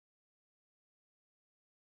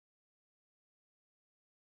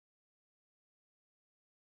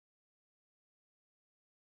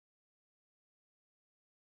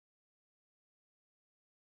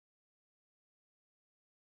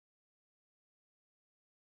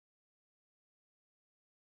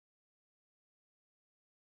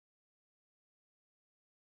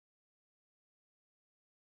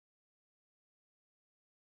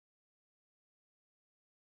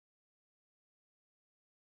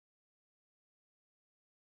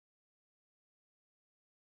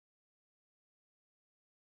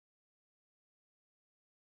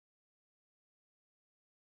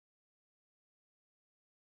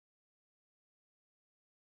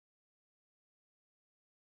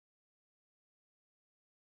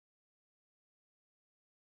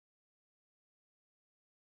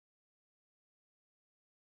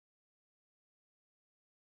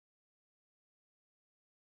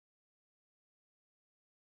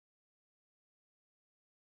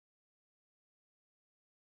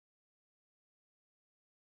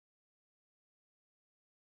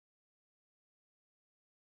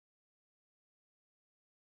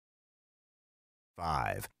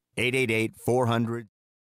888-400.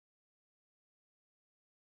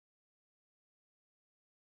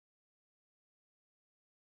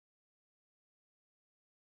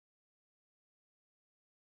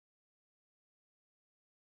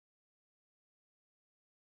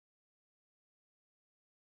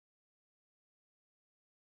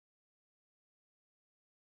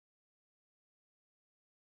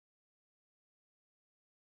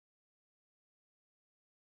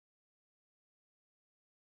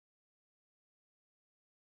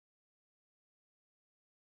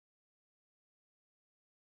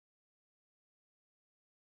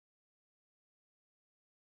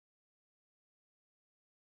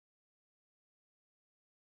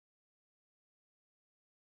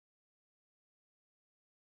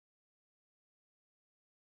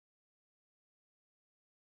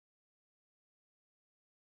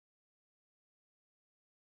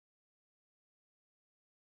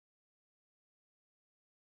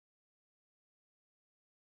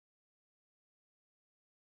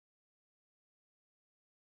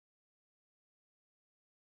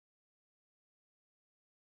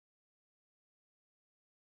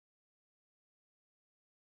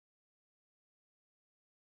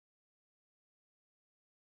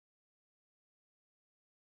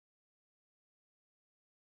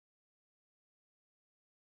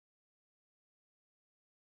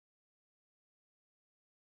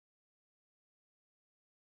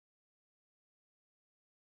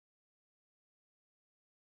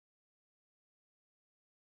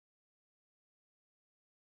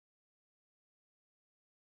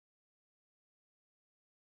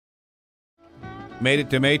 Made it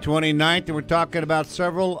to May 29th, and we're talking about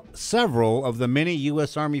several of the many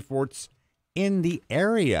U.S. Army forts in the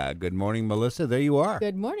area. Good morning, Melissa. There you are.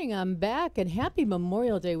 Good morning. I'm back, and happy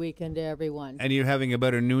Memorial Day weekend to everyone. And you're having a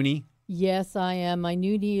better noonie? Yes, I am. My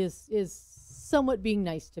noonie is somewhat being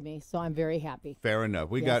nice to me, so I'm very happy. Fair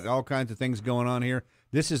enough. We got all kinds of things going on here.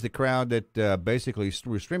 This is the crowd that basically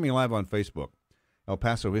we're streaming live on Facebook. El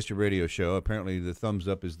Paso History Radio Show. Apparently the thumbs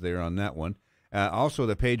up is there on that one. Also,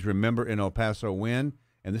 the page Remember in El Paso When,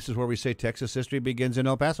 and this is where we say Texas history begins in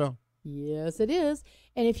El Paso. Yes, it is.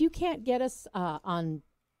 And if you can't get us on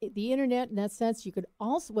the internet in that sense, you could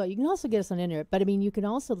also, well, you can also get us on the internet, but I mean, you can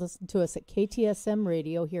also listen to us at KTSM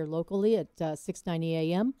Radio here locally at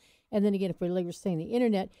 690 AM. And then again, if we're saying the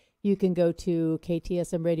internet, you can go to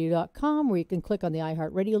ktsmradio.com where you can click on the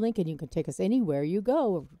iHeartRadio link and you can take us anywhere you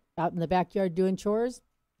go, out in the backyard doing chores.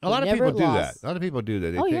 A lot of people do that. A lot of people do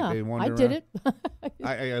that. They I did it.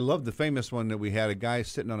 I love the famous one that we had, a guy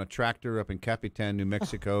sitting on a tractor up in Capitan, New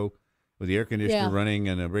Mexico, with the air conditioner running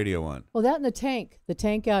and a radio on. Well, that and the tank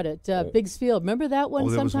out at Biggs Field. Remember that one? Oh,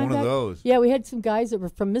 there was one of those. Yeah, we had some guys that were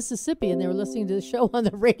from Mississippi, and they were listening to the show on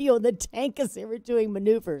the radio in the tank as they were doing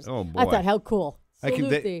maneuvers. Oh, boy. I thought, how cool.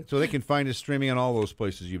 So they can find us streaming on all those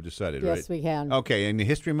places you've decided, right? Yes, we can. Okay, and the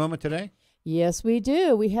history moment today? Yes, we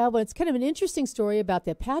do. We have one. It's kind of an interesting story about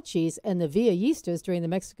the Apaches and the Villallistas during the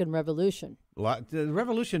Mexican Revolution. The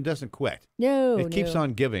revolution doesn't quit. No, it keeps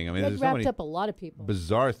on giving. I mean, it wrapped up a lot of people.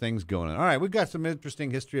 Bizarre things going on. All right, we've got some interesting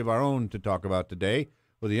history of our own to talk about today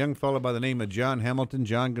with a young fellow by the name of John Hamilton.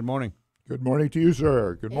 John, good morning. Good morning to you,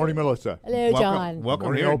 sir. Good morning, Melissa. Hello, John.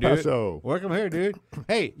 Welcome here, El Paso. Dude. Welcome here, dude.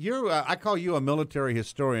 Hey, you're. I call you a military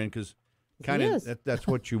historian because kind of that's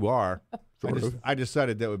what you are. I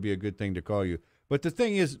decided that would be a good thing to call you. But the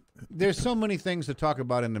thing is, there's so many things to talk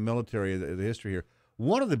about in the military, the history here.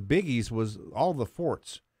 One of the biggies was all the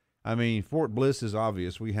forts. I mean, Fort Bliss is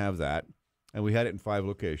obvious. We have that, and we had it in 5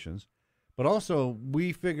 locations. But also,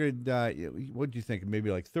 we figured, what do you think, maybe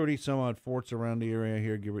like 30-some-odd forts around the area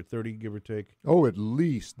here, give or take? Oh, at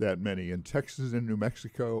least that many. In Texas and New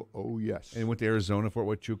Mexico, oh, yes. And went to Arizona, Fort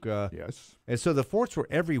Huachuca. Yes. And so the forts were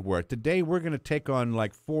everywhere. Today, we're going to take on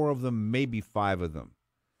like 4 of them, maybe 5 of them.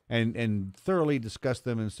 And thoroughly discuss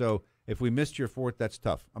them. And so if we missed your fort, that's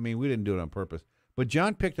tough. I mean, we didn't do it on purpose. But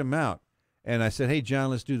John picked them out. And I said, hey, John,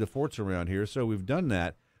 let's do the forts around here. So we've done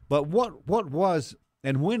that. But what was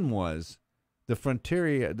and when was the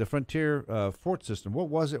frontier fort system? What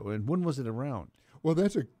was it and when was it around? Well,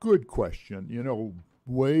 that's a good question. You know,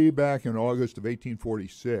 way back in August of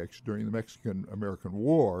 1846, during the Mexican-American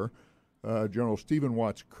War, General Stephen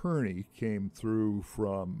Watts Kearny came through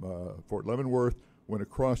from Fort Leavenworth, went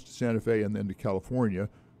across to Santa Fe and then to California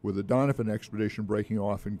with the Donovan expedition breaking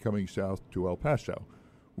off and coming south to El Paso.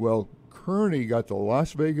 Well, Kearny got to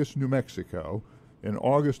Las Vegas, New Mexico in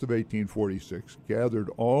August of 1846, gathered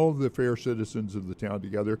all the fair citizens of the town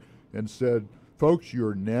together and said, folks,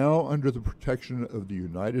 you're now under the protection of the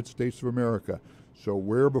United States of America. So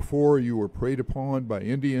where before you were preyed upon by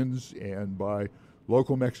Indians and by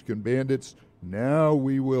local Mexican bandits, now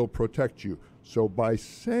we will protect you. So by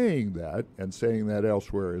saying that, and saying that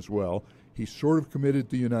elsewhere as well, he sort of committed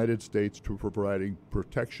the United States to providing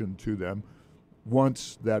protection to them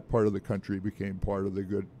once that part of the country became part of the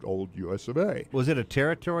good old U.S. of A. Was it a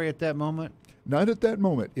territory at that moment? Not at that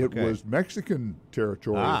moment. It was Mexican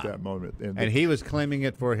territory at that moment. And he was claiming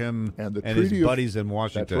it for him and his buddies in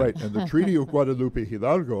Washington. That's right. And the Treaty of Guadalupe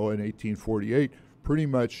Hidalgo in 1848 pretty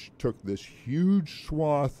much took this huge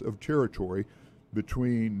swath of territory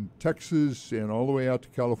between Texas and all the way out to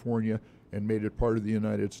California and made it part of the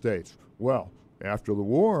United States. Well, after the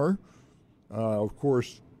war, of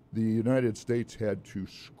course, the United States had to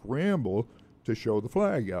scramble to show the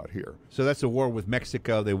flag out here. So that's a war with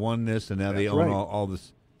Mexico. They won this, and now they own all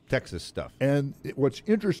this Texas stuff. And what's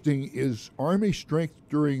interesting is Army strength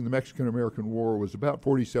during the Mexican-American War was about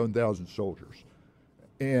 47,000 soldiers.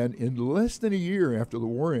 And in less than a year after the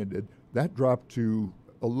war ended, that dropped to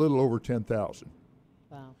a little over 10,000.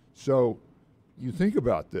 Wow. So you think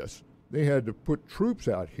about this. They had to put troops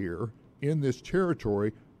out here in this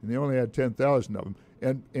territory, and they only had 10,000 of them.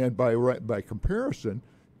 And by comparison,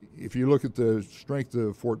 if you look at the strength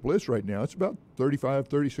of Fort Bliss right now, it's about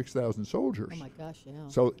 36,000 soldiers. Oh my gosh, yeah.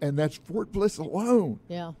 So, and that's Fort Bliss alone.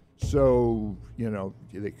 Yeah. So,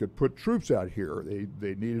 they could put troops out here.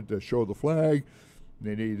 They needed to show the flag.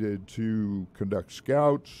 They needed to conduct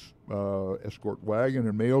scouts, escort wagon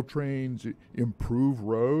and mail trains, improve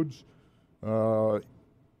roads,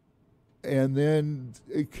 and then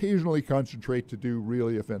occasionally concentrate to do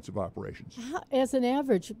really offensive operations. As an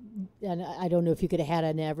average, and I don't know if you could have had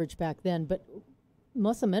an average back then, but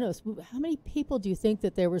más o menos, how many people do you think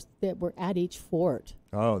that were at each fort?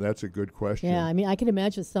 Oh, that's a good question. Yeah, I mean, I can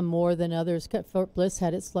imagine some more than others. Fort Bliss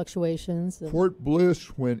had its fluctuations. Fort Bliss,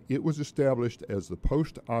 when it was established as the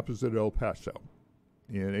post opposite El Paso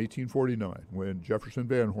in 1849, when Jefferson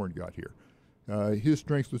Van Horn got here, his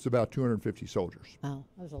strength was about 250 soldiers. Wow,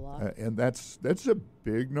 that was a lot. And that's a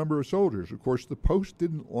big number of soldiers. Of course, the post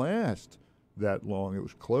didn't last that long. It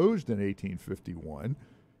was closed in 1851,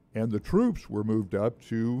 and the troops were moved up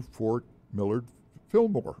to Fort Millard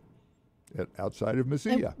Fillmore outside of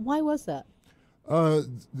Mesilla. And why was that?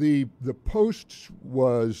 The post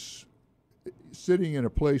was sitting in a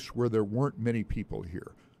place where there weren't many people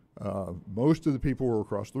here. Most of the people were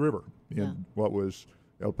across the river in what was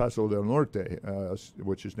El Paso del Norte,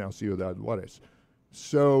 which is now Ciudad Juarez.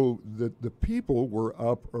 So the people were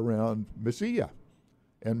up around Mesilla.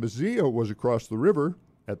 And Mesilla was across the river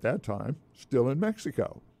at that time, still in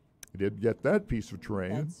Mexico. They didn't get that piece of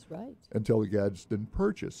terrain until the Gadsden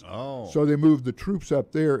Purchase. Oh. So they moved the troops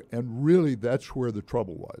up there, and really that's where the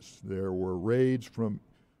trouble was. There were raids from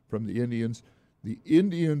the Indians. The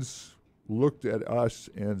Indians looked at us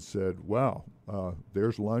and said, wow,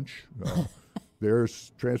 there's lunch.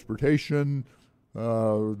 There's transportation.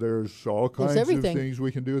 There's all kinds of things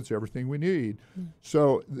we can do. It's everything we need.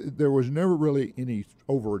 So there was never really any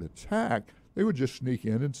overt attack. They would just sneak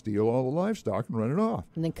in and steal all the livestock and run it off.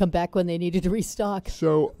 And then come back when they needed to restock.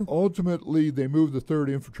 So ultimately, they moved the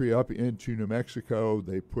 3rd Infantry up into New Mexico.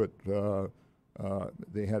 They put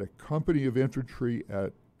they had a company of infantry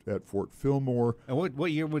at Fort Fillmore. And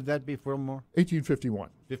what year would that be, Fillmore? 1851.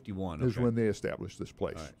 51, is when they established this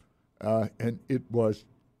place. Right. And it was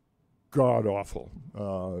god-awful.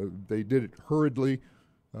 They did it hurriedly.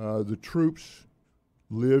 The troops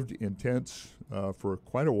lived in tents for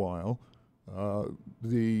quite a while.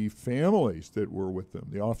 The families that were with them,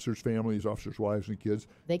 the officers' families, officers' wives and kids.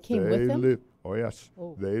 They came with them? Oh, yes.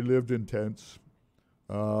 Oh. They lived in tents.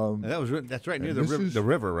 That's right near the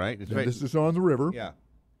river, right? This is on the river. Yeah.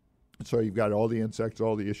 So you've got all the insects,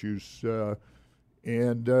 all the issues.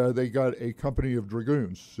 And they got a company of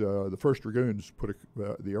dragoons. The 1st Dragoons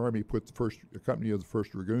the Army put a company of the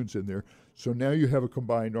 1st Dragoons in there. So now you have a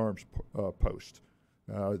combined arms post.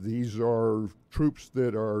 These are troops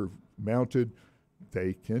that are mounted.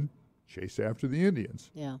 They can chase after the Indians.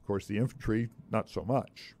 Yeah. Of course, the infantry, not so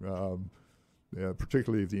much.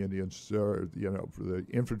 Particularly if the Indians, the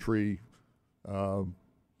infantry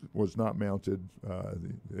was not mounted.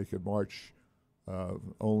 They could march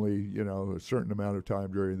only, a certain amount of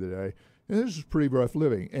time during the day. And this is pretty rough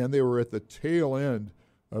living. And they were at the tail end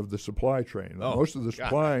of the supply train. Oh, most of the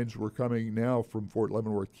supplies were coming now from Fort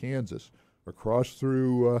Leavenworth, Kansas, across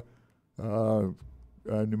through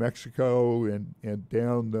New Mexico and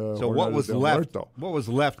down the. So what was left? What was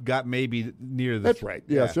left got maybe near the. That's right.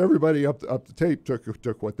 Yeah. So everybody up the tape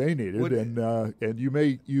took what they needed, and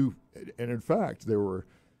in fact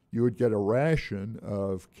you would get a ration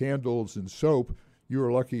of candles and soap. you were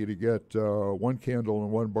lucky to get one candle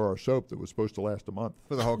and one bar of soap that was supposed to last a month.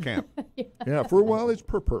 For the whole camp. Yeah, for a while it's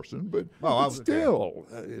per person, but still,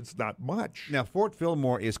 it's not much. Now, Fort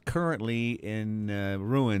Fillmore is currently in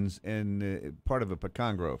ruins and part of a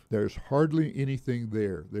pecan grove. There's hardly anything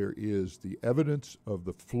there. There is the evidence of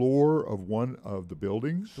the floor of one of the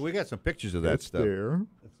buildings. So we got some pictures of that stuff. There.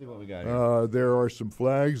 Let's see what we got here. There are some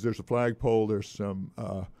flags. There's a flagpole. There's some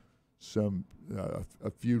a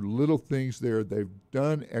few little things there. They've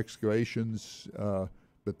done excavations,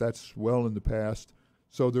 but that's well in the past.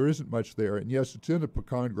 So there isn't much there. And yes, it's in a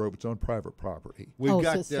pecan grove. It's on private property. So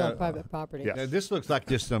it's still private property. Yes. This looks like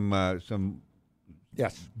just some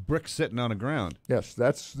yes bricks sitting on the ground. Yes,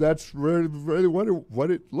 that's really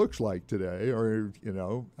what it looks like today. Or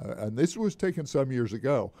and this was taken some years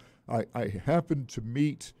ago. I happened to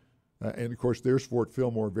meet, and of course there's Fort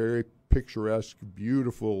Fillmore, very picturesque,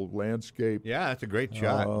 beautiful landscape. Yeah, that's a great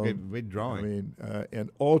shot. Great drawing. I mean, and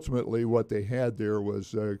ultimately what they had there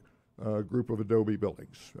was a group of adobe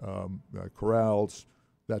buildings, corrals,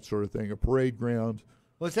 that sort of thing, a parade ground.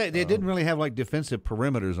 Well, they didn't really have like defensive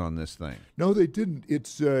perimeters on this thing. No, they didn't.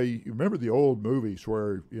 It's you remember the old movies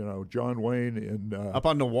where John Wayne in up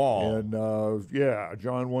on the wall, and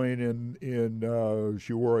John Wayne in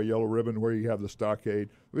She Wore a Yellow Ribbon, where you have the stockade.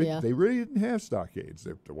 They really didn't have stockades.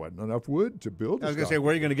 There wasn't enough wood to build. I was going to say,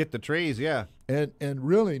 where are you going to get the trees? Yeah, and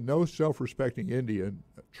really, no self-respecting Indian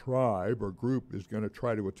tribe or group is going to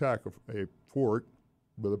try to attack a fort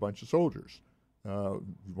with a bunch of soldiers.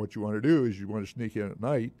 What you want to do is you want to sneak in at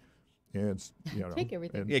night and take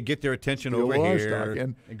everything. Get their attention over here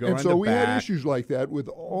and go around so the we back. had issues like that with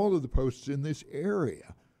all of the posts in this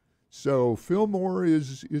area. So Fillmore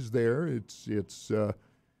is there. It's there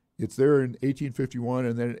in 1851,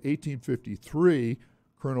 and then in 1853,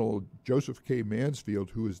 Colonel Joseph K. Mansfield,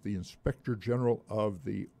 who is the Inspector General of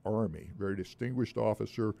the Army, very distinguished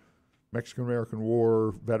officer, Mexican-American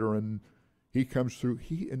War veteran. He comes through.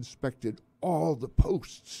 He inspected all the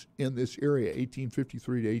posts in this area,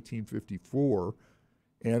 1853 to 1854.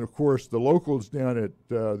 And, of course, the locals down at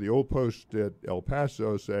the old post at El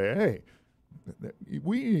Paso say, hey,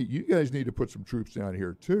 you guys need to put some troops down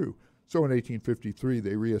here, too. So in 1853,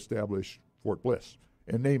 they reestablished Fort Bliss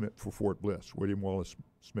and name it for Fort Bliss, William Wallace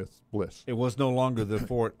Smith Bliss. It was no longer the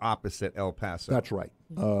fort opposite El Paso. That's right.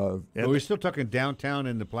 And we're still talking downtown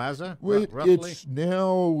in the plaza, well, roughly? It's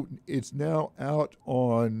now out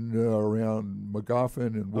on around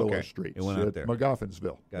McGoffin and Willow Streets. It went out there.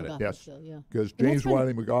 McGoffinsville. Got it. Yes. Yeah. Because James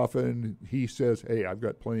Wiley McGoffin, he says, hey, I've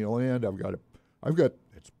got plenty of land. I've got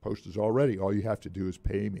its post is already. All you have to do is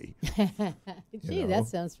pay me. Gee, that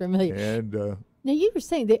sounds familiar. And now you were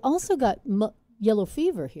saying they also got yellow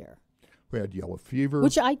fever here. We had yellow fever,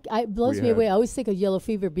 which blows me away. I always think of yellow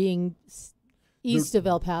fever being east of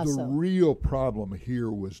El Paso. The real problem here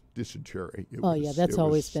was dysentery. That's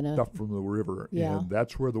always been stuff from the river, and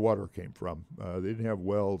that's where the water came from. They didn't have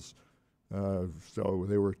wells, so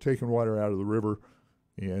they were taking water out of the river,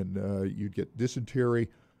 and you'd get dysentery.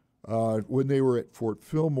 When they were at Fort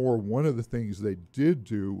Fillmore, one of the things they did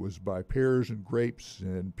do was buy pears and grapes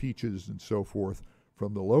and peaches and so forth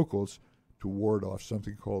from the locals to ward off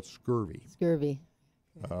something called scurvy.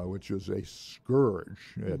 Which is a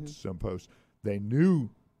scourge at some posts. They knew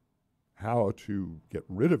how to get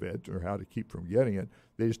rid of it or how to keep from getting it.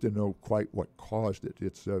 They just didn't know quite what caused it.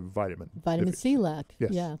 It's vitamin C lack.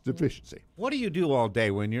 Yes, deficiency. What do you do all day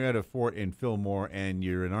when you're at a fort in Fillmore and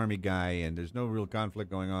you're an Army guy and there's no real conflict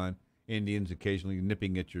going on? Indians occasionally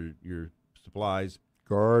nipping at your supplies.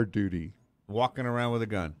 Guard duty. Walking around with a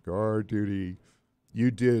gun. Guard duty. You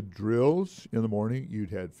did drills in the morning.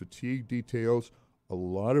 You'd had fatigue details. A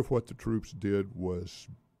lot of what the troops did was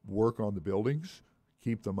work on the buildings,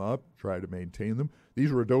 keep them up, try to maintain them.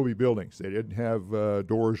 These were adobe buildings. They didn't have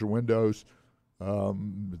doors or windows.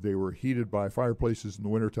 They were heated by fireplaces in the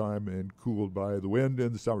wintertime and cooled by the wind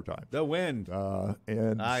in the summertime. The wind.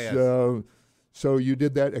 Yes. So you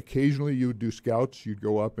did that. Occasionally you would do scouts. You'd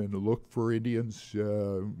go up and look for Indians.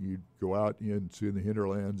 You'd go out into the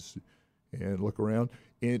hinterlands and look around.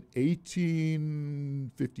 In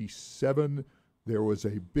 1857, there was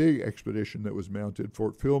a big expedition that was mounted.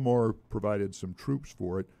 Fort Fillmore provided some troops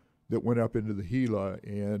for it that went up into the Gila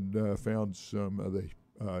and found some of the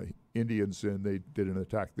Indians, and they did an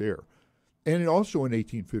attack there. And also in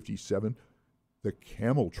 1857, the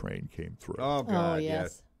camel train came through. Oh, God,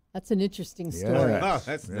 yes. That's an interesting story. Yes. Oh,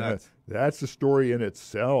 that's nuts. That's a story in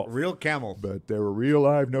itself. Real camels. But they were real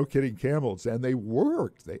live, no kidding camels. And they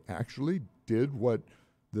worked. They actually did what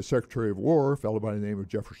the Secretary of War, a fellow by the name of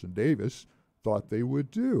Jefferson Davis, thought they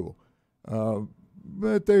would do.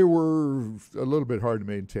 But they were a little bit hard to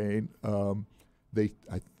maintain.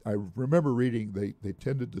 I remember reading they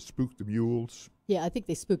tended to spook the mules. Yeah, I think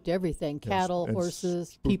they spooked everything: cattle, and horses,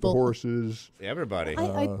 spook people. the horses. Everybody.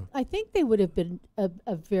 I think they would have been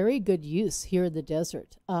a very good use here in the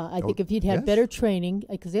desert. I think if you'd had yes. better training,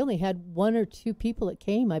 because they only had 1 or 2 people that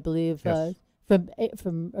came, I believe, Yes.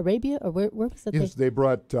 from Arabia, or where was that? Yes, they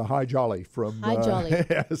brought High Jolly from High Jolly.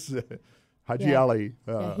 yes, Haji Yeah. Ali.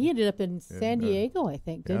 Yeah, he ended up in San Diego, I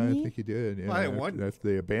think, didn't he? I think he did. Yeah, Well, if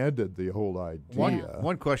they abandoned the whole idea.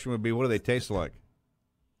 One question would be, what do they taste like?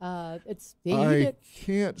 They eat I it.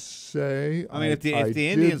 can't say. I mean, if the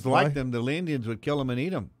Indians liked them, the Indians would kill them and eat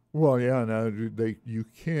them. Well, yeah. Now you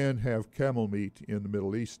can have camel meat in the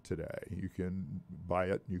Middle East today. You can buy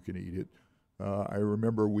it. You can eat it. I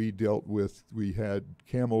remember we had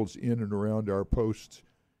camels in and around our posts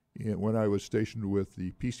when I was stationed with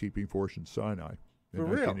the peacekeeping force in Sinai in For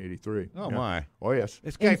real? 1983. Oh, Yeah. my. Oh, yes.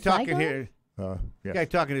 This guy In talking Saigon? here. Yes. This guy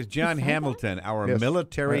talking is John In Saigon? Hamilton, our Yes.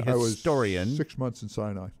 military I was historian. 6 months in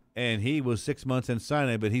Sinai. And he was 6 months in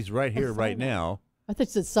Sinai, but he's right here, right Sinai. now. I thought it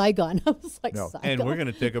said Saigon. I was like, No. Saigon. And we're going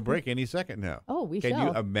to take a break any second now. Oh, we Can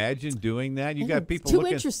shall. you imagine doing that? You got It's people too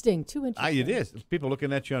looking. interesting. Too interesting. It is. People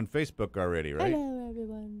looking at you on Facebook already, right? Hello,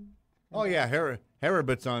 everyone. Oh yeah,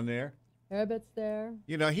 Haribut's on there. Haribut's there.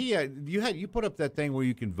 You know, you put up that thing where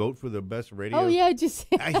you can vote for the best radio. Oh yeah, just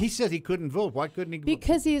He said he couldn't vote. Why couldn't he?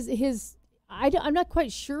 because I'm not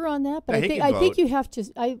quite sure on that, but Yeah, he I can think vote. you have to.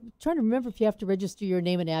 I'm trying to remember if you have to register your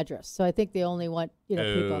name and address. So I think they only want people.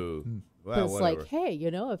 Oh, But well, it's whatever. like, hey,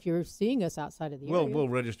 if you're seeing us outside of the area. We'll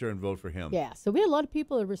register and vote for him. Yeah, so we had a lot of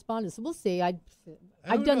people that responded. So we'll see. I've Who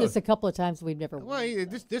done knows? this a couple of times. We've never. Well,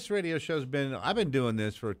 this radio show's I've been doing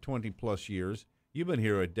this for 20 plus years. You've been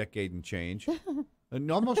here a decade and change,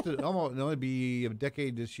 and almost it'll be a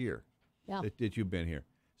decade this year. Yeah. that you've been here.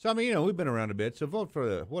 So I mean, we've been around a bit. So vote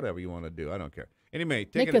for whatever you want to do. I don't care. Anyway,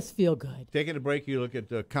 Make us feel good. taking a break. You look at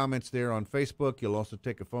the comments there on Facebook. You'll also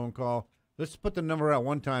take a phone call. Let's put the number out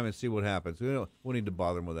one time and see what happens. We need to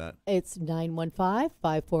bother them with that. It's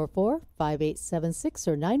 915-544-5876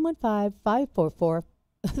 or 915-544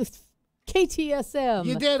 KTSM.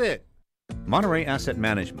 You did it. Monterey Asset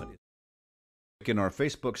Management in our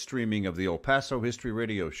Facebook streaming of the El Paso History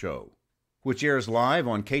Radio Show, which airs live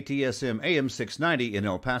on KTSM AM 690 in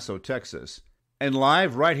El Paso, Texas, and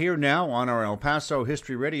live right here now on our El Paso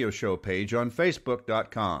History Radio Show page on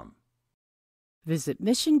Facebook.com. Visit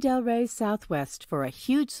Mission Del Rey Southwest for a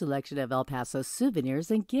huge selection of El Paso souvenirs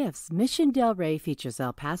and gifts. Mission Del Rey features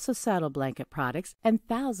El Paso saddle blanket products and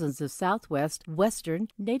thousands of Southwest, Western,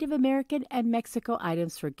 Native American, and Mexico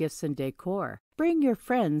items for gifts and decor. Bring your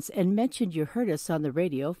friends and mention you heard us on the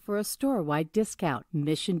radio for a store-wide discount.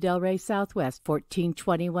 Mission Del Rey Southwest,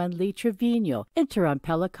 1421 Lee Trevino. Enter on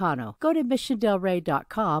Pelicano. Go to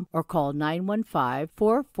missiondelrey.com or call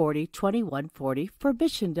 915-440-2140 for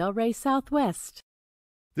Mission Del Rey Southwest.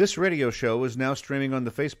 This radio show is now streaming on the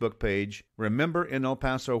Facebook page Remember in El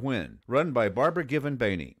Paso When, run by Barbara Given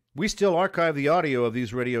Bainey. We still archive the audio of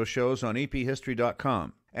these radio shows on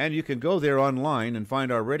ephistory.com, and you can go there online and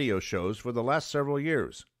find our radio shows for the last several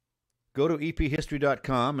years. Go to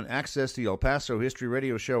ephistory.com and access the El Paso History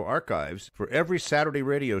Radio Show archives for every Saturday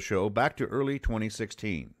radio show back to early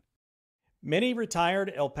 2016. Many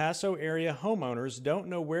retired El Paso area homeowners don't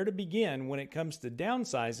know where to begin when it comes to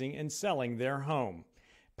downsizing and selling their home.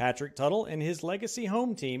 Patrick Tuttle and his Legacy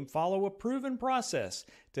Home Team follow a proven process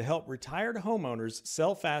to help retired homeowners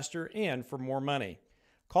sell faster and for more money.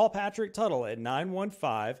 Call Patrick Tuttle at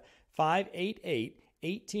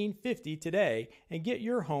 915-588-1850 today and get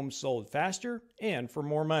your home sold faster and for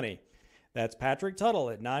more money. That's Patrick Tuttle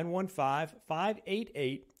at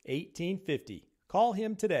 915-588-1850. Call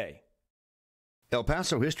him today. El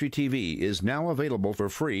Paso History TV is now available for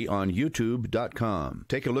free on YouTube.com.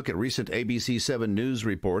 Take a look at recent ABC7 News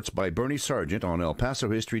reports by Bernie Sargent on El Paso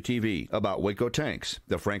History TV about Waco Tanks,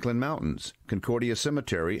 the Franklin Mountains, Concordia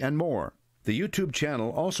Cemetery, and more. The YouTube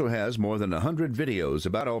channel also has more than 100 videos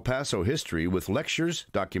about El Paso history with lectures,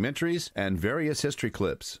 documentaries, and various history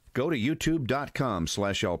clips. Go to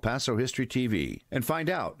youtube.com/El Paso History TV and find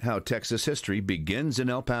out how Texas history begins in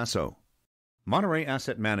El Paso. Monterey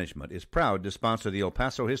Asset Management is proud to sponsor the El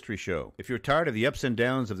Paso History Show. If you're tired of the ups and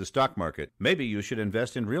downs of the stock market, maybe you should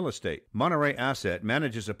invest in real estate. Monterey Asset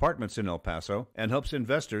manages apartments in El Paso and helps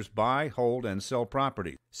investors buy, hold, and sell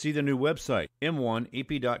property. See the new website,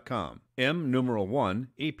 m1ep.com,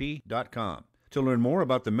 m1ep.com. To learn more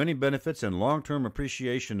about the many benefits and long-term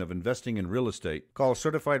appreciation of investing in real estate, call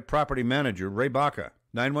Certified Property Manager Ray Baca,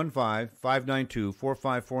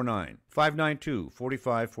 915-592-4549,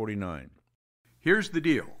 592-4549. Here's the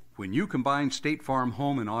deal. When you combine State Farm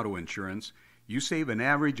home and auto insurance, you save an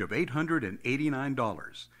average of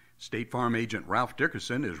 $889. State Farm agent Ralph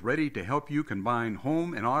Dickerson is ready to help you combine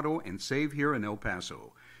home and auto and save here in El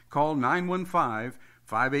Paso. Call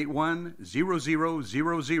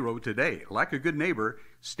 915-581-0000 today. Like a good neighbor,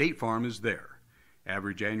 State Farm is there.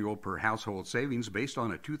 Average annual per household savings based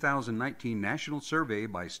on a 2019 national survey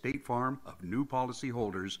by State Farm of new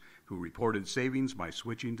policyholders who reported savings by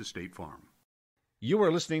switching to State Farm. You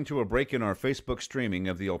are listening to a break in our Facebook streaming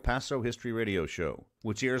of the El Paso History Radio Show,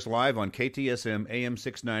 which airs live on KTSM AM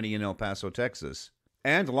 690 in El Paso, Texas,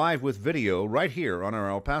 and live with video right here on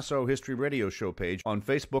our El Paso History Radio Show page on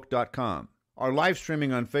Facebook.com. Our live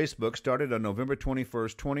streaming on Facebook started on November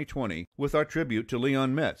 21st, 2020, with our tribute to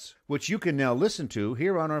Leon Metz, which you can now listen to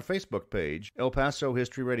here on our Facebook page, El Paso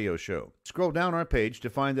History Radio Show. Scroll down our page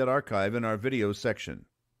to find that archive in our videos section.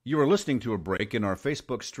 You are listening to a break in our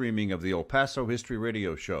Facebook streaming of the El Paso History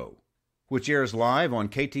Radio Show, which airs live on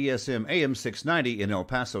KTSM AM 690 in El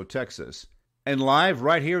Paso, Texas, and live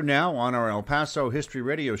right here now on our El Paso History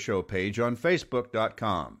Radio Show page on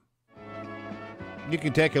Facebook.com. You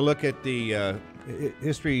can take a look at the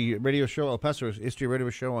History Radio Show, El Paso History Radio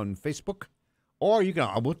Show on Facebook, or you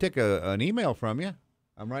can. We'll take an email from you.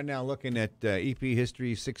 I'm right now looking at EP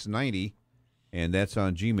History 690. And that's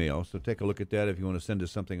on Gmail, so take a look at that if you want to send us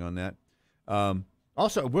something on that.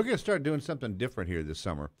 Also, we're going to start doing something different here this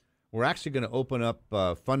summer. We're actually going to open up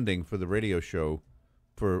funding for the radio show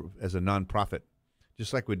as a nonprofit,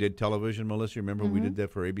 just like we did television, Melissa. Remember we did that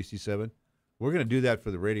for ABC7? We're going to do that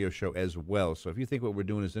for the radio show as well. So if you think what we're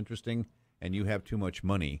doing is interesting and you have too much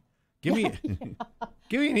money, give me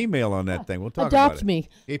an email on that thing. We'll talk about it. Adopt me.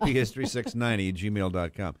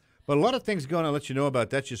 APHistory690@gmail.com. But a lot of things going on. I'll let you know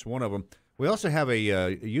about. That's just one of them. We also have a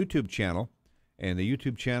YouTube channel, and the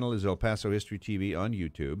YouTube channel is El Paso History TV on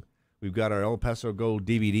YouTube. We've got our El Paso Gold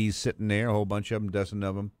DVDs sitting there, a whole bunch of them, dozen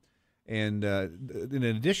of them. And in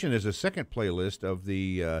addition, there's a second playlist of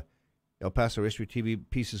the El Paso History TV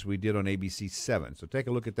pieces we did on ABC7. So take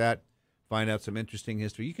a look at that, find out some interesting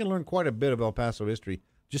history. You can learn quite a bit of El Paso history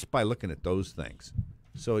just by looking at those things.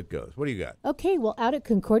 So it goes. What do you got? Okay, well, out at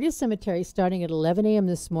Concordia Cemetery, starting at 11 a.m.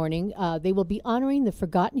 this morning, they will be honoring the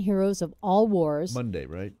forgotten heroes of all wars. Monday,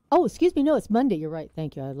 right? Oh, excuse me. No, it's Monday. You're right.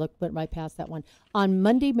 Thank you. I went right past that one. On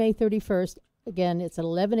Monday, May 31st, again, it's at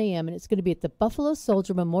 11 a.m., and it's going to be at the Buffalo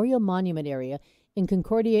Soldier Memorial Monument area in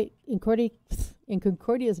Concordia's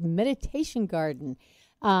Meditation Garden.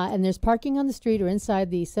 And there's parking on the street or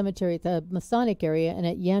inside the cemetery at the Masonic area and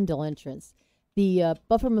at Yandell entrance. The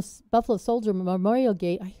Buffalo Soldier Memorial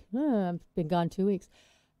Gate, I've been gone 2 weeks.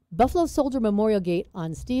 Buffalo Soldier Memorial Gate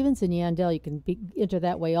on Stevens and Yandell. You can enter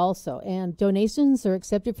that way also. And donations are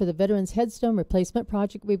accepted for the Veterans Headstone Replacement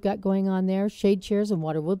Project we've got going on there. Shade chairs and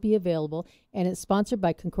water will be available. And it's sponsored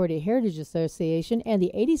by Concordia Heritage Association and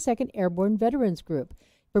the 82nd Airborne Veterans Group.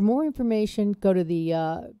 For more information, go to the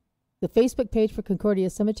Facebook page for Concordia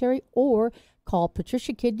Cemetery or call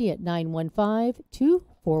Patricia Kidney at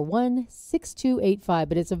 915-241-6285.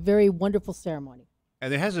 But it's a very wonderful ceremony.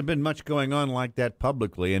 And there hasn't been much going on like that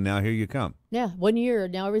publicly, and now here you come. Yeah, 1 year.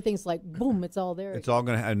 Now everything's like, boom, it's all there. It's all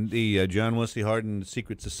going to happen. The John Wesley Hardin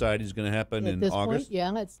Secret Society is going to happen in August. Point,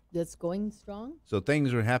 yeah, it's going strong. So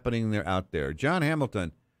things are happening there out there. John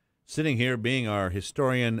Hamilton, sitting here being our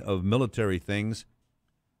historian of military things.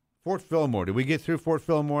 Fort Fillmore. Did we get through Fort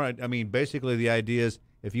Fillmore? I mean, basically the idea is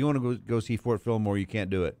if you want to go see Fort Fillmore, you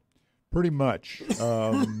can't do it. Pretty much.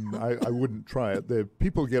 I wouldn't try it. The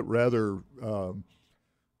people get rather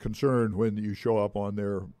concerned when you show up on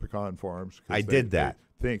their pecan farms. I did that.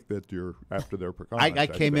 They think that you're after their pecans. I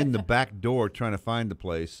came in the back door trying to find the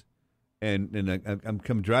place, and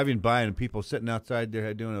I'm driving by, and people sitting outside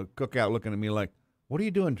there doing a cookout looking at me like, what are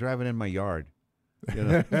you doing driving in my yard? You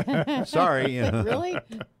know? Sorry. You know. Really?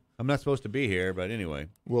 I'm not supposed to be here, but anyway.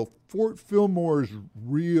 Well, Fort Fillmore's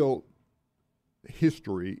real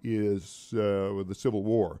history is with the Civil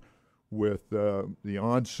War, with the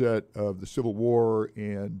onset of the Civil War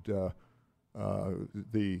and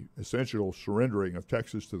the essential surrendering of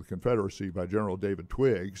Texas to the Confederacy by General David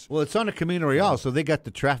Twiggs. Well, it's on a Camino Real, so they got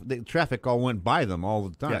the traffic all went by them all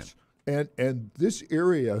the time. Yes. And this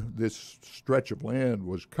area, this stretch of land,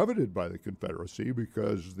 was coveted by the Confederacy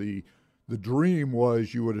because the dream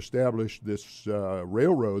was you would establish this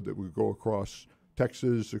railroad that would go across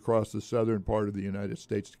Texas, across the southern part of the United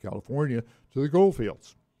States to California, to the gold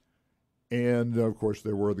fields. And, of course,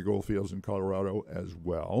 there were the gold fields in Colorado as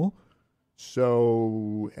well.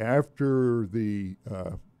 So after the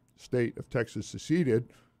state of Texas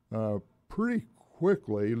seceded, pretty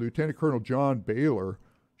quickly, Lieutenant Colonel John Baylor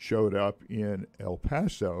showed up in El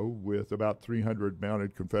Paso with about 300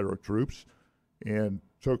 mounted Confederate troops and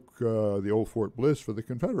took the old Fort Bliss for the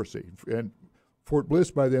Confederacy. And Fort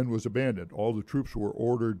Bliss by then was abandoned. All the troops were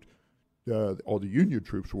ordered, all the Union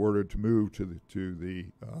troops were ordered to move to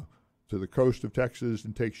the coast of Texas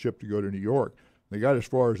and take ship to go to New York. They got as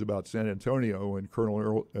far as about San Antonio, and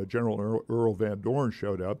General Earl Van Dorn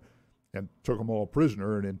showed up and took them all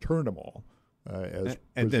prisoner and interned them all as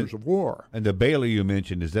prisoners of war. And the Baylor you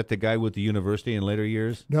mentioned, is that the guy with the university in later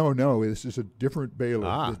years? No, this is a different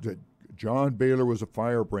Baylor. John Baylor was a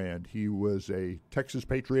firebrand. He was a Texas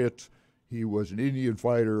patriot. He was an Indian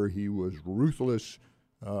fighter. He was ruthless.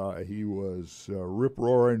 He was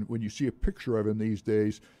rip-roaring. When you see a picture of him these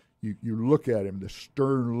days, you look at him, the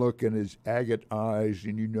stern look in his agate eyes,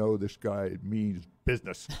 and you know this guy means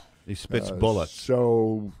business. He spits bullets.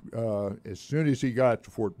 So as soon as he got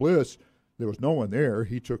to Fort Bliss, there was no one there.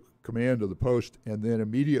 He took command of the post and then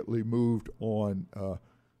immediately moved on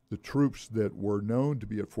the troops that were known to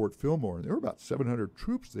be at Fort Fillmore. And there were about 700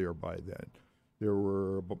 troops there by then. There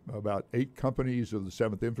were about 8 companies of the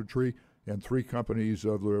 7th Infantry and 3 companies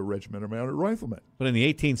of the Regiment of Mounted Riflemen. But in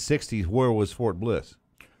the 1860s, where was Fort Bliss?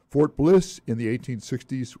 Fort Bliss in the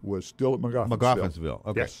 1860s was still at McGoffinsville.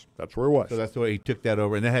 Okay. Yes, that's where it was. So that's why he took that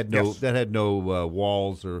over, and that had no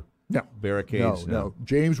walls or barricades. No.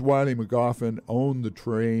 James Wiley McGoffin owned the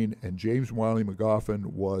train, and James Wiley McGoffin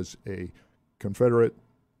was a Confederate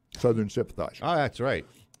Southern sympathizer. Oh, that's right.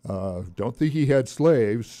 Don't think he had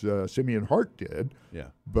slaves. Simeon Hart did. Yeah.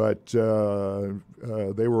 But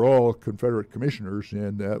they were all Confederate commissioners,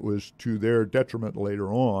 and that was to their detriment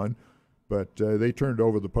later on. But they turned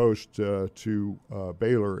over the post to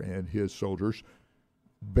Baylor and his soldiers.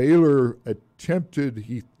 Baylor attempted,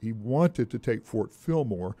 he wanted to take Fort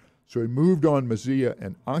Fillmore, so he moved on Mazia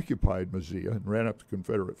and occupied Mazia and ran up the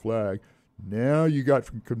Confederate flag. Now you got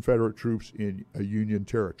Confederate troops in a Union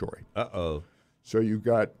territory. Uh-oh. So you've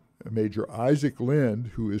got Major Isaac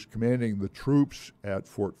Lind, who is commanding the troops at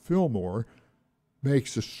Fort Fillmore,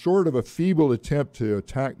 makes a sort of a feeble attempt to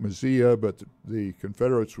attack Mazia, but the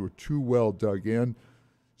Confederates were too well dug in.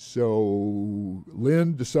 So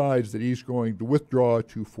Lind decides that he's going to withdraw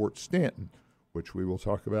to Fort Stanton, which we will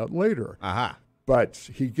talk about later. Aha. But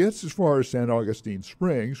he gets as far as San Augustine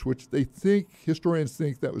Springs, which historians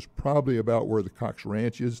think that was probably about where the Cox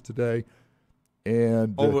Ranch is today.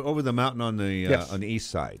 And over the mountain on the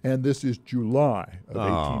east side. And this is July of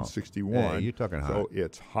 1861. Yeah, you're talking hot. So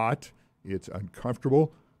it's hot. It's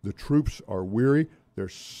uncomfortable. The troops are weary. There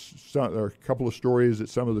are a couple of stories that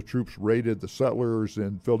some of the troops raided the settlers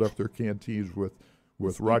and filled up their canteens with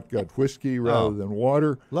rot gut whiskey rather than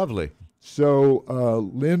water. Lovely. So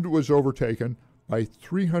Lind was overtaken by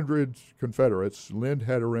 300 Confederates. Lind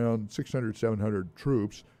had around 600, 700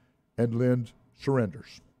 troops, and Lind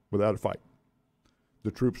surrenders without a fight.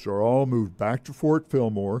 The troops are all moved back to Fort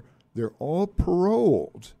Fillmore. They're all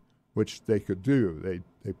paroled, which they could do.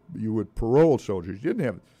 You would parole soldiers. You didn't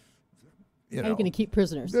have, How are you going to keep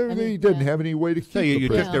prisoners? They didn't have any way to keep you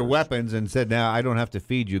prisoners. took their weapons and said, now I don't have to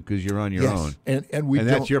feed you because you're on your own. And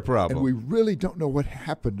that's your problem. And we really don't know what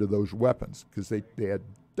happened to those weapons because they had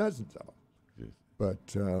dozens of them. But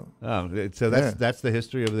so that's the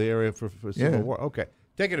history of the area for Civil War. Okay.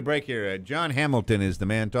 Taking a break here. John Hamilton is the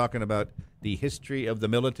man talking about the history of the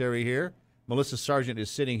military here. Melissa Sargent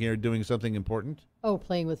is sitting here doing something important. Oh,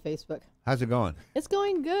 playing with Facebook. How's it going? It's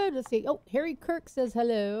going good. Let's see. Oh, Harry Kirk says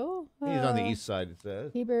hello. He's on the east side, it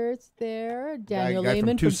says. Hebert's there. Daniel guy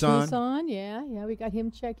Lehman from Tucson. Yeah, we got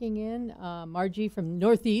him checking in. Margie from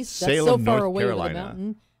Northeast. That's Salem, so far North away Carolina. over the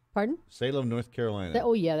mountain. Pardon? Salem, North Carolina.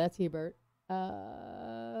 That's Hebert.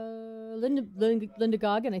 Linda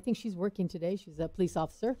Goggin, I think she's working today. She's a police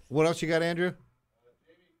officer. What else you got, Andrew?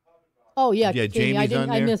 Oh, yeah. Jamie's on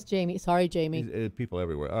there. I missed Jamie. Sorry, Jamie. People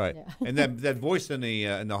everywhere. All right. Yeah. And that voice in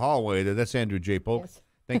the hallway, that's Andrew J. Polk. Yes.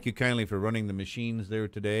 Thank you kindly for running the machines there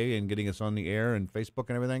today and getting us on the air and Facebook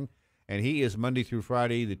and everything. And he is Monday through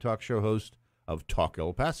Friday the talk show host of Talk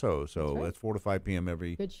El Paso. So that's 4 to 5 p.m.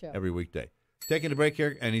 every weekday. Taking a break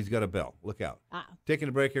here, and he's got a bell. Look out. Taking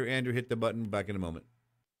a break here. Andrew, hit the button. Back in a moment.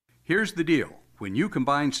 Here's the deal. When you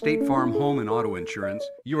combine State Farm home and auto insurance,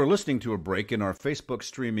 you are listening to a break in our Facebook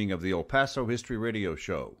streaming of the El Paso History Radio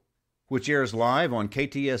Show, which airs live on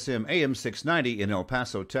KTSM AM 690 in El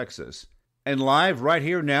Paso, Texas, and live right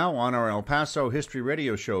here now on our El Paso History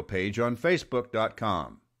Radio Show page on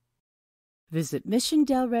Facebook.com. Visit Mission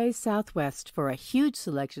Del Rey Southwest for a huge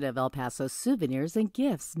selection of El Paso souvenirs and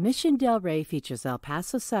gifts. Mission Del Rey features El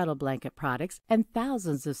Paso saddle blanket products and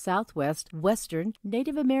thousands of Southwest, Western,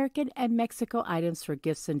 Native American, and Mexico items for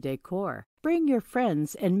gifts and decor. Bring your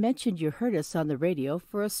friends and mention you heard us on the radio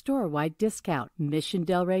for a store-wide discount. Mission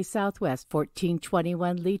Del Rey Southwest,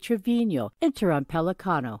 1421 Lee Trevino. Enter on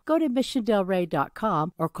Pelicano. Go to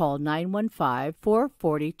missiondelrey.com or call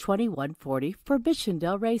 915-440-2140 for Mission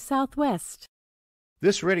Del Rey Southwest.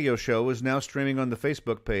 This radio show is now streaming on the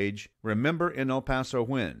Facebook page Remember in El Paso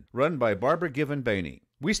When, run by Barbara Given Bainey.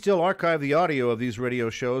 We still archive the audio of these radio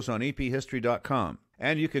shows on ephistory.com,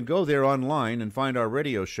 and you can go there online and find our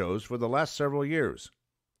radio shows for the last several years.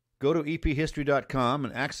 Go to ephistory.com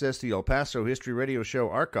and access the El Paso History Radio Show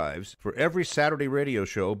archives for every Saturday radio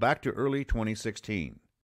show back to early 2016.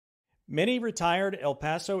 Many retired El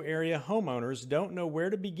Paso area homeowners don't know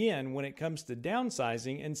where to begin when it comes to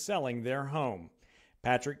downsizing and selling their home.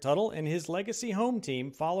 Patrick Tuttle and his Legacy Home team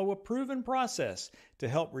follow a proven process to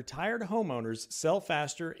help retired homeowners sell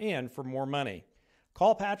faster and for more money.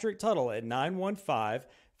 Call Patrick Tuttle at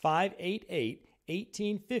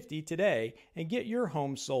 915-588-1850 today and get your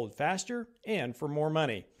home sold faster and for more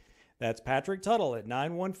money. That's Patrick Tuttle at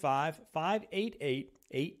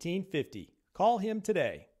 915-588-1850. Call him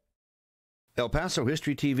today. El Paso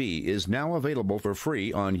History TV is now available for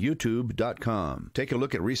free on YouTube.com. Take a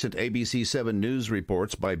look at recent ABC 7 news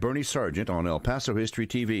reports by Bernie Sargent on El Paso History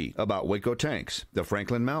TV about Waco tanks, the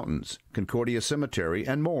Franklin Mountains, Concordia Cemetery,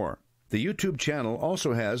 and more. The YouTube channel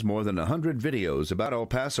also has more than 100 videos about El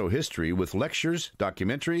Paso history with lectures,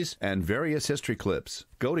 documentaries, and various history clips.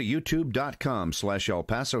 Go to youtube.com/El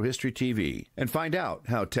Paso History TV and find out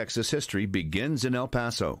how Texas history begins in El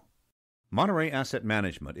Paso. Monterey Asset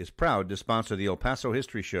Management is proud to sponsor the El Paso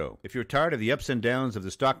History Show. If you're tired of the ups and downs of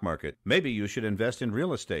the stock market, maybe you should invest in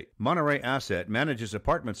real estate. Monterey Asset manages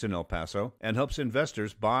apartments in El Paso and helps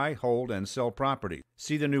investors buy, hold, and sell property.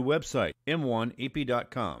 See the new website,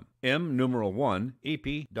 m1ep.com,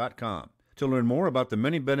 m1ep.com. To learn more about the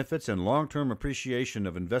many benefits and long-term appreciation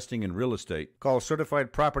of investing in real estate, call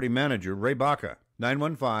Certified Property Manager Ray Baca,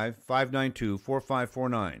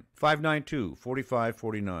 915-592-4549,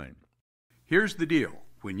 592-4549. Here's the deal.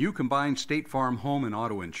 When you combine State Farm home and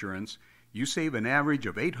auto insurance, you save an average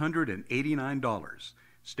of $889.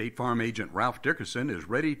 State Farm agent Ralph Dickerson is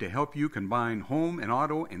ready to help you combine home and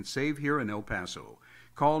auto and save here in El Paso.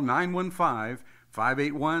 Call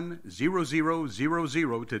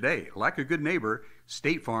 915-581-0000 today. Like a good neighbor,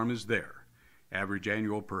 State Farm is there. Average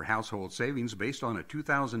annual per household savings based on a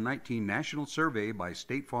 2019 national survey by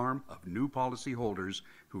State Farm of new policyholders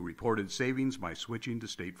who reported savings by switching to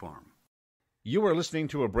State Farm. You are listening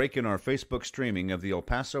to a break in our Facebook streaming of the El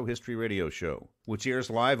Paso History Radio Show, which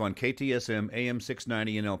airs live on KTSM AM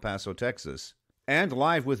 690 in El Paso, Texas, and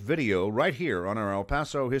live with video right here on our El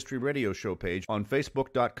Paso History Radio Show page on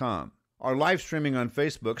Facebook.com. Our live streaming on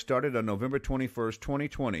Facebook started on November 21st,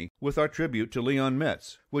 2020, with our tribute to Leon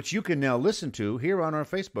Metz, which you can now listen to here on our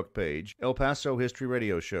Facebook page, El Paso History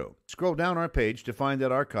Radio Show. Scroll down our page to find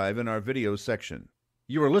that archive in our videos section.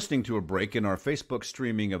 You are listening to a break in our Facebook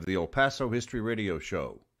streaming of the El Paso History Radio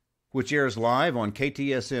Show, which airs live on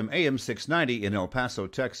KTSM AM 690 in El Paso,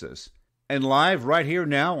 Texas, and live right here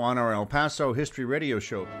now on our El Paso History Radio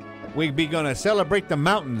Show. We'll be going to celebrate the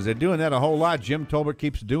mountains. They're doing that a whole lot. Jim Tolbert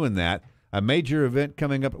keeps doing that. A major event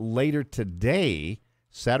coming up later today,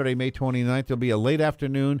 Saturday, May 29th. There'll be a late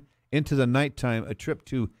afternoon into the nighttime, a trip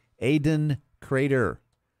to Aden Crater.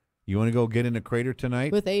 You want to go get in a crater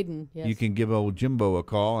tonight? With Aiden, yes. You can give old Jimbo a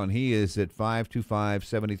call, and he is at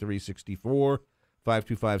 525-7364,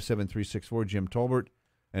 525-7364, Jim Tolbert,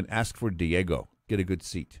 and ask for Diego. Get a good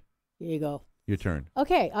seat. Diego. Your turn.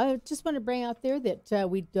 Okay, I just want to bring out there that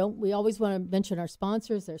we always want to mention our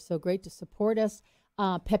sponsors. They're so great to support us.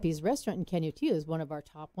 Pepe's Restaurant in Canutillo is one of our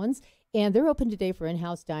top ones, and they're open today for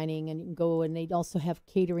in-house dining, and you can go, and they also have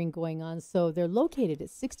catering going on. So they're located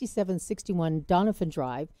at 6761 Donovan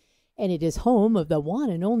Drive, and it is home of the one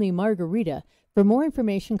and only margarita. For more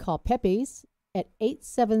information, call Pepe's at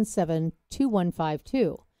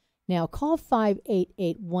 877-2152. Now, call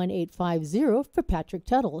 588-1850 for Patrick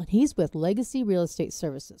Tuttle, and he's with Legacy Real Estate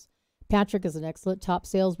Services. Patrick is an excellent top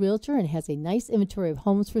sales realtor and has a nice inventory of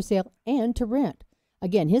homes for sale and to rent.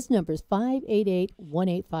 Again, his number is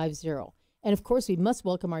 588-1850. And, of course, we must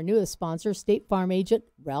welcome our newest sponsor, State Farm agent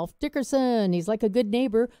Ralph Dickerson. He's like a good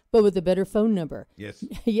neighbor, but with a better phone number. Yes.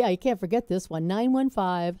 Yeah, you can't forget this one,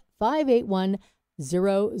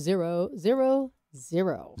 915-581-0000.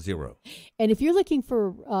 And if you're looking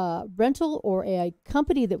for rental or a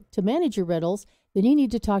company to manage your rentals, then you need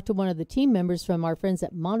to talk to one of the team members from our friends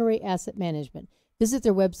at Monterey Asset Management. Visit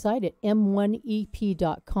their website at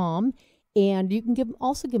m1ep.com, and you can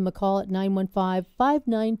also give them a call at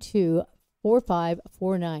 915-592-4549.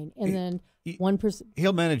 And then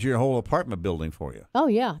He'll manage your whole apartment building for you. Oh,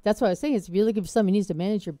 yeah. That's what I was saying. Is if you're looking for somebody who needs to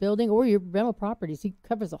manage your building or your rental properties, he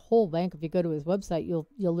covers a whole bank. If you go to his website, you'll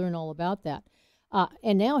learn all about that.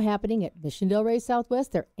 And now happening at Mission Del Rey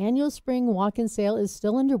Southwest, their annual spring walk-in sale is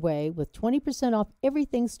still underway with 20% off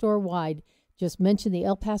everything store-wide. Just mention the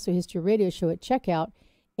El Paso History Radio Show at checkout.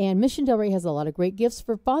 And Mission Del Rey has a lot of great gifts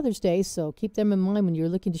for Father's Day, so keep them in mind when you're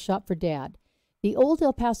looking to shop for Dad. The old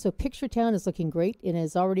El Paso Picture Town is looking great and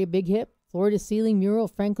is already a big hit. Floor-to-ceiling mural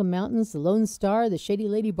of Franklin Mountains, the Lone Star, the Shady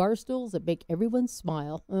Lady bar stools that make everyone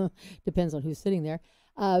smile. Depends on who's sitting there.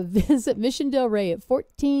 Visit Mission Del Rey at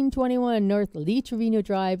 1421 North Lee Trevino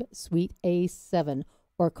Drive, Suite A7,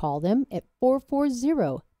 or call them at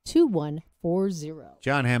 440-2140.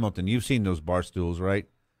 John Hamilton, you've seen those bar stools, right?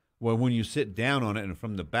 Well, when you sit down on it and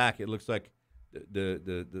from the back, it looks like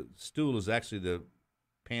the stool is actually the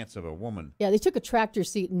pants of a woman. Yeah, they took a tractor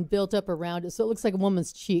seat and built up around it, so it looks like a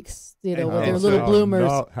woman's cheeks, with their little bloomers.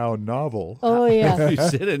 How novel. Oh, yeah. You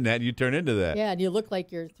sit in that, you turn into that. Yeah, and you look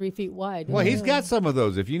like you're 3 feet wide. Well, he's got some of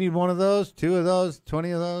those. If you need one of those, 2 of those,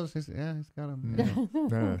 20 of those, he's got them.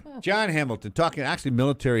 Yeah. John Hamilton, talking actually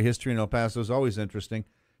military history in El Paso is always interesting.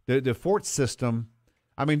 The fort system,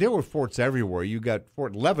 I mean, there were forts everywhere. You got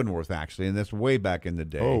Fort Leavenworth, actually, and that's way back in the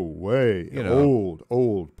day. Oh, way.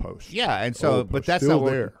 Old post. Yeah, and so, but that's still not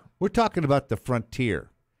there. We're talking about the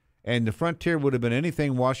frontier. And the frontier would have been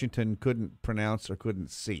anything Washington couldn't pronounce or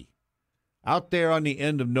couldn't see. Out there on the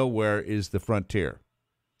end of nowhere is the frontier.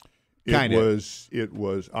 It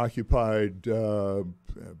was occupied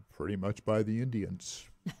pretty much by the Indians.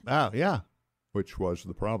 Oh, yeah. Which was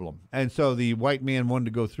the problem. And so the white man wanted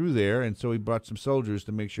to go through there, and so he brought some soldiers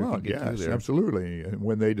to make sure he could get through there. Absolutely. And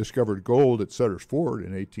when they discovered gold at Sutter's Fort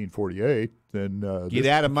in 1848, then get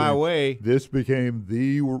out of my way. This became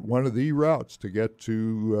one of the routes to get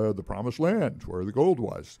to the Promised Land, where the gold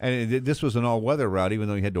was. And this was an all-weather route, even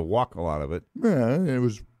though you had to walk a lot of it. Yeah, it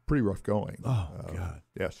was pretty rough going. Oh, God.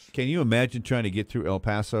 Yes. Can you imagine trying to get through El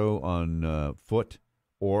Paso on foot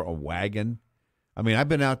or a wagon? I mean, I've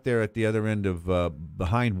been out there at the other end of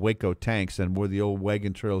behind Waco Tanks and where the old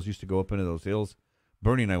wagon trails used to go up into those hills.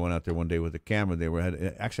 Bernie and I went out there one day with a camera. They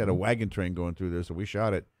actually had a wagon train going through there, so we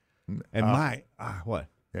shot it. And what?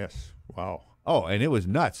 Yes. Wow. Oh, and it was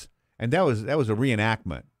nuts. And that was a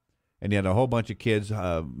reenactment. And you had a whole bunch of kids,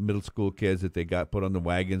 middle school kids that they got put on the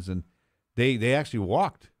wagons, and they actually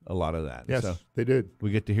walked a lot of that. Yes, so they did.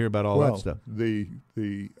 We get to hear about all that stuff. The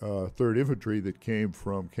 3rd Infantry that came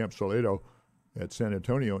from Camp Salado at San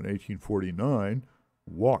Antonio in 1849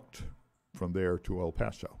 walked from there to El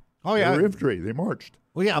Paso. Oh, yeah. They were infantry. They marched.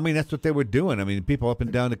 Well, yeah, I mean, that's what they were doing. I mean, people up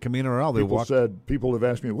and down the Camino Real, they walked. People have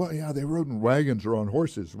asked me, well, yeah, they rode in wagons or on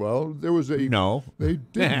horses. Well, there was No. They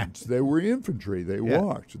didn't. They were infantry. They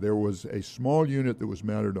walked. There was a small unit that was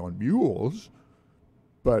mounted on mules,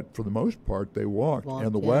 but for the most part, they walked.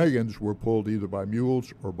 And the wagons were pulled either by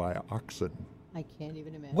mules or by oxen. I can't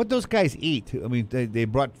even imagine. What those guys eat? I mean, they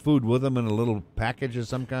brought food with them in a little package of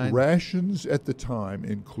some kind? Rations at the time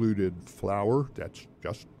included flour, that's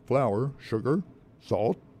just flour, sugar,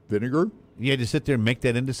 salt, vinegar. You had to sit there and make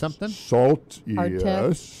that into something? Salt, hardtack.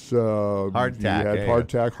 Yes. Hardtack. You had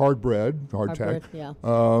hardtack, hard bread, hardtack. Yeah.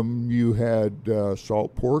 You had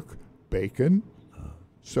salt pork, bacon.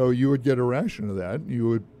 So you would get a ration of that. You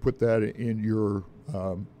would put that in your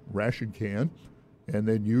ration can. And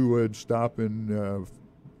then you would stop and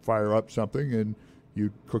fire up something, and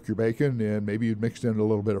you'd cook your bacon, and maybe you'd mix in a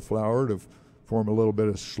little bit of flour to form a little bit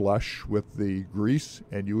of slush with the grease,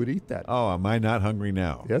 and you would eat that. Oh, am I not hungry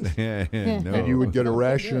now? Yes. No. And you would get a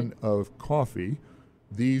ration of coffee.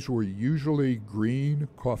 These were usually green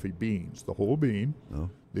coffee beans, the whole bean,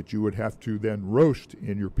 that you would have to then roast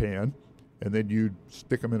in your pan, and then you'd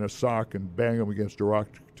stick them in a sock and bang them against a rock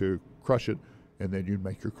to crush it. And then you'd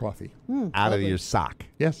make your coffee out of your sock.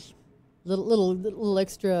 Yes, little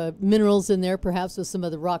extra minerals in there, perhaps with some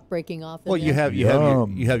of the rock breaking off. Well, you have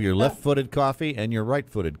your left-footed coffee and your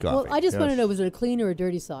right-footed coffee. Well, I just want to know, was it a clean or a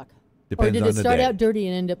dirty sock? Depends or did on it the start day. out dirty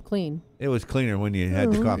and end up clean? It was cleaner when you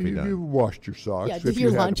had the coffee done. You washed your socks. Yeah, if did you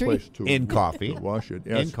your had laundry? a place to In coffee. Wash it.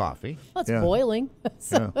 Yes. In coffee. Well, it's boiling.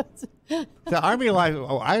 So Army life,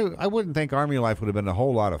 I wouldn't think Army life would have been a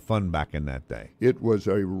whole lot of fun back in that day. It was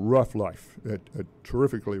a rough life, a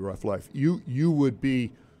terrifically rough life. You would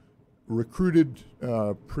be recruited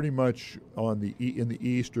pretty much in the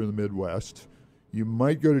East or the Midwest. You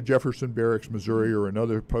might go to Jefferson Barracks, Missouri, or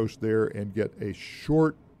another post there and get a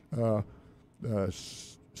short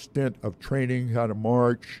stint of training, how to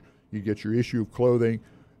march. You get your issue of clothing,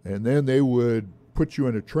 and then they would put you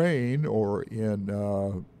in a train or in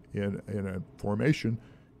a formation,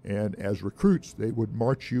 and as recruits, they would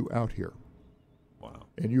march you out here.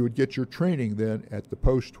 and you would get your training then at the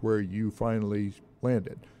post where you finally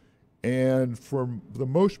landed. And for the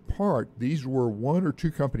most part, these were 1 or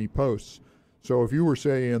 2 company posts. So if you were,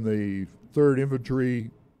 say, in the 3rd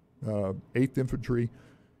Infantry, 8th Infantry,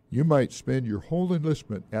 you might spend your whole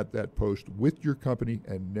enlistment at that post with your company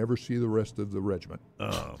and never see the rest of the regiment.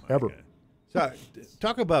 Oh, ever. God. So,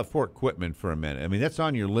 talk about Fort Quitman for a minute. I mean, that's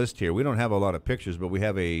on your list here. We don't have a lot of pictures, but we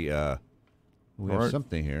have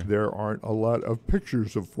something here. There aren't a lot of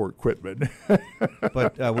pictures of Fort Quitman.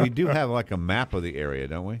 But we do have like a map of the area,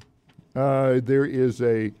 don't we? There is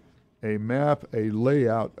a map, a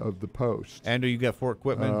layout of the post. Andrew, you got Fort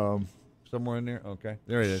Quitman somewhere in there? Okay,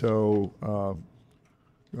 there it is. So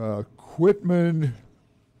Quitman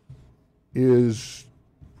is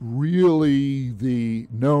really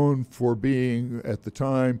known for being, at the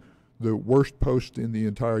time, the worst post in the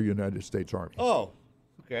entire United States Army. Oh,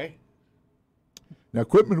 okay. Now,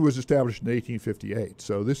 Quitman was established in 1858,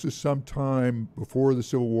 so this is some time before the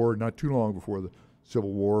Civil War, not too long before the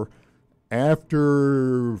Civil War.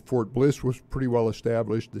 After Fort Bliss was pretty well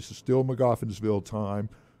established, this is still McGoffinsville time.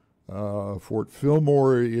 Fort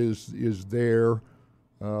Fillmore is there,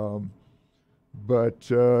 but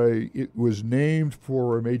it was named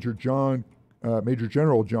for Major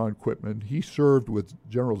General John Quitman. He served with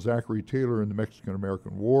General Zachary Taylor in the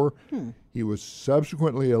Mexican-American War. He was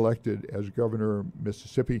subsequently elected as governor of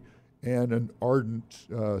Mississippi and an ardent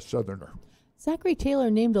Southerner. Zachary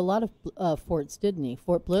Taylor named a lot of forts, didn't he?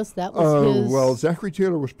 Fort Bliss, that was his... Well, Zachary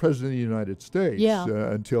Taylor was president of the United States Yeah.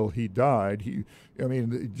 Until he died.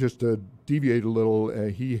 Just to deviate a little,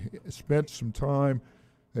 he spent some time,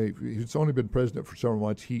 he's only been president for several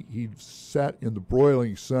months. He sat in the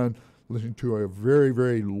broiling sun listening to a very,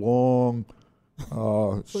 very long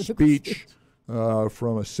speech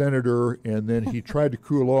from a senator, and then he tried to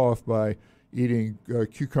cool off by eating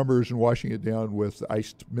cucumbers and washing it down with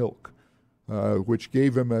iced milk. Which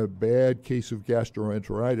gave him a bad case of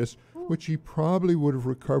gastroenteritis, which he probably would have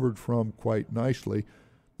recovered from quite nicely.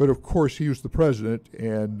 But of course, he was the president,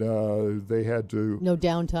 and they had to... No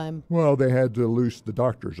downtime. Well, they had to loose the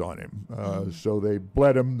doctors on him. So they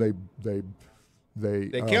bled him. They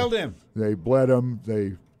killed him. They bled him.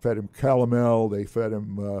 They fed him calomel. They fed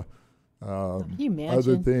him Can you imagine?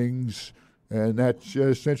 other things. And that's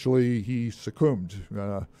essentially, he succumbed.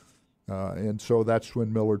 And so that's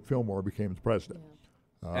when Millard Fillmore became the president.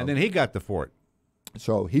 Yeah. And then he got the fort.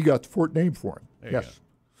 So he got the fort named for him. There you Yes.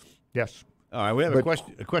 Yes. All right, we have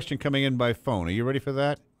a question coming in by phone. Are you ready for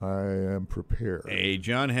that? I am prepared. A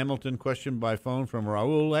John Hamilton question by phone from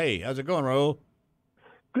Raul. Hey, how's it going, Raul?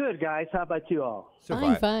 Good, guys. How about you all?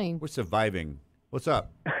 Fine. We're surviving. What's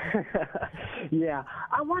up? Yeah.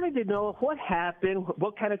 I wanted to know what happened,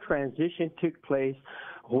 what kind of transition took place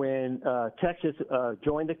when Texas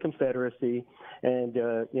joined the Confederacy, and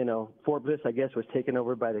Fort Bliss, I guess, was taken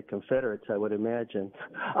over by the Confederates, I would imagine.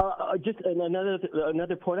 Just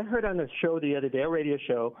another point, I heard on a show the other day, a radio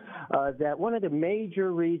show, that one of the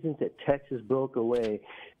major reasons that Texas broke away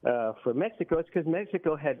from Mexico is because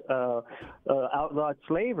Mexico had outlawed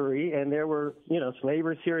slavery, and there were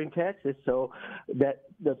slavers here in Texas, so that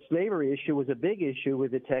the slavery issue was a big issue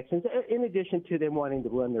with the Texans, in addition to them wanting to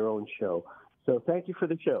run their own show. So thank you for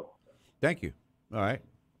the show. Thank you. All right.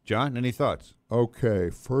 John, any thoughts?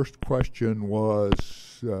 Okay. First question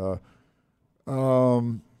was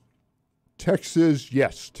Texas.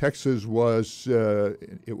 Yes, Texas was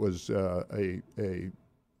it was a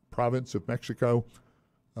province of Mexico.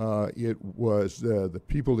 It was the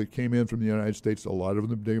people that came in from the United States. A lot of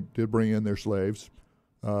them did bring in their slaves,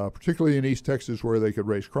 particularly in East Texas where they could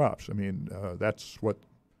raise crops. I mean, that's what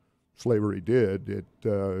slavery did. It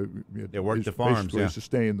worked the farms, basically yeah.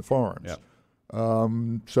 sustained the farms. Yep.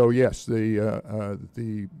 So yes,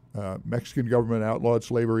 the Mexican government outlawed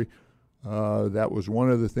slavery. That was one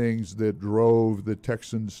of the things that drove the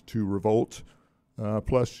Texans to revolt.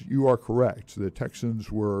 Plus, you are correct. The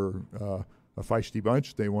Texans were a feisty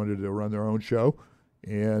bunch. They wanted to run their own show,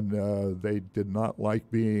 and they did not like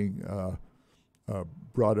being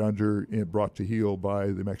brought to heel by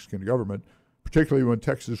the Mexican government, particularly when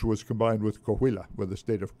Texas was combined with Coahuila, with the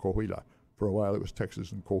state of Coahuila. For a while, it was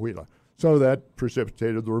Texas and Coahuila. So that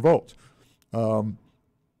precipitated the revolt. Then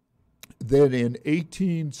in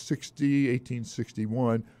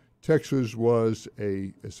 1861, Texas was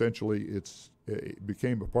essentially it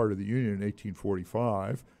became a part of the Union in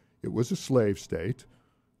 1845. It was a slave state,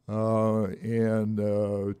 and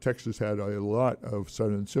Texas had a lot of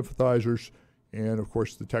Southern sympathizers. And, of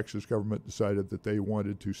course, the Texas government decided that they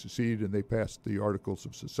wanted to secede, and they passed the Articles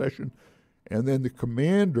of Secession. And then the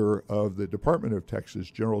commander of the Department of Texas,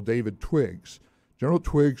 General David Twiggs, General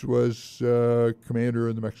Twiggs was commander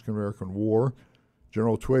in the Mexican-American War.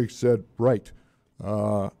 General Twiggs said, right,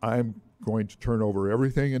 I'm going to turn over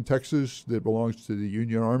everything in Texas that belongs to the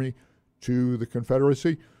Union Army to the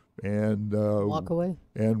Confederacy and walk away.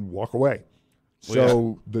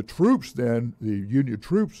 So the troops then, the Union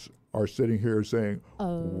troops are sitting here saying,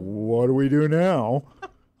 what do we do now?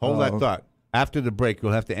 Hold that thought. After the break,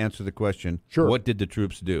 you'll have to answer the question, sure. What did the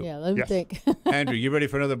troops do? Yeah, let me think. Andrew, you ready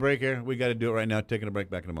for another break here? We got to do it right now. Taking a break,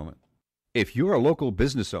 back in a moment. If you're a local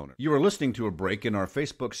business owner, you are listening to a break in our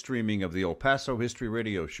Facebook streaming of the El Paso History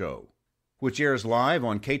Radio Show, which airs live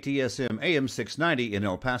on KTSM AM 690 in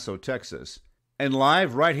El Paso, Texas, and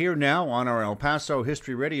live right here now on our El Paso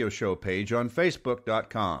History Radio Show page on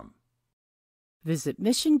Facebook.com. Visit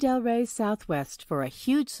Mission Del Rey Southwest for a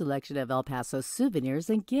huge selection of El Paso souvenirs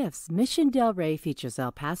and gifts. Mission Del Rey features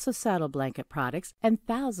El Paso saddle blanket products and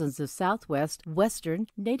thousands of Southwest, Western,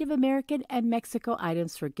 Native American, and Mexico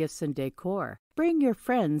items for gifts and decor. Bring your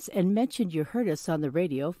friends and mention you heard us on the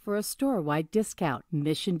radio for a store-wide discount.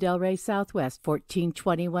 Mission Del Rey Southwest,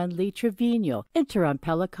 1421 Lee Trevino. Enter on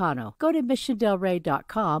Pelicano. Go to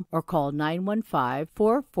missiondelrey.com or call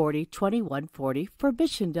 915-440-2140 for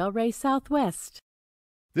Mission Del Rey Southwest.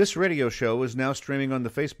 This radio show is now streaming on the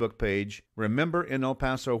Facebook page, Remember in El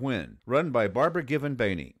Paso When, run by Barbara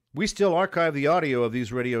Given-Baney. We still archive the audio of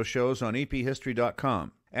these radio shows on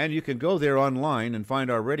ephistory.com, and you can go there online and find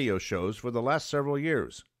our radio shows for the last several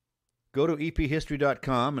years. Go to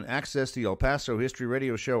ephistory.com and access the El Paso History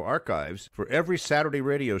Radio Show archives for every Saturday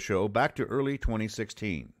radio show back to early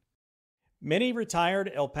 2016. Many retired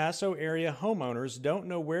El Paso area homeowners don't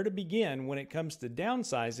know where to begin when it comes to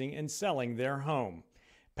downsizing and selling their home.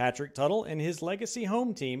 Patrick Tuttle and his Legacy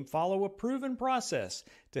Home team follow a proven process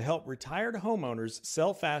to help retired homeowners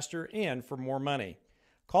sell faster and for more money.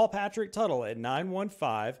 Call Patrick Tuttle at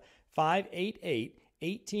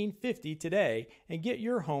 915-588-1850 today and get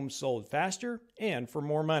your home sold faster and for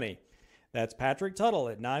more money. That's Patrick Tuttle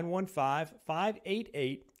at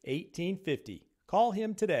 915-588-1850. Call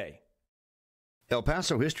him today. El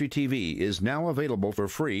Paso History TV is now available for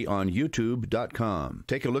free on YouTube.com.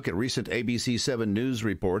 Take a look at recent ABC7 News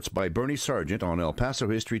reports by Bernie Sargent on El Paso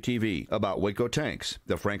History TV about Waco tanks,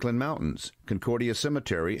 the Franklin Mountains, Concordia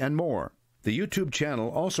Cemetery, and more. The YouTube channel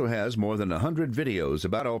also has more than 100 videos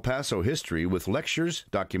about El Paso history with lectures,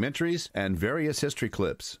 documentaries, and various history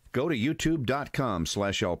clips. Go to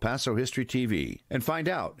youtube.com/El Paso History TV and find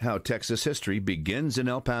out how Texas history begins in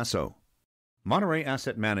El Paso. Monterey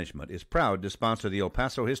Asset Management is proud to sponsor the El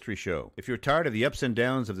Paso History Show. If you're tired of the ups and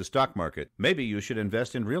downs of the stock market, maybe you should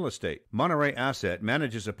invest in real estate. Monterey Asset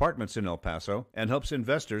manages apartments in El Paso and helps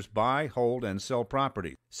investors buy, hold, and sell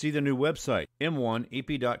property. See the new website,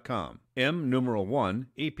 m1ep.com,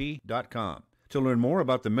 m1ep.com. To learn more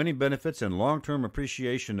about the many benefits and long-term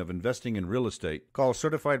appreciation of investing in real estate, call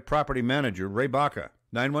Certified Property Manager Ray Baca,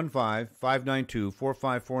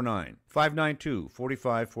 915-592-4549,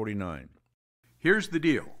 592-4549. Here's the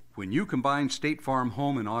deal. When you combine State Farm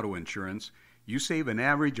home and auto insurance, you save an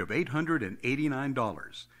average of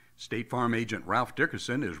 $889. State Farm agent Ralph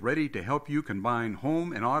Dickerson is ready to help you combine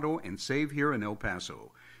home and auto and save here in El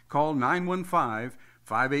Paso. Call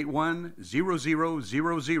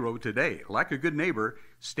 915-581-0000 today. Like a good neighbor,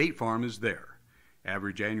 State Farm is there.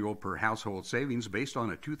 Average annual per household savings based on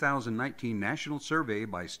a 2019 national survey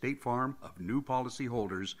by State Farm of new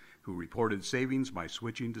policyholders who reported savings by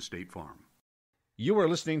switching to State Farm. You are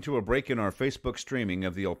listening to a break in our Facebook streaming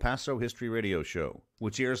of the El Paso History Radio Show,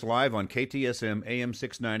 which airs live on KTSM AM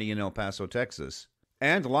 690 in El Paso, Texas,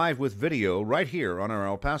 and live with video right here on our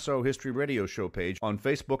El Paso History Radio Show page on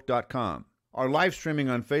Facebook.com. Our live streaming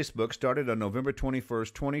on Facebook started on November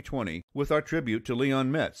 21st, 2020, with our tribute to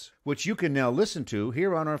Leon Metz, which you can now listen to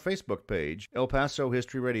here on our Facebook page, El Paso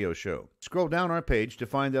History Radio Show. Scroll down our page to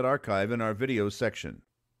find that archive in our videos section.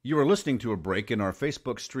 You are listening to a break in our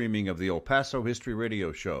Facebook streaming of the El Paso History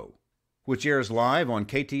Radio Show, which airs live on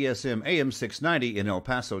KTSM AM 690 in El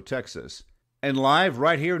Paso, Texas, and live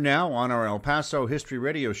right here now on our El Paso History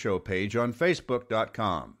Radio Show page on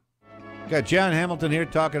Facebook.com. Got John Hamilton here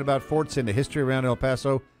talking about forts and the history around El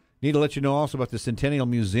Paso. Need to let you know also about the Centennial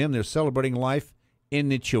Museum. They're celebrating life in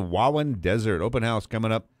the Chihuahuan Desert. Open house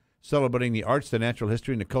coming up, celebrating the arts, the natural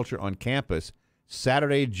history, and the culture on campus,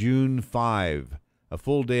 Saturday, June 5. A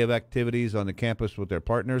full day of activities on the campus with their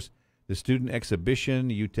partners. The student exhibition,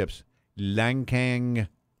 UTEP's Langhang.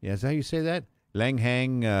 Yeah, is that how you say that?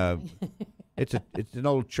 Langhang. It's an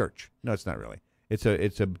old church. No, it's not really. It's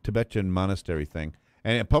a Tibetan monastery thing.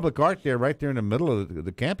 And public art there, right there in the middle of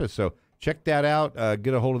the campus. So check that out.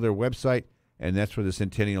 Get a hold of their website, and that's for the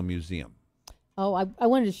Centennial Museum. Oh, I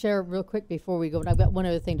wanted to share real quick before we go, and I've got one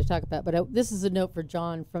other thing to talk about. But this is a note for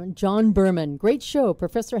John from John Berman. Great show.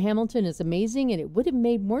 Professor Hamilton is amazing, and it would have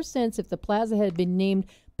made more sense if the plaza had been named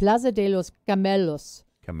Plaza de los Camelos.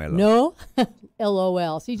 Camelo. No?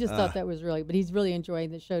 LOL. So he just thought that was really, but he's really enjoying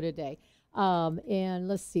the show today. And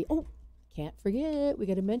let's see. Oh, can't forget. We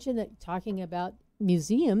got to mention that talking about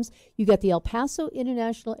museums, you got the El Paso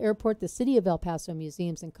International Airport, the City of El Paso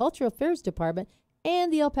Museums and Cultural Affairs Department,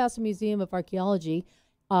 and the El Paso Museum of Archaeology.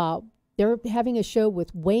 They're having a show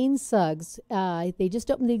with Wayne Suggs. They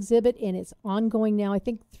just opened the exhibit, and it's ongoing now, I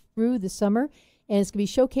think, through the summer. And it's going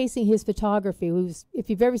to be showcasing his photography.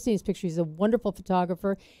 If you've ever seen his pictures, he's a wonderful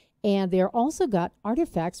photographer. And they're also got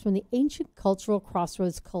artifacts from the Ancient Cultural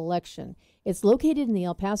Crossroads Collection. It's located in the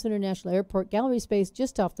El Paso International Airport gallery space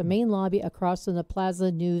just off the main lobby across from the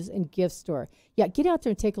Plaza News and Gift Store. Yeah, get out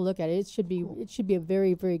there and take a look at it. It should be a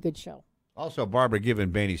very, very good show. Also, Barbara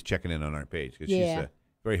Given-Baney's checking in on our page because she's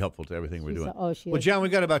very helpful to everything we're doing. She well, is. John, we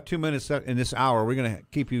got about 2 minutes in this hour. We're going to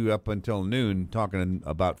keep you up until noon talking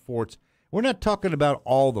about forts. We're not talking about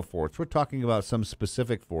all the forts. We're talking about some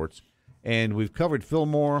specific forts. And we've covered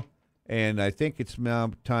Fillmore, and I think it's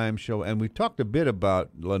now time show. And we talked a bit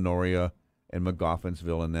about Lenoria and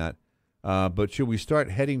McGoffinsville and that. But should we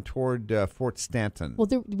start heading toward Fort Stanton?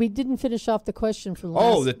 Well, we didn't finish off the question from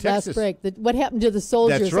last break. What happened to the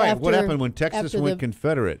soldiers? That's right. What happened when Texas went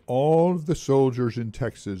Confederate? All of the soldiers in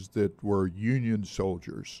Texas that were Union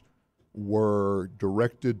soldiers were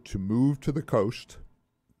directed to move to the coast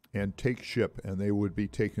and take ship, and they would be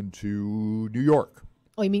taken to New York.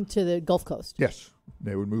 Oh, you mean to the Gulf Coast? Yes.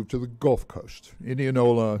 They would move to the Gulf Coast.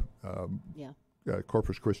 Indianola,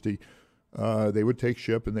 Corpus Christi. They would take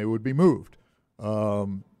ship and they would be moved.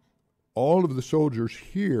 All of the soldiers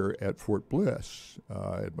here at Fort Bliss,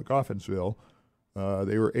 at McGoffinsville,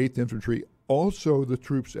 they were 8th Infantry. Also the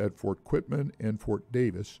troops at Fort Quitman and Fort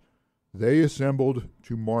Davis, they assembled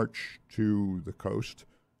to march to the coast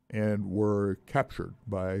and were captured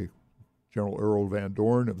by General Earl Van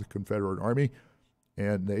Dorn of the Confederate Army.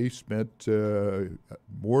 And they spent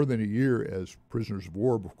more than a year as prisoners of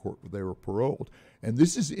war before they were paroled. And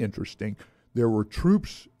this is interesting. There were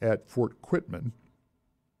troops at Fort Quitman.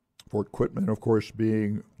 Fort Quitman, of course,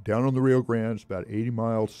 being down on the Rio Grande, it's about 80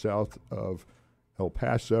 miles south of El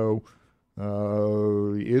Paso.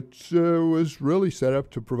 It was really set up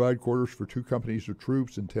to provide quarters for 2 companies of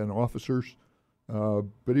troops and 10 officers.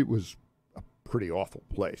 But it was a pretty awful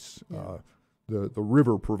place. Yeah. The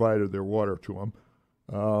river provided their water to them.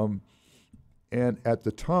 And at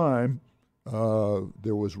the time,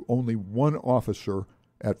 there was only one officer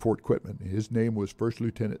at Fort Quitman. His name was First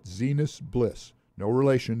Lieutenant Zenas Bliss, no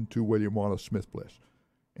relation to William Wallace Smith Bliss.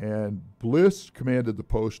 And Bliss commanded the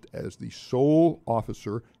post as the sole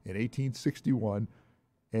officer in 1861,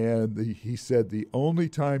 and he said the only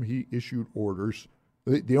time he issued orders,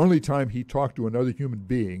 the only time he talked to another human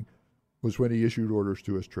being was when he issued orders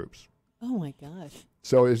to his troops. Oh, my gosh.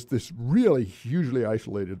 So it's this really hugely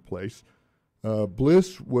isolated place.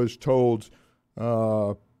 Bliss was told,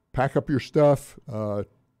 pack up your stuff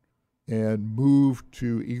and move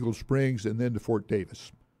to Eagle Springs and then to Fort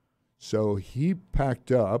Davis. So he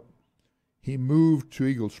packed up, he moved to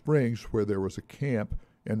Eagle Springs where there was a camp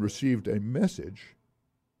and received a message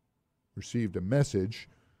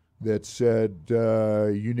that said,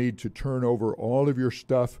 you need to turn over all of your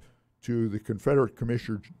stuff to the Confederate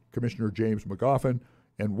Commissioner James McGoffin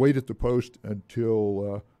and wait at the post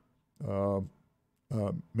until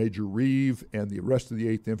Major Reeve and the rest of the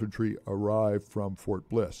 8th Infantry arrive from Fort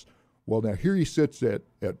Bliss. Well, now here he sits at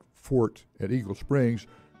Eagle Springs,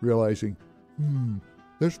 realizing,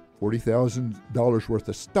 there's $40,000 worth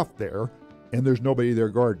of stuff there, and there's nobody there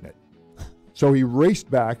guarding it. So he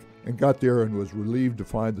raced back and got there and was relieved to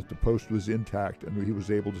find that the post was intact and he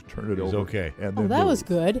was able to turn it over. Okay. And that then was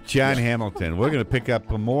good. John Hamilton. We're going to pick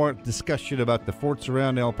up more discussion about the forts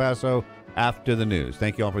around El Paso after the news.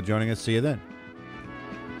 Thank you all for joining us. See you then.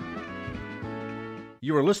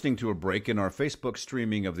 You are listening to a break in our Facebook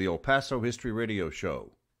streaming of the El Paso History Radio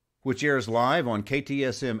Show, which airs live on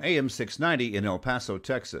KTSM AM 690 in El Paso,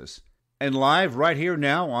 Texas, and live right here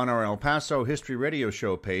now on our El Paso History Radio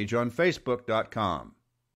Show page on Facebook.com.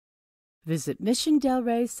 Visit Mission Del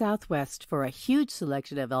Rey Southwest for a huge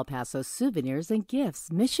selection of El Paso souvenirs and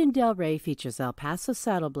gifts. Mission Del Rey features El Paso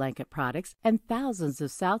saddle blanket products and thousands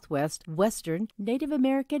of Southwest, Western, Native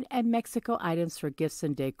American, and Mexico items for gifts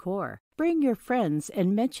and decor. Bring your friends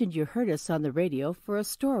and mention you heard us on the radio for a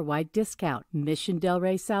store-wide discount. Mission Del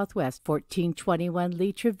Rey Southwest, 1421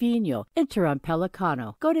 Lee Trevino. Enter on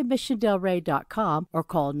Pelicano. Go to missiondelrey.com or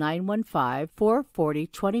call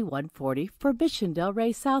 915-440-2140 for Mission Del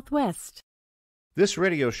Rey Southwest. This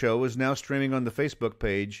radio show is now streaming on the Facebook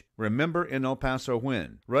page Remember in El Paso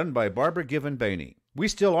When, run by Barbara Given Bainey. We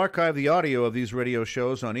still archive the audio of these radio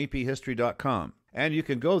shows on ephistory.com, and you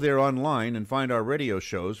can go there online and find our radio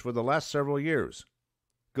shows for the last several years.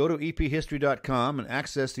 Go to ephistory.com and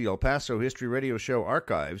access the El Paso History Radio Show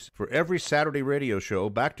archives for every Saturday radio show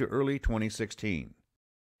back to early 2016.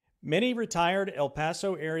 Many retired El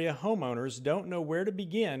Paso area homeowners don't know where to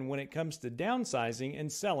begin when it comes to downsizing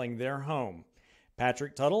and selling their home.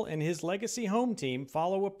 Patrick Tuttle and his Legacy Home team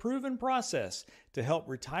follow a proven process to help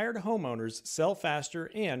retired homeowners sell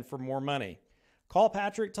faster and for more money. Call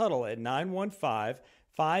Patrick Tuttle at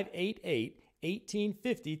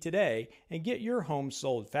 915-588-1850 today and get your home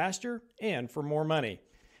sold faster and for more money.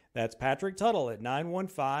 That's Patrick Tuttle at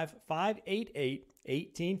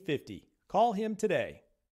 915-588-1850. Call him today.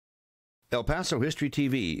 El Paso History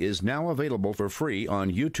TV is now available for free on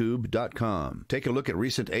YouTube.com. Take a look at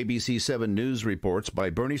recent ABC 7 news reports by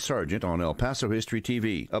Bernie Sargent on El Paso History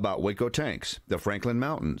TV about Waco tanks, the Franklin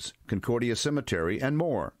Mountains, Concordia Cemetery, and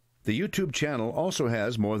more. The YouTube channel also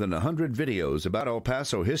has more than 100 videos about El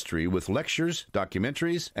Paso history with lectures,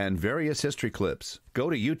 documentaries, and various history clips. Go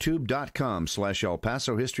to youtube.com/El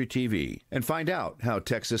Paso History TV and find out how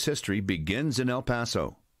Texas history begins in El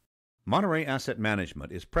Paso. Monterey Asset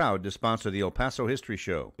Management is proud to sponsor the El Paso History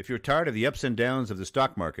Show. If you're tired of the ups and downs of the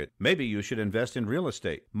stock market, maybe you should invest in real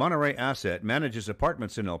estate. Monterey Asset manages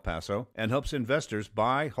apartments in El Paso and helps investors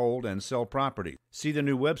buy, hold, and sell property. See the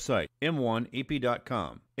new website,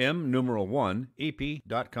 m1ep.com,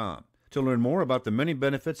 m1ep.com. To learn more about the many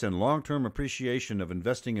benefits and long-term appreciation of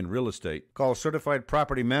investing in real estate, call Certified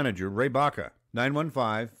Property Manager Ray Baca,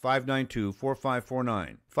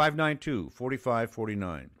 915-592-4549,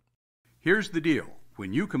 592-4549. Here's the deal.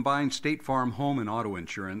 When you combine State Farm home and auto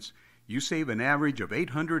insurance, you save an average of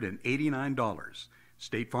 $889.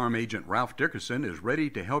 State Farm agent Ralph Dickerson is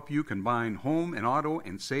ready to help you combine home and auto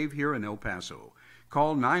and save here in El Paso.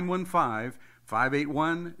 Call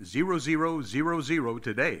 915-581-0000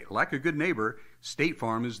 today. Like a good neighbor, State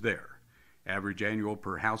Farm is there. Average annual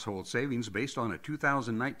per household savings based on a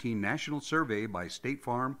 2019 national survey by State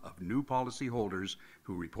Farm of new policyholders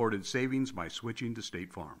who reported savings by switching to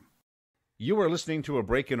State Farm. You are listening to a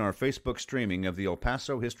break in our Facebook streaming of the El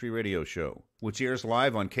Paso History Radio Show, which airs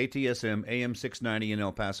live on KTSM AM 690 in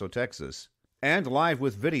El Paso, Texas, and live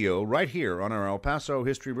with video right here on our El Paso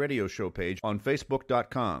History Radio Show page on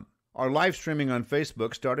Facebook.com. Our live streaming on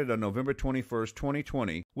Facebook started on November 21st,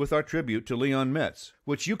 2020, with our tribute to Leon Metz,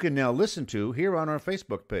 which you can now listen to here on our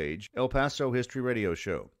Facebook page, El Paso History Radio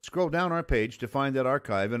Show. Scroll down our page to find that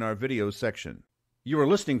archive in our videos section. You are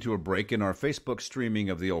listening to a break in our Facebook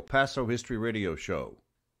streaming of the El Paso History Radio Show,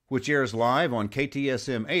 which airs live on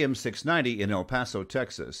KTSM AM 690 in El Paso,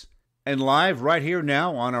 Texas, and live right here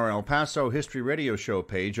now on our El Paso History Radio Show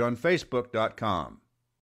page on Facebook.com.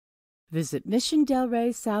 Visit Mission Del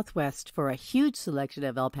Rey Southwest for a huge selection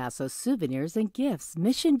of El Paso souvenirs and gifts.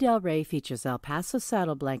 Mission Del Rey features El Paso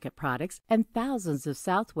saddle blanket products and thousands of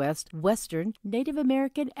Southwest, Western, Native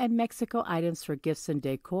American, and Mexico items for gifts and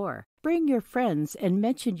decor. Bring your friends and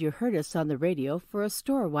mention you heard us on the radio for a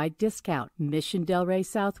store-wide discount. Mission Del Rey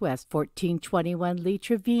Southwest, 1421 Lee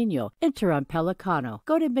Trevino. Enter on Pelicano.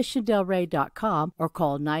 Go to missiondelrey.com or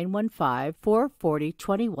call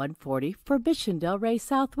 915-440-2140 for Mission Del Rey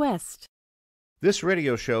Southwest. This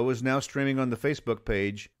radio show is now streaming on the Facebook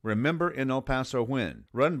page Remember in El Paso When,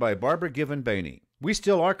 run by Barbara Given Bainey. We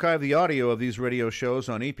still archive the audio of these radio shows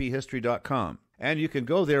on ephistory.com, and you can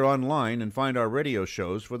go there online and find our radio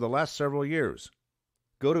shows for the last several years.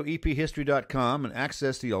 Go to ephistory.com and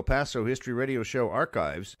access the El Paso History Radio Show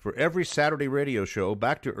archives for every Saturday radio show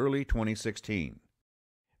back to early 2016.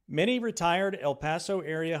 Many retired El Paso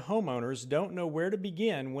area homeowners don't know where to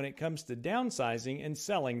begin when it comes to downsizing and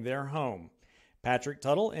selling their home. Patrick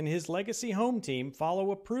Tuttle and his Legacy Home team follow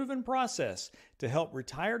a proven process to help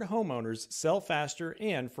retired homeowners sell faster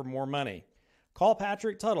and for more money. Call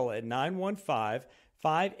Patrick Tuttle at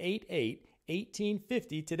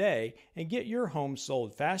 915-588-1850 today and get your home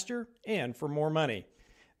sold faster and for more money.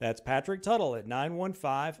 That's Patrick Tuttle at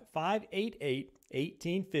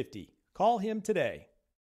 915-588-1850. Call him today.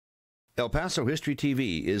 El Paso History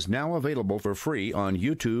TV is now available for free on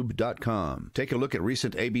YouTube.com. Take a look at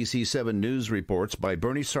recent ABC 7 news reports by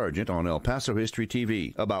Bernie Sargent on El Paso History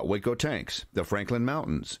TV about Waco tanks, the Franklin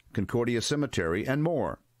Mountains, Concordia Cemetery, and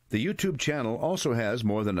more. The YouTube channel also has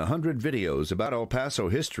more than 100 videos about El Paso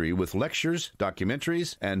history with lectures,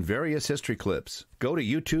 documentaries, and various history clips. Go to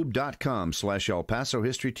youtube.com/El Paso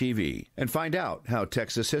History TV and find out how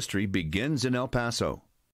Texas history begins in El Paso.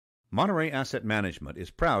 Monterey Asset Management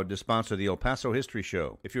is proud to sponsor the El Paso History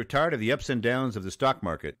Show. If you're tired of the ups and downs of the stock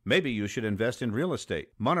market, maybe you should invest in real estate.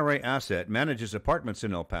 Monterey Asset manages apartments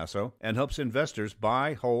in El Paso and helps investors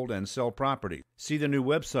buy, hold, and sell property. See the new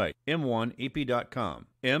website, m1ep.com,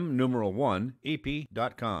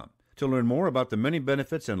 m1ep.com. To learn more about the many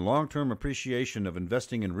benefits and long-term appreciation of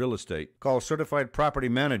investing in real estate, call Certified Property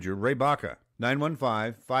Manager Ray Baca,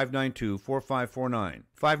 915-592-4549,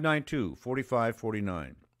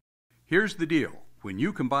 592-4549. Here's the deal. When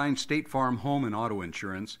you combine State Farm home and auto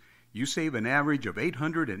insurance, you save an average of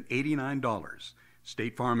 $889.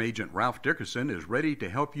 State Farm agent Ralph Dickerson is ready to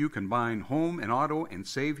help you combine home and auto and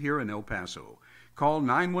save here in El Paso. Call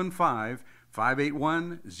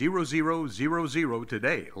 915-581-0000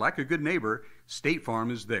 today. Like a good neighbor, State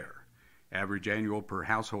Farm is there. Average annual per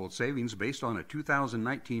household savings based on a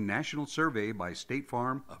 2019 national survey by State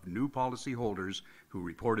Farm of new policyholders who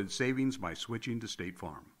reported savings by switching to State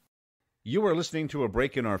Farm. You are listening to a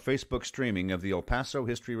break in our Facebook streaming of the El Paso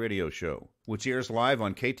History Radio Show, which airs live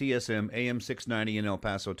on KTSM AM 690 in El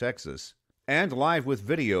Paso, Texas, and live with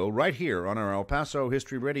video right here on our El Paso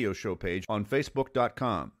History Radio Show page on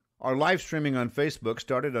Facebook.com. Our live streaming on Facebook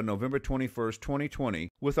started on November 21st, 2020,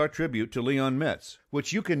 with our tribute to Leon Metz,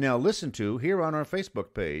 which you can now listen to here on our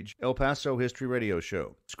Facebook page, El Paso History Radio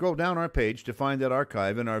Show. Scroll down our page to find that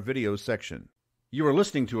archive in our videos section. You are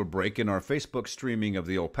listening to a break in our Facebook streaming of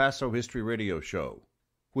the El Paso History Radio Show,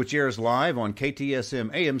 which airs live on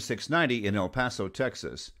KTSM AM 690 in El Paso,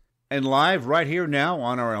 Texas, and live right here now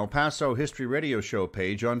on our El Paso History Radio Show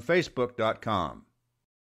page on Facebook.com.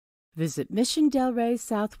 Visit Mission Del Rey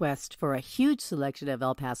Southwest for a huge selection of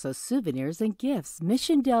El Paso souvenirs and gifts.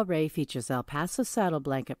 Mission Del Rey features El Paso saddle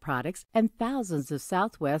blanket products and thousands of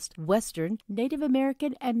Southwest, Western, Native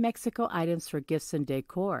American, and Mexico items for gifts and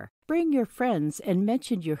decor. Bring your friends and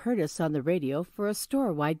mention you heard us on the radio for a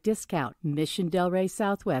store-wide discount. Mission Del Rey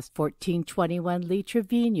Southwest, 1421 Lee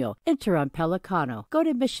Trevino. Enter on Pelicano. Go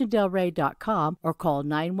to missiondelrey.com or call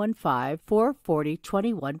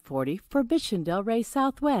 915-440-2140 for Mission Del Rey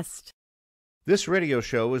Southwest. This radio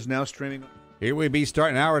show is now streaming. Here we be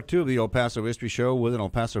starting hour 2 of the El Paso History Show with an El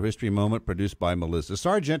Paso History Moment produced by Melissa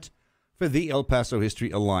Sargent for the El Paso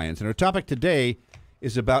History Alliance. And our topic today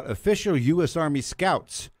is about official U.S. Army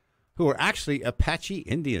Scouts who are actually Apache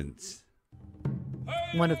Indians.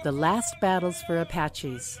 One of the last battles for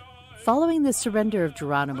Apaches. Following the surrender of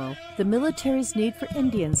Geronimo, the military's need for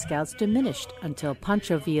Indian scouts diminished until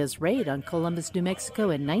Pancho Villa's raid on Columbus, New Mexico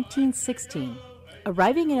in 1916.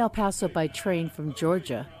 Arriving in El Paso by train from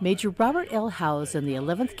Georgia, Major Robert L. Howes and the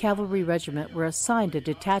 11th Cavalry Regiment were assigned a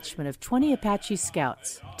detachment of 20 Apache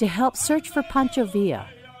scouts to help search for Pancho Villa.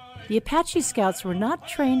 The Apache scouts were not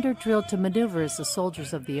trained or drilled to maneuver as the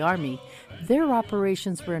soldiers of the Army. Their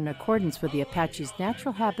operations were in accordance with the Apaches'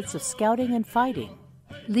 natural habits of scouting and fighting.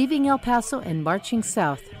 Leaving El Paso and marching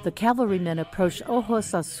south, the cavalrymen approached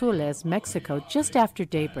Ojos Azules, Mexico, just after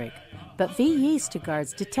daybreak. But Villista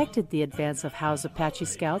guards detected the advance of Howe's Apache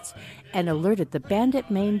scouts and alerted the bandit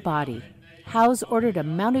main body. Howes ordered a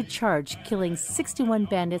mounted charge, killing 61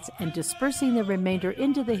 bandits and dispersing the remainder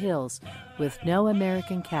into the hills with no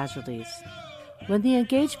American casualties. When the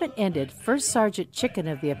engagement ended, First Sergeant Chicken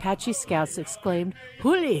of the Apache Scouts exclaimed,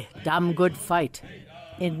 "Huli, damn good fight."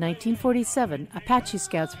 In 1947, Apache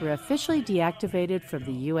Scouts were officially deactivated from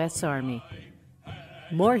the U.S. Army.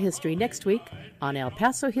 More history next week on El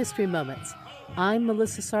Paso History Moments. I'm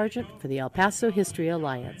Melissa Sargent for the El Paso History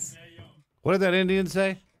Alliance. What did that Indian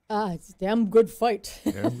say? It's a damn good fight.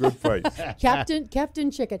 Damn good fight.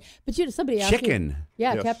 Captain Chicken. But somebody asked Chicken. Me,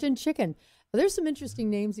 yeah, Yes. Captain Chicken. Well, there's some interesting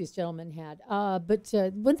names these gentlemen had. But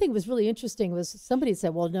one thing was really interesting was somebody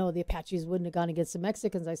said, well, no, the Apaches wouldn't have gone against the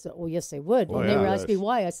Mexicans. I said, oh, yes, they would. Oh, and they yeah, were asking yes. me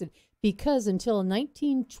why. I said, because until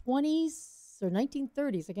 1920s or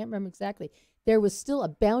 1930s, I can't remember exactly, there was still a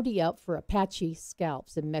bounty out for Apache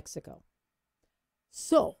scalps in Mexico.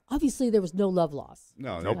 So, obviously, there was no love loss.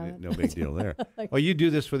 No big deal there. Well, you do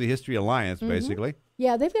this for the History Alliance, basically.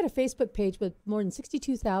 Yeah, they've got a Facebook page with more than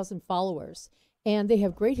 62,000 followers. And they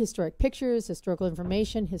have great historic pictures, historical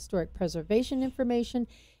information, historic preservation information.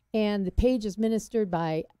 And the page is ministered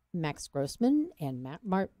by Max Grossman and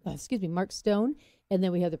Mark Stone. And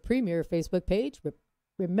then we have the premier Facebook page,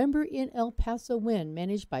 Remember in El Paso Win,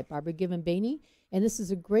 managed by Barbara Given-Baney. And this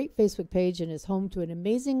is a great Facebook page and is home to an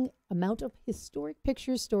amazing amount of historic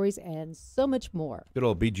pictures, stories, and so much more. Good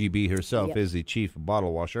old BGB herself is the chief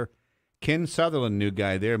bottle washer. Ken Sutherland, new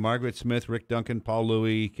guy there. Margaret Smith, Rick Duncan, Paul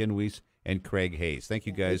Louie, Ken Weiss, and Craig Hayes. Thank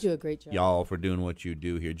you guys, They do a great job. y'all, for doing what you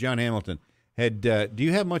do here. John Hamilton, do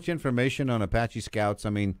you have much information on Apache Scouts?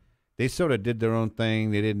 I mean, they sort of did their own thing.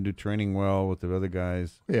 They didn't do training well with the other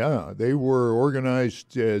guys. Yeah, they were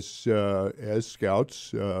organized as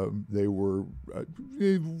scouts. They were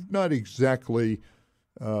not exactly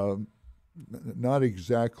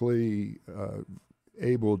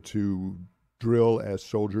able to drill as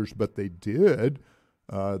soldiers, but they did.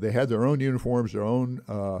 They had their own uniforms, their own.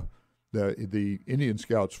 The Indian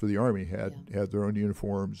Scouts for the Army had their own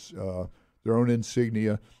uniforms, their own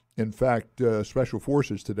insignia. In fact, Special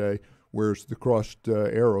Forces today wears the crossed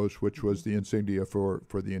arrows, which was the insignia for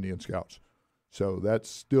the Indian Scouts. So that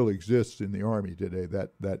still exists in the Army today,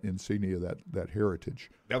 that insignia, that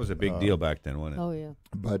heritage. That was a big deal back then, wasn't it? Oh, yeah.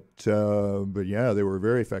 But yeah, they were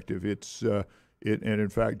very effective. And in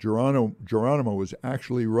fact, Geronimo was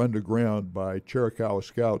actually run to ground by Chiricahua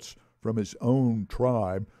scouts from his own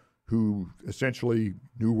tribe, who essentially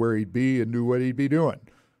knew where he'd be and knew what he'd be doing.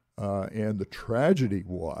 And the tragedy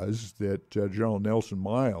was that General Nelson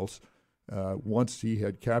Miles, once he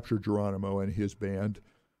had captured Geronimo and his band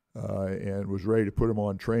and was ready to put him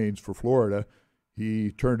on trains for Florida,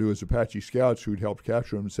 he turned to his Apache scouts who'd helped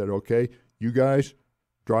capture him and said, okay, you guys,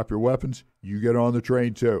 drop your weapons. You get on the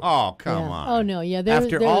train, too. Oh, come on. Oh, no, yeah.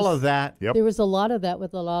 After all of that. Yep. There was a lot of that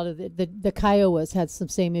with a lot of the Kiowas had some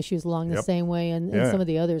same issues along the same way, and some of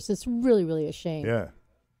the others. It's really, really a shame. Yeah.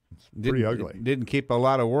 It's pretty ugly. Didn't keep a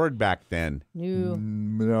lot of word back then.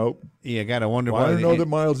 No. You got to wonder Well, why. I don't know that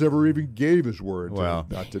Miles ever even gave his word Well.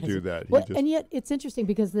 not to do that. Well, and yet it's interesting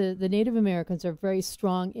because the Native Americans are very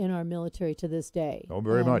strong in our military to this day. Oh,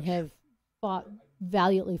 very and much. Have fought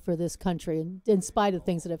valiantly for this country, in spite of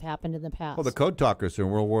things that have happened in the past. Well, the Code Talkers in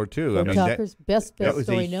World War II. Code Talkers, best that was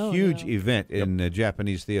story a known. huge you know. event in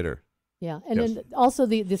Japanese theater. Yeah, and then also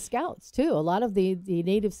the scouts too. A lot of the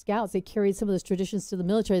native scouts, they carried some of those traditions to the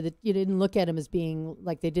military that you didn't look at them as being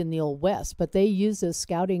like they did in the Old West, but they used those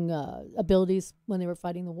scouting abilities when they were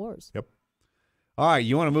fighting the wars. Yep. All right,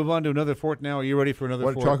 you want to move on to another fort now? Are you ready for another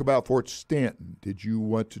want fort? to talk about Fort Stanton. Did you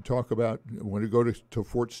want to talk about, want to go to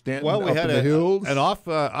Fort Stanton Well, we up had in the hills? an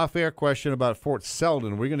off-air question about Fort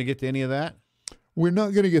Selden. Are we going to get to any of that? We're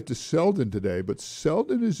not going to get to Selden today, but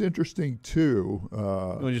Selden is interesting too. You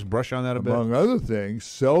want to just brush on that a bit? Among other things,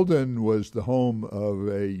 Selden was the home of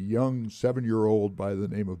a young 7-year-old by the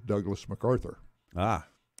name of Douglas MacArthur,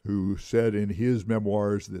 who said in his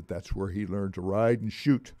memoirs that that's where he learned to ride and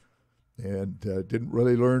shoot, and didn't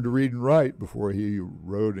really learn to read and write before he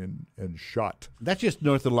rode and shot. That's just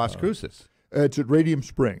north of Las Cruces. It's at Radium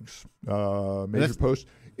Springs, major post.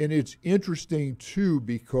 And it's interesting, too,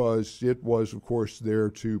 because it was, of course, there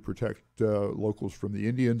to protect locals from the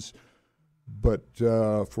Indians. But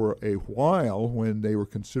for a while, when they were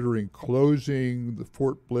considering closing the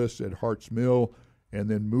Fort Bliss at Hart's Mill and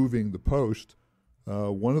then moving the post,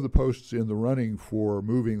 one of the posts in the running for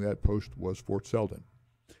moving that post was Fort Selden.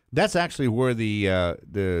 That's actually where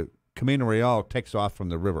the Camino Real takes off from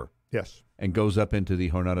the river. Yes. And goes up into the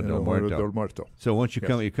Jornada del Muerto. So once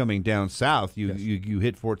you're coming down south, you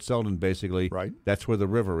hit Fort Selden basically. Right. That's where the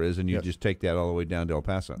river is, and you just take that all the way down to El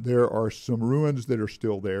Paso. There are some ruins that are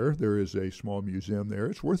still there. There is a small museum there.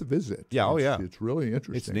 It's worth a visit. Yeah. It's really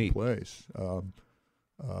interesting. It's neat. Place.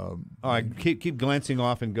 All right, keep glancing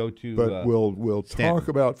off and go to. But we'll Stanton. talk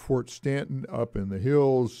about Fort Stanton up in the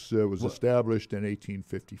hills. It was established in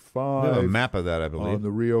 1855. We have a map of that, I believe, on the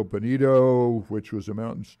Rio Bonito, which was a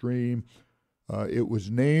mountain stream. It was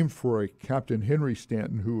named for a Captain Henry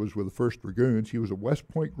Stanton, who was with the 1st Dragoons. He was a West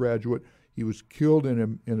Point graduate. He was killed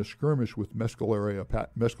in a skirmish with Mescalero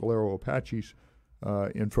Apaches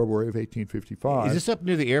in February of 1855. Is this up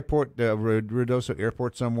near the airport, Ruidoso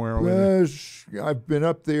Airport somewhere over there? I've been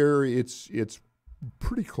up there. It's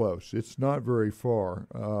pretty close. It's not very far.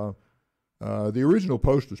 The original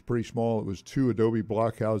post was pretty small. It was 2 adobe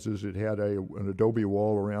blockhouses. It had an adobe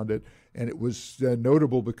wall around it, and it was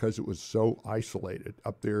notable because it was so isolated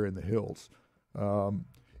up there in the hills.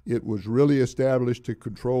 It was really established to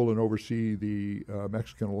control and oversee the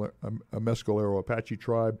Mescalero Apache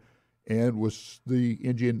tribe, and was the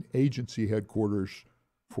Indian agency headquarters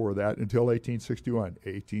for that until 1861.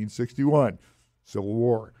 1861, Civil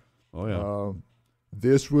War. Oh, yeah.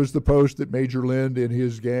 This was the post that Major Lind and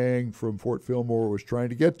his gang from Fort Fillmore was trying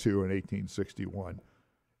to get to in 1861.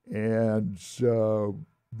 And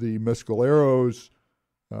the Mescaleros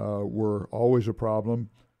were always a problem,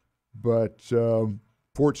 but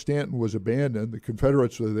Fort Stanton was abandoned. The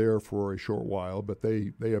Confederates were there for a short while, but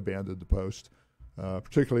they abandoned the post,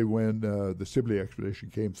 particularly when the Sibley expedition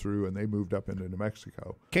came through and they moved up into New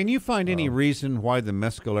Mexico. Can you find any reason why the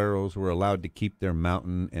Mescaleros were allowed to keep their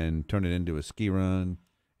mountain and turn it into a ski run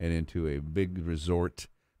and into a big resort?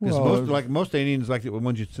 Because most Indians, like the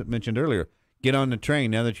ones you mentioned earlier, get on the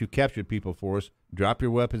train now that you've captured people for us, drop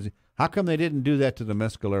your weapons. How come they didn't do that to the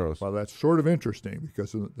Mescaleros? Well, that's sort of interesting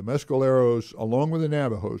because the Mescaleros, along with the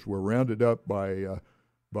Navajos, were rounded up by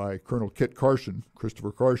Colonel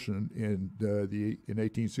Christopher Carson, in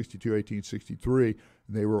 1862, 1863.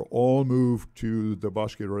 And they were all moved to the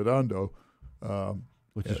Bosque Redondo,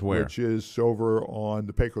 which is where? Which is over on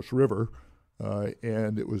the Pecos River.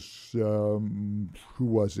 And it was, who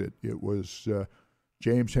was it? It was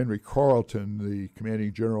James Henry Carleton, the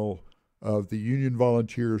commanding general of the Union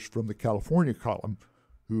Volunteers from the California column,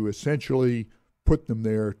 who essentially put them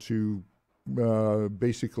there to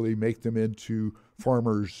basically make them into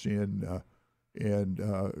farmers and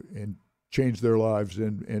change their lives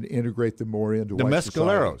and integrate them more into the white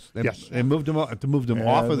Mescaleros. society. Yes, and moved them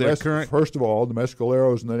off of their current. First of all, the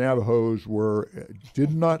Mescaleros and the Navajos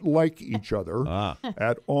did not like each other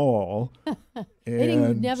at all.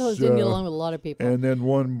 Navajos didn't get along with a lot of people. And then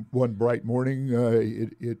one bright morning,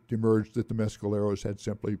 it emerged that the Mescaleros had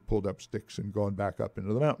simply pulled up sticks and gone back up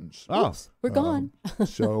into the mountains. Oops, we're gone.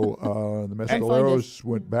 So the Mescaleros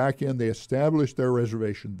went back in. They established their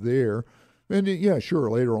reservation there. And yeah, sure.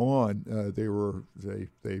 Later on,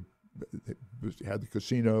 they had the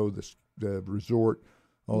casino, the resort,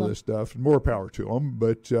 all this stuff, and more power to them.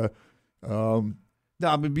 But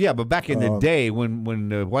but back in the day when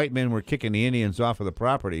the white men were kicking the Indians off of the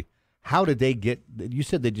property, how did they get? You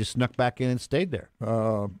said they just snuck back in and stayed there.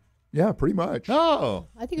 Yeah, pretty much. Oh,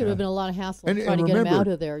 I think it would have been a lot of hassle trying to get them out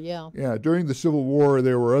of there. Yeah. Yeah. During the Civil War,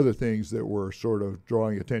 there were other things that were sort of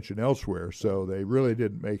drawing attention elsewhere, so they really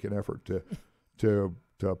didn't make an effort to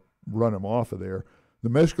run them off of there. The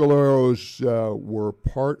Mescaleros were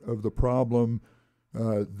part of the problem.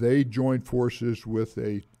 They joined forces with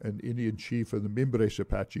an Indian chief of the Mimbres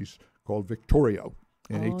Apaches called Victorio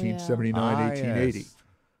in 1879, 1880. Yes.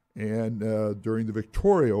 And during the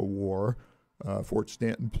Victorio War, Fort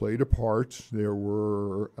Stanton played a part. There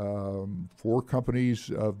were 4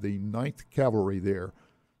 companies of the 9th Cavalry there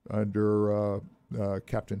under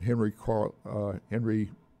Captain Henry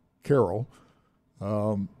Carroll.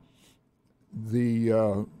 Of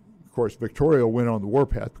course, Victorio went on the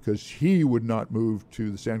warpath because he would not move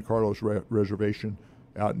to the San Carlos Reservation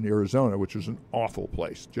out in Arizona, which is an awful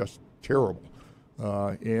place, just terrible.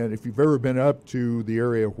 And if you've ever been up to the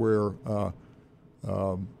area where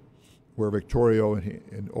Victorio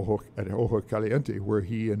and Ojo Caliente, where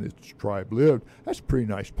he and his tribe lived, that's a pretty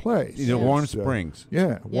nice place. Warm Springs.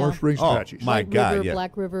 Warm Springs Apaches. My God,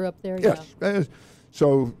 Black River up there. Yes. Yeah.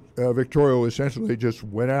 So Victorio essentially just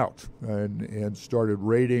went out and started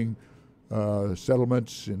raiding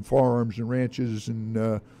settlements and farms and ranches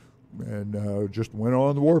and just went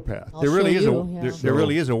on the warpath. There really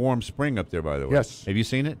is a warm spring up there, by the way. Yes. Have you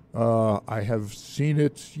seen it? I have seen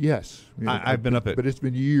it. Yes. I've been up it, but it's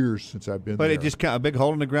been years since I've been. But there. it just a big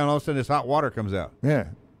hole in the ground. All of a sudden, this hot water comes out. Yeah.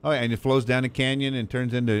 Oh, yeah, and it flows down the canyon and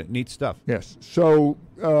turns into neat stuff. Yes. So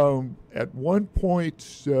at one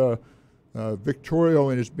point, Victorio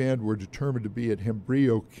and his band were determined to be at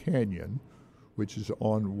Hembrillo Canyon, which is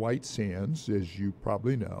on White Sands, as you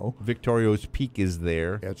probably know. Victorio's Peak is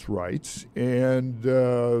there. That's right. And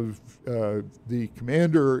the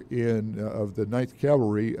commander of the 9th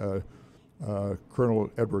Cavalry, Colonel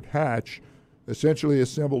Edward Hatch, essentially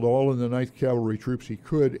assembled all of the 9th Cavalry troops he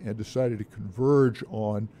could and decided to converge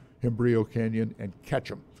on Hembrillo Canyon and catch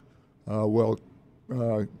them.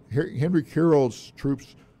 Henry Carroll's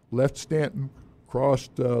troops left Stanton,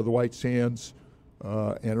 crossed the White Sands,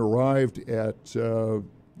 and arrived at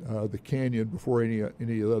the canyon before any of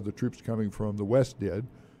the other troops coming from the west did.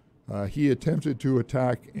 He attempted to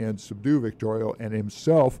attack and subdue Victorio, and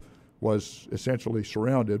himself was essentially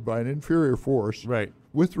surrounded by an inferior force. Right.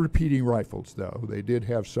 With repeating rifles, though. They did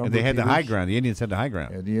have some. And they had the high ground. The Indians had the high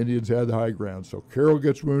ground. And the Indians had the high ground. So Carroll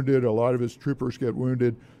gets wounded. A lot of his troopers get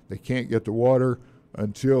wounded. They can't get to water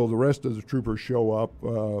until the rest of the troopers show up.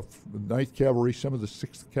 The 9th Cavalry, some of the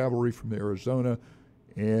 6th Cavalry from Arizona,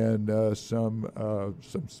 and some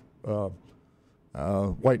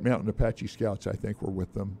White Mountain Apache Scouts, I think, were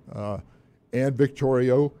with them. And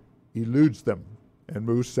Victorio eludes them and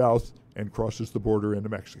moves south and crosses the border into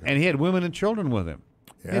Mexico. And he had women and children with him.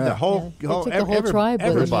 Yeah. The whole tribe.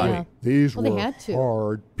 Everybody. Yeah. These Well, they were had to.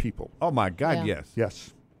 hard people. Oh, my God, Yeah. yes.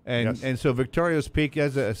 Yes. And so Victorio's Peak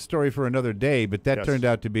has a story for another day, but that turned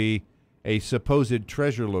out to be a supposed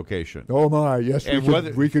treasure location. Oh, my, yes,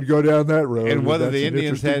 And we could go down that road. And whether That's the an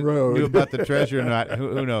Indians interesting knew about the treasure or not,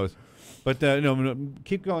 who knows? But no,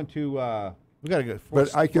 keep going to we got to go.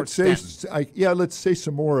 But I could say, Stanton. let's say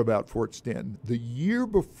some more about Fort Stanton. The year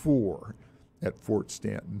before at Fort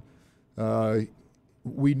Stanton,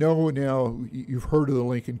 we know now, you've heard of the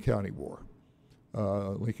Lincoln County War.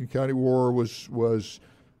 Lincoln County War was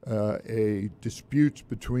a dispute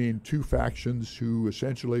between two factions who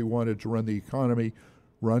essentially wanted to run the economy,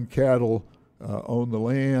 run cattle, own the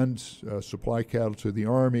land, supply cattle to the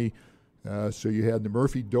Army. So you had the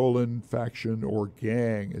Murphy-Dolan faction, or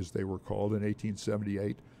gang as they were called, in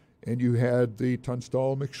 1878, and you had the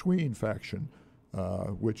Tunstall-McSween faction,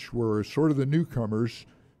 which were sort of the newcomers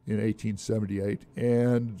in 1878.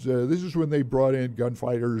 And this is when they brought in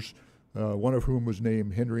gunfighters, one of whom was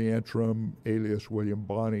named Henry Antrim, alias William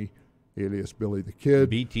Bonney, alias Billy the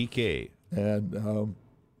Kid. BTK. And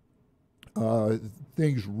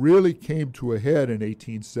things really came to a head in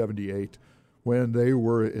 1878 when they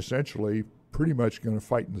were essentially pretty much going to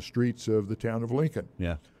fight in the streets of the town of Lincoln.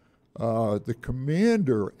 Yeah. The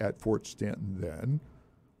commander at Fort Stanton then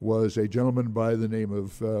was a gentleman by the name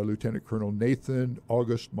of Lieutenant Colonel Nathan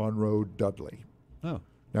August Monroe Dudley. Oh.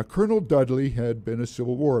 Now, Colonel Dudley had been a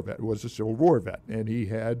Civil War vet, and he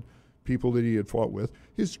had people that he had fought with.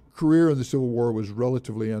 His career in the Civil War was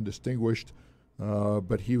relatively undistinguished,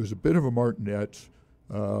 but he was a bit of a martinet.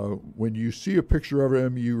 When you see a picture of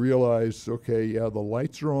him, you realize, okay, yeah, the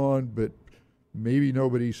lights are on, but maybe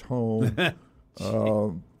nobody's home.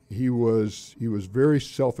 He was very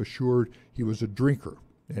self-assured. He was a drinker,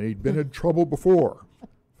 and he'd been in trouble before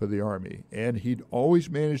for the Army, and he'd always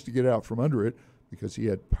managed to get out from under it because he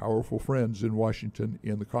had powerful friends in Washington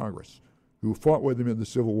in the Congress who fought with him in the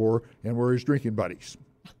Civil War and were his drinking buddies,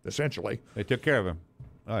 essentially. They took care of him.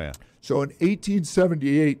 Oh, yeah. So in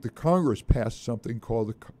 1878, the Congress passed something called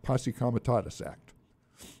the Posse Comitatus Act,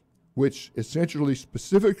 which essentially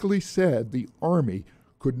specifically said the Army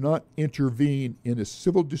could not intervene in a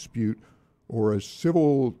civil dispute or a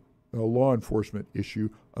civil law enforcement issue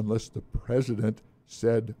unless the president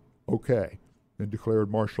said okay and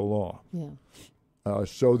declared martial law. Yeah.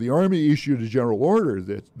 So the Army issued a general order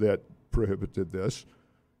that prohibited this,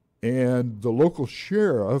 and the local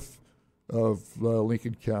sheriff of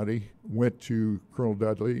Lincoln County went to Colonel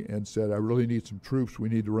Dudley and said, I really need some troops. We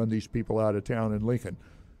need to run these people out of town in Lincoln.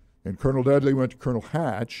 And Colonel Dudley went to Colonel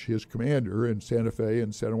Hatch, his commander in Santa Fe,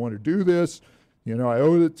 and said, I want to do this. You know, I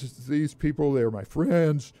owe it to these people. They're my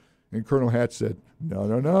friends. And Colonel Hatch said,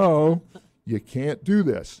 no, you can't do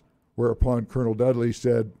this. Whereupon Colonel Dudley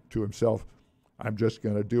said to himself, I'm just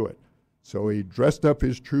going to do it. So he dressed up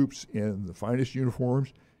his troops in the finest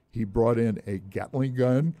uniforms. He brought in a Gatling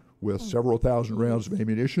gun with several thousand rounds of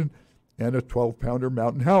ammunition and a 12-pounder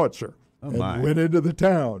mountain howitzer and went into the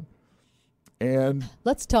town. And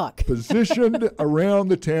let's talk. Positioned around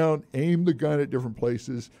the town, aimed the gun at different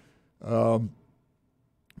places,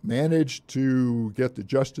 managed to get the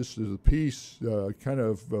justice of the peace, kind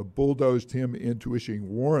of bulldozed him into issuing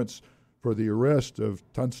warrants for the arrest of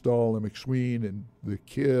Tunstall and McSween and the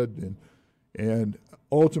Kid, and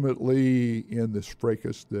ultimately in this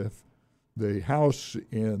fracas, the house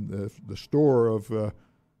and the store of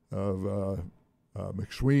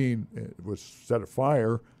McSween was set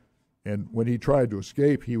afire, and when he tried to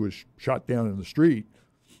escape, he was shot down in the street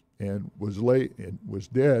and was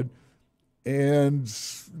dead, and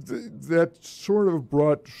that sort of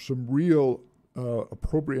brought some real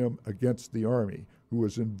opprobrium against the Army, who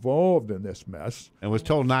was involved in this mess. And was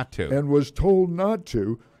told not to.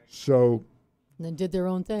 So and then did their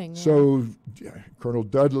own thing. Yeah. So Colonel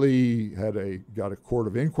Dudley got a court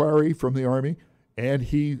of inquiry from the Army, and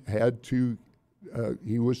he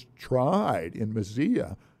was tried in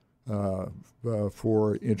Mezia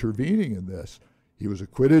for intervening in this. He was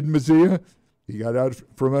acquitted in Mezia. He got out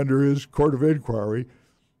from under his court of inquiry,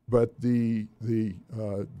 but the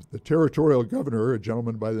territorial governor, a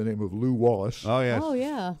gentleman by the name of Lew Wallace,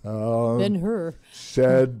 Ben-Hur,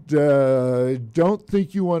 said, don't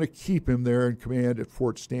think you want to keep him there in command at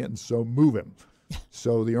Fort Stanton, so move him.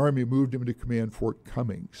 So the Army moved him to command Fort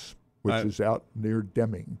Cummings, which is out near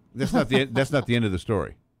Deming. That's not the end of the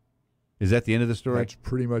story. Is that the end of the story? That's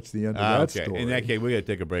pretty much the end of that story. In that case, we got to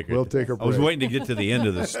take a break. We'll take a break. I was waiting to get to the end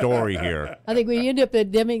of the story here. I think we end up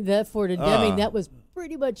at Deming, Fort of Deming. That was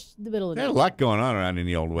pretty much the middle of it. Had a lot going on around in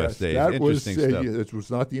the Old West days. Interesting stuff. It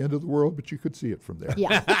was not the end of the world, but you could see it from there.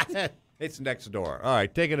 Yeah. It's next door. All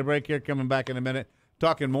right, taking a break here, coming back in a minute,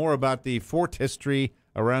 talking more about the fort history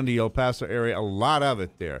around the El Paso area, a lot of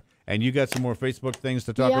it there. And you got some more Facebook things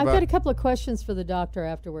to talk about? Yeah, I've got a couple of questions for the doctor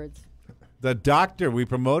afterwards. The doctor, we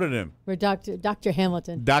promoted him. We're Dr.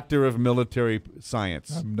 Hamilton. Doctor of Military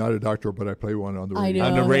Science. I'm not a doctor, but I play one on the radio. I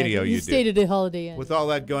know. On the radio, you stayed at a Holiday Inn. With all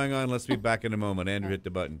that going on, let's be back in a moment. Andrew, hit the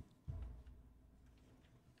button.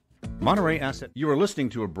 Monterey Asset. You are listening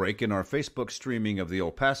to a break in our Facebook streaming of the El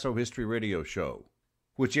Paso History Radio Show,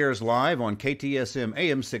 which airs live on KTSM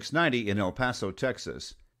AM 690 in El Paso,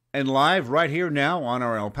 Texas, And live right here now on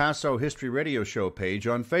our El Paso History Radio Show page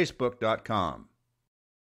on Facebook.com.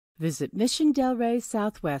 Visit Mission Del Rey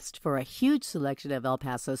Southwest for a huge selection of El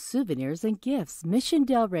Paso souvenirs and gifts. Mission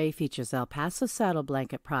Del Rey features El Paso saddle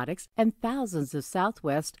blanket products and thousands of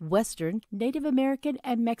Southwest, Western, Native American,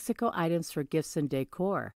 and Mexico items for gifts and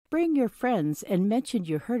decor. Bring your friends and mention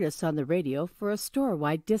you heard us on the radio for a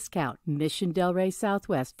store-wide discount. Mission Del Rey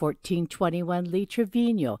Southwest, 1421 Lee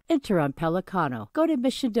Trevino. Enter on Pelicano. Go to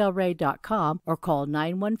missiondelrey.com or call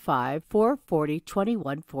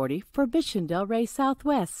 915-440-2140 for Mission Del Rey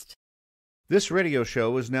Southwest. This radio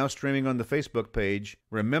show is now streaming on the Facebook page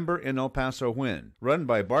Remember in El Paso When, run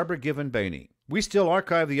by Barbara Given-Baney. We still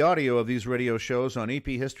archive the audio of these radio shows on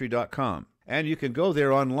ephistory.com, and you can go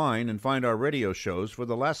there online and find our radio shows for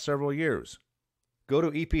the last several years. Go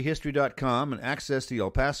to ephistory.com and access the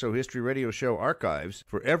El Paso History Radio Show archives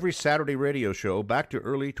for every Saturday radio show back to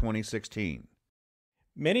early 2016.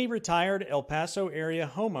 Many retired El Paso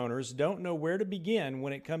area homeowners don't know where to begin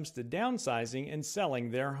when it comes to downsizing and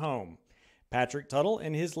selling their home. Patrick Tuttle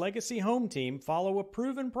and his Legacy Home team follow a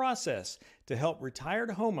proven process to help retired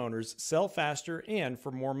homeowners sell faster and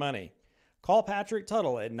for more money. Call Patrick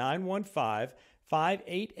Tuttle at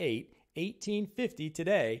 915-588-1850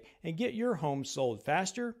 today and get your home sold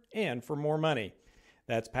faster and for more money.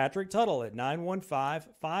 That's Patrick Tuttle at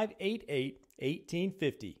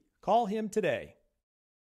 915-588-1850. Call him today.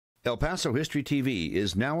 El Paso History TV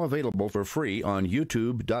is now available for free on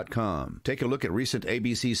YouTube.com. Take a look at recent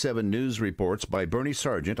ABC 7 news reports by Bernie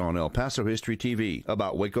Sargent on El Paso History TV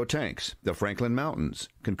about Waco tanks, the Franklin Mountains,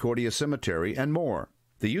 Concordia Cemetery, and more.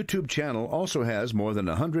 The YouTube channel also has more than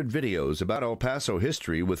 100 videos about El Paso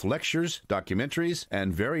history with lectures, documentaries,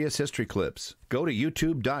 and various history clips. Go to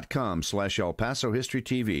youtube.com/El Paso History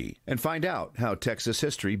TV and find out how Texas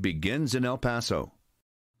history begins in El Paso.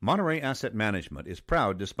 Monterey Asset Management is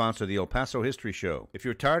proud to sponsor the El Paso History Show. If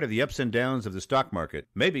you're tired of the ups and downs of the stock market,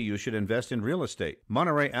 maybe you should invest in real estate.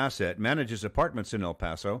 Monterey Asset manages apartments in El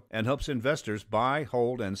Paso and helps investors buy,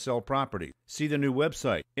 hold, and sell property. See the new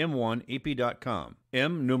website, m1ep.com,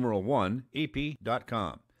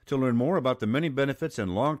 m1ep.com. To learn more about the many benefits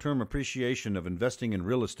and long-term appreciation of investing in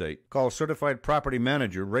real estate, call Certified Property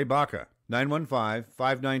Manager Ray Baca,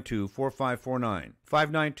 915-592-4549,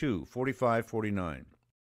 592-4549.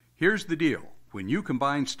 Here's the deal. When you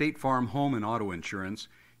combine State Farm home and auto insurance,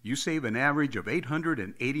 you save an average of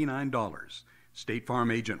 $889. State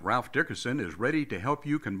Farm agent Ralph Dickerson is ready to help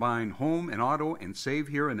you combine home and auto and save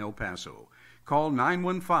here in El Paso. Call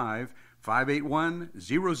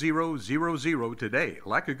 915-581-0000 today.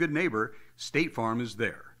 Like a good neighbor, State Farm is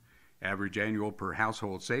there. Average annual per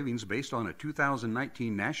household savings based on a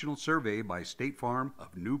 2019 national survey by State Farm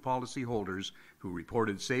of new policyholders who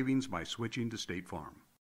reported savings by switching to State Farm.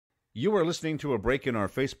 You are listening to a break in our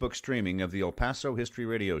Facebook streaming of the El Paso History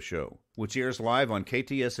Radio Show, which airs live on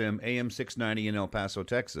KTSM AM 690 in El Paso,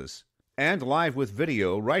 Texas, and live with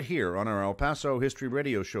video right here on our El Paso History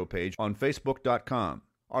Radio Show page on Facebook.com.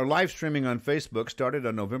 Our live streaming on Facebook started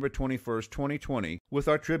on November 21st, 2020, with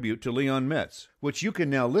our tribute to Leon Metz, which you can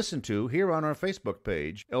now listen to here on our Facebook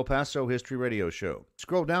page, El Paso History Radio Show.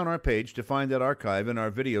 Scroll down our page to find that archive in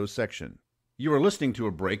our videos section. You are listening to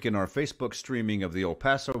a break in our Facebook streaming of the El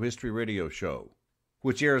Paso History Radio Show,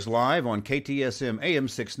 which airs live on KTSM AM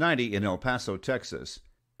 690 in El Paso, Texas,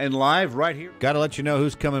 and live right here. Got to let you know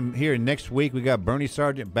who's coming here next week. We got Bernie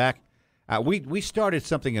Sargent back. We started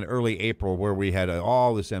something in early April where we had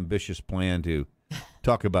all this ambitious plan to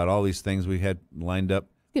talk about all these things we had lined up.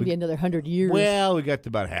 It's going to be another 100 years. Well, we got to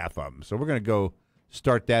about half of them, so we're going to go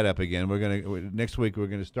start that up again. Next week we're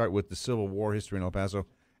going to start with the Civil War history in El Paso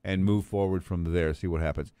and move forward from there, see what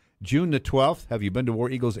happens. June the 12th, have you been to War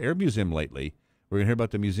Eagle's Air Museum lately? We're going to hear about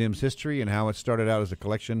the museum's history and how it started out as a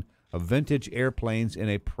collection of vintage airplanes in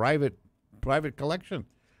a private collection.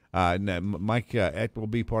 Mike Eck will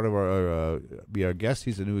be part of be our guest.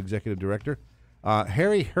 He's the new executive director.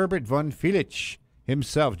 Harry Herbert von Felix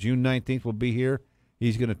himself, June 19th, will be here.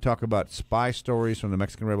 He's going to talk about spy stories from the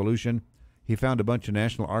Mexican Revolution. He found a bunch of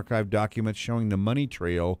National Archive documents showing the money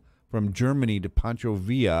trail from Germany to Pancho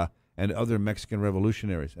Villa and other Mexican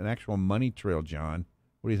revolutionaries. An actual money trail, John.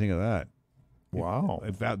 What do you think of that? Wow.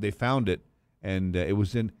 They found it, and it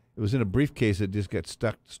was in a briefcase that just got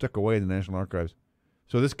stuck away in the National Archives.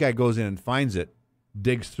 So this guy goes in and finds it,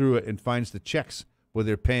 digs through it, and finds the checks where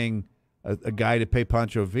they're paying a guy to pay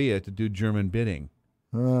Pancho Villa to do German bidding.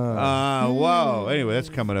 Whoa. Anyway, that's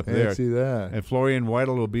coming up there. I see that. And Florian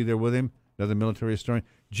Weidel will be there with him, another military historian.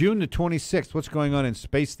 June the 26th, what's going on in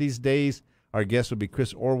space these days? Our guest will be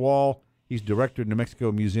Chris Orwell. He's director of New Mexico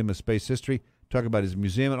Museum of Space History. Talk about his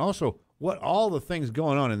museum and also what all the things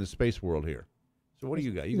going on in the space world here. So what do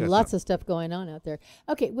you got? You got lots of stuff going on out there.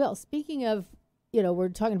 Okay, well, speaking of, we're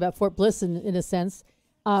talking about Fort Bliss in a sense.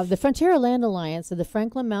 The Frontier Land Alliance and the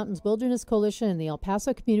Franklin Mountains Wilderness Coalition and the El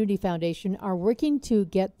Paso Community Foundation are working to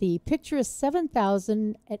get the picturesque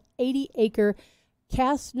 7,080-acre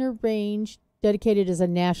Kastner Range dedicated as a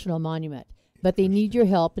national monument. But they need your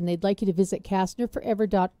help, and they'd like you to visit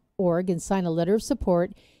KastnerForever.org and sign a letter of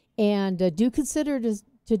support. And do consider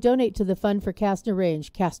to donate to the fund for Kastner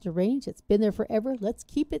Range. Kastner Range, it's been there forever. Let's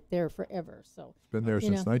keep it there forever. So it's been there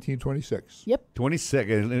since 1926. Yep. 26.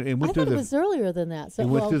 It went I thought it was earlier than that. So it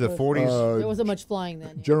went through the 40s. There wasn't much flying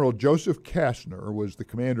then. Yeah. General Joseph Kastner was the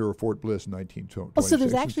commander of Fort Bliss in 1926. Oh, so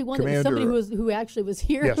there's actually somebody who actually was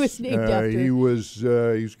here yes, who was named after. He was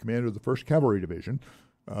commander of the 1st Cavalry Division.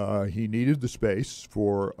 He needed the space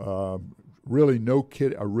for a really no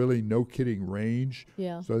kidding range.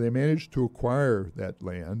 Yeah. So they managed to acquire that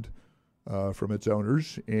land from its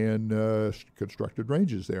owners and constructed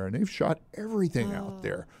ranges there, and they've shot everything out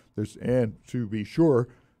there. And to be sure,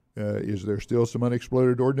 is there still some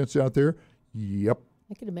unexploded ordnance out there? Yep.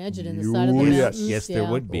 I can imagine in the side of the mountains. Yes, there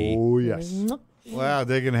would be. Oh, yes. Well,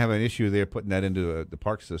 they're going to have an issue there putting that into the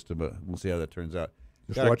park system, but we'll see how that turns out.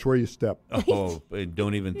 Just watch where you step. Oh,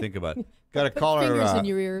 don't even think about it. Got a caller. Fingers in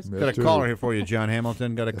your ears. Got a caller here for you, John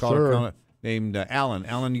Hamilton. Got a caller named Alan.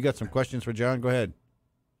 Alan, you got some questions for John? Go ahead.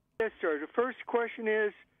 Yes, sir. The first question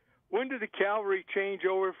is, when did the cavalry change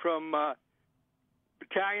over from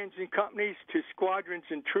battalions and companies to squadrons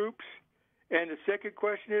and troops? And the second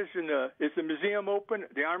question is, is the museum open,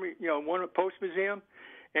 the Army, one post museum,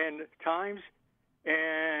 and times?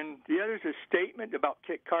 And the other is a statement about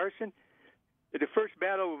Kit Carson. At the first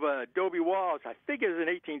battle of Adobe Walls, I think it was in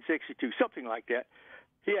 1862, something like that.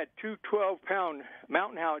 He had two 12-pound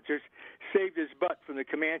mountain howitzers saved his butt from the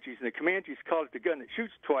Comanches, and the Comanches called it the gun that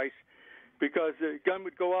shoots twice because the gun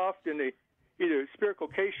would go off, and either the spherical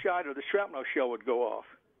case shot or the shrapnel shell would go off.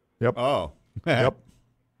 Yep. Oh. Yep.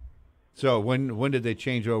 So when did they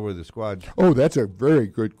change over the squads? Oh, that's a very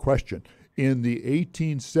good question. In the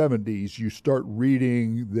 1870s, you start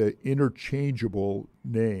reading the interchangeable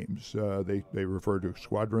names. They refer to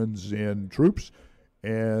squadrons and troops,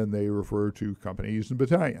 and they refer to companies and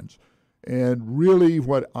battalions. And really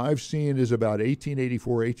what I've seen is about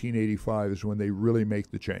 1884, 1885 is when they really make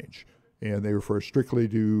the change. And they refer strictly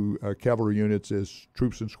to cavalry units as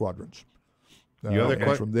troops and squadrons.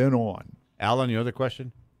 And from then on. Alan, your other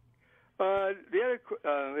question? Let's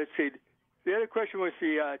see. The other question was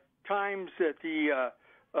the times that the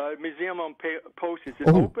museum on post. Is it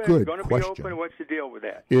open? Good going to be open? What's the deal with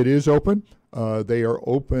that? It is open. They are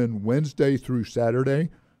open Wednesday through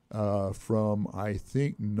Saturday from, I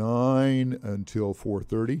think, 9 until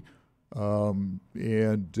 4:30.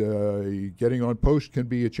 And getting on post can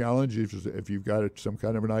be a challenge. If you've got some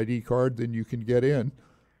kind of an ID card, then you can get in.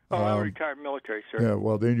 I'm retired military, sir. Yeah,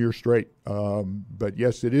 well, then you're straight. But,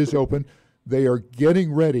 yes, it is open. They are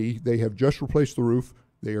getting ready. They have just replaced the roof.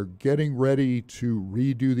 They are getting ready to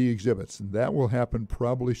redo the exhibits, and that will happen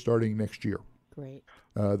probably starting next year. Great.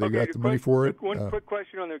 They got the money for it. One quick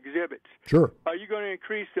question on the exhibits. Sure. Are you going to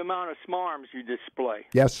increase the amount of SMARMs you display?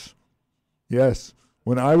 Yes. Yes.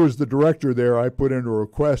 When I was the director there, I put in a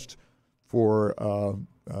request for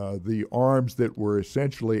the arms that were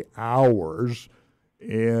essentially ours,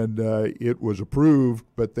 and it was approved,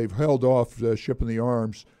 but they've held off shipping the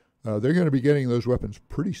arms. They're going to be getting those weapons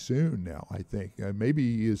pretty soon now, I think. They may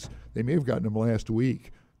have gotten them last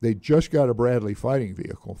week. They just got a Bradley fighting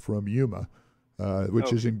vehicle from Yuma,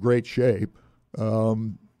 which is in great shape.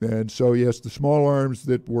 And so, yes, the small arms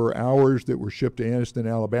that were ours that were shipped to Anniston,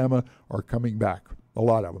 Alabama, are coming back. A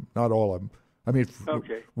lot of them, not all of them. I mean, I know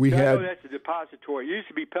that's a depository. It used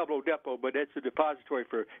to be Pueblo Depot, but that's a depository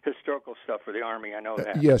for historical stuff for the Army. I know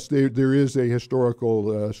that. Yes, there is a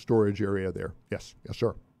historical storage area there. Yes,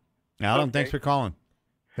 sir. Alan, thanks for calling.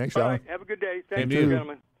 Thanks, All Alan. right, have a good day. Thank you,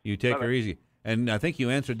 gentlemen. You take her easy. And I think you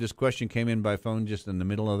answered this question, came in by phone just in the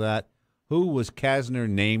middle of that. Who was Kastner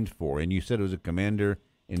named for? And you said it was a commander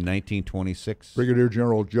in 1926? Brigadier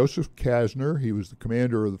General Joseph Kastner. He was the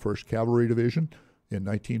commander of the 1st Cavalry Division. In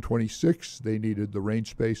 1926, they needed the range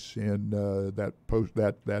space, and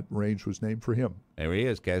that range was named for him. There he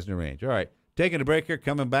is, Kastner Range. All right, taking a break here,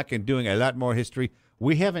 coming back and doing a lot more history.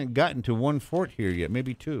 We haven't gotten to one fort here yet,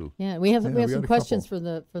 maybe two. Yeah, we have some questions from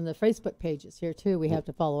the Facebook pages here too. We have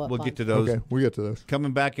to follow up. We'll get to those. Okay, we'll get to those.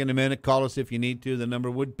 Coming back in a minute. Call us if you need to. The number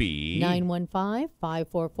would be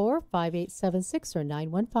 915-544-5876 or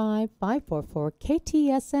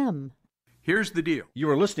 915-544-KTSM. Here's the deal. You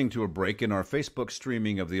are listening to a break in our Facebook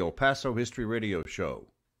streaming of the El Paso History Radio Show.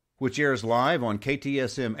 which airs live on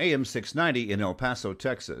KTSM AM 690 in El Paso,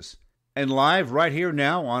 Texas, and live right here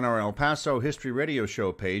now on our El Paso History Radio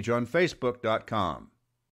Show page on Facebook.com.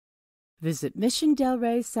 Visit Mission Del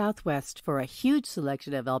Rey Southwest for a huge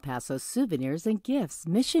selection of El Paso souvenirs and gifts.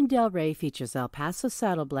 Mission Del Rey features El Paso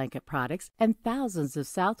saddle blanket products and thousands of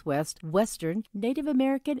Southwest, Western, Native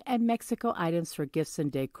American, and Mexico items for gifts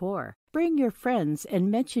and decor. Bring your friends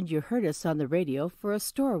and mention you heard us on the radio for a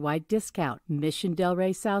store-wide discount. Mission Del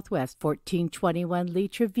Rey Southwest, 1421 Lee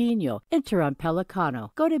Trevino. Enter on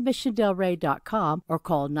Pelicano. Go to missiondelrey.com or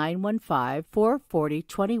call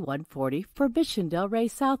 915-440-2140 for Mission Del Rey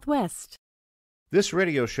Southwest. This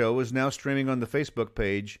radio show is now streaming on the Facebook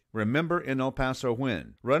page Remember in El Paso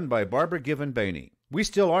When, run by Barbara Given Bainey. We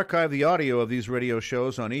still archive the audio of these radio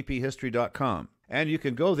shows on ephistory.com, and you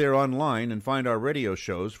can go there online and find our radio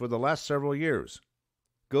shows for the last several years.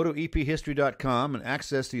 Go to ephistory.com and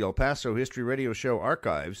access the El Paso History Radio Show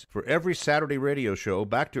archives for every Saturday radio show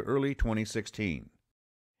back to early 2016.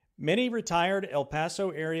 Many retired El Paso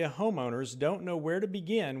area homeowners don't know where to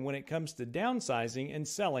begin when it comes to downsizing and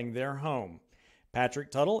selling their home.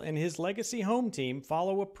 Patrick Tuttle and his Legacy Home team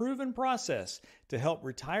follow a proven process to help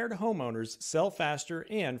retired homeowners sell faster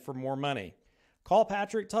and for more money. Call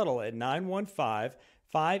Patrick Tuttle at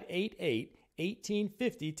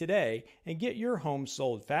 915-588-1850 today and get your home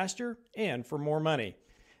sold faster and for more money.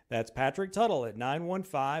 That's Patrick Tuttle at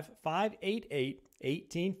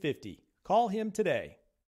 915-588-1850. Call him today.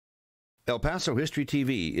 El Paso History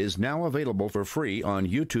TV is now available for free on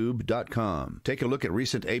YouTube.com. Take a look at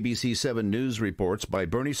recent ABC 7 news reports by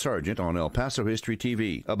Bernie Sargent on El Paso History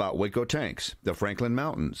TV about Waco tanks, the Franklin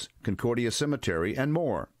Mountains, Concordia Cemetery, and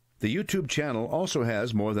more. The YouTube channel also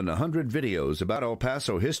has more than 100 videos about El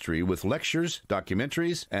Paso history with lectures,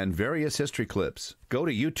 documentaries, and various history clips. Go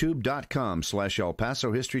to youtube.com/El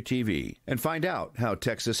Paso History TV and find out how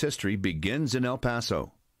Texas history begins in El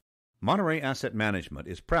Paso. Monterey Asset Management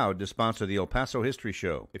is proud to sponsor the El Paso History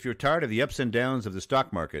Show. If you're tired of the ups and downs of the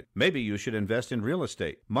stock market, maybe you should invest in real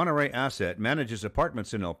estate. Monterey Asset manages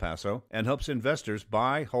apartments in El Paso and helps investors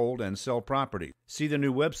buy, hold, and sell property. See the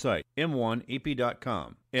new website,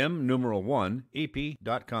 m1ep.com,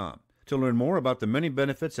 m1ep.com. To learn more about the many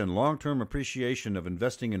benefits and long-term appreciation of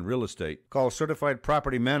investing in real estate, call Certified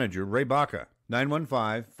Property Manager Ray Baca,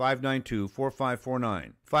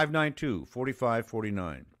 915-592-4549,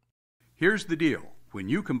 592-4549. Here's the deal. When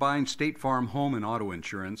you combine State Farm home and auto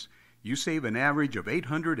insurance, you save an average of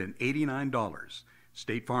 $889.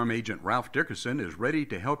 State Farm agent Ralph Dickerson is ready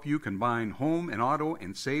to help you combine home and auto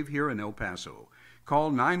and save here in El Paso.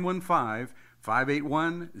 Call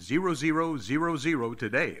 915-581-0000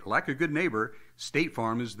 today. Like a good neighbor, State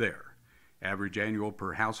Farm is there. Average annual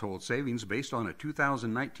per household savings based on a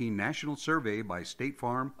 2019 national survey by State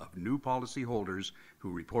Farm of new policyholders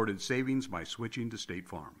who reported savings by switching to State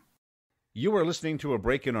Farm. You are listening to a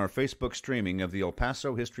break in our Facebook streaming of the El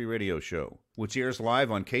Paso History Radio Show, which airs live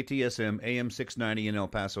on KTSM AM 690 in El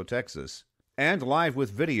Paso, Texas, and live with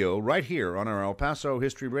video right here on our El Paso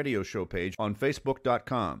History Radio Show page on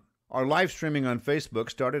Facebook.com. Our live streaming on Facebook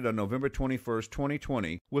started on November 21st,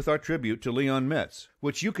 2020, with our tribute to Leon Metz,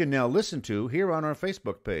 which you can now listen to here on our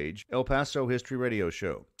Facebook page, El Paso History Radio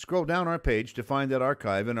Show. Scroll down our page to find that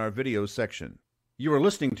archive in our videos section. You are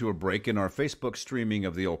listening to a break in our Facebook streaming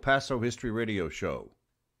of the El Paso History Radio Show,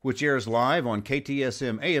 which airs live on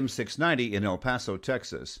KTSM AM 690 in El Paso,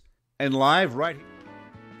 Texas, and live right here.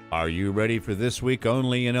 Are you ready for This Week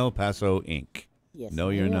Only in El Paso, Inc.? Yes, no,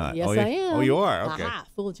 you're not. Yes, I am. Oh, you are? Okay. Aha,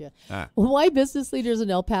 fooled you. Why business leaders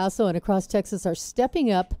in El Paso and across Texas are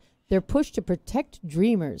stepping up their push to protect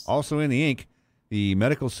dreamers. Also in the Inc., the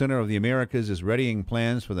Medical Center of the Americas is readying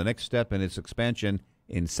plans for the next step in its expansion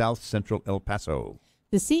in South Central El Paso.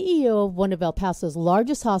 The CEO of one of El Paso's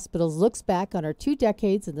largest hospitals looks back on her 2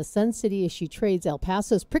 decades in the Sun City as she trades El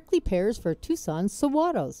Paso's prickly pears for Tucson's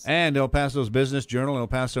saguaros. And El Paso's business journal, El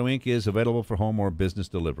Paso Inc., is available for home or business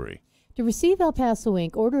delivery. To receive El Paso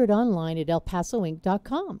Inc., order it online at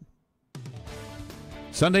elpasoinc.com.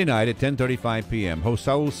 Sunday night at 10:35 p.m., host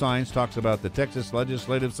Saul Saenz talks about the Texas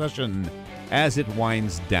legislative session as it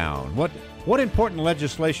winds down. What important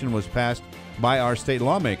legislation was passed by our state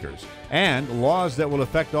lawmakers, and laws that will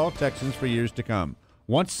affect all Texans for years to come.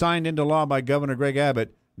 Once signed into law by Governor Greg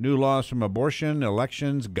Abbott, new laws from abortion,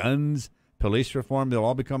 elections, guns, police reform, they'll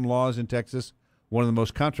all become laws in Texas. One of the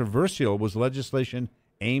most controversial was legislation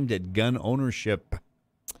aimed at gun ownership.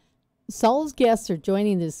 Saul's guests are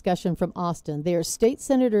joining the discussion from Austin. They are State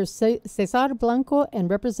Senator Cesar Blanco and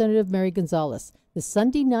Representative Mary Gonzalez. This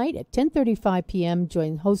Sunday night at 10:35 p.m.,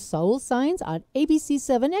 join host Saul Signs on ABC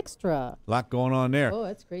 7 Extra. A lot going on there. Oh,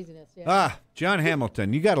 that's craziness. Yeah. John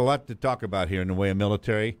Hamilton, you got a lot to talk about here in the way of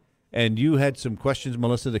military. And you had some questions,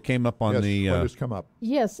 Melissa, that came up on the... What has come up?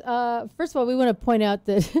 Yes. First of all, we want to point out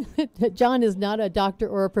that, that John is not a doctor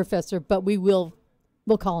or a professor, but we'll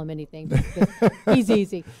call him anything. He's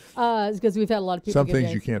easy. Because we've had a lot of people. Some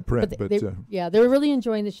things you can't print, but they're really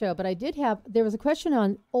enjoying the show. But there was a question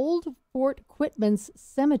on Old Fort Quitman's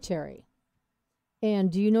Cemetery. And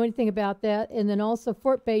do you know anything about that? And then also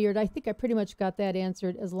Fort Bayard, I think I pretty much got that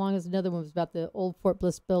answered, as long as another one was about the old Fort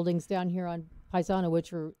Bliss buildings down here on Paisano,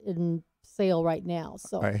 which are in sale right now.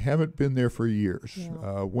 So I haven't been there for years.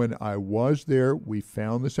 Yeah. When I was there, we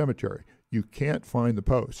found the cemetery. You can't find the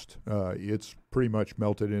post. It's pretty much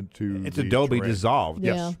melted into. It's the adobe terrain. dissolved.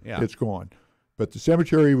 Yeah. Yeah. It's gone. But the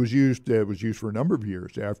cemetery was used. Was used for a number of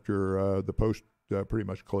years after the post pretty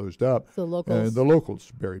much closed up. the locals. And the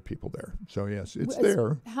locals buried people there. So yes, it's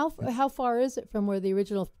there. How far is it from where the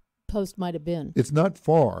original post might have been? It's not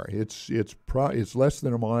far. It's less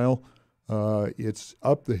than a mile. It's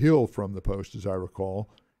up the hill from the post, as I recall,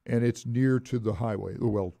 and it's near to the highway.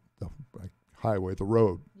 Well, the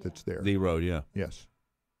road that's there. The road, yeah. Yes.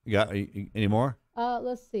 You got any more?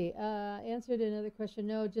 Let's see. Answered another question.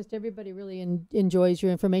 No, just everybody really enjoys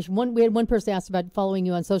your information. We had one person asked about following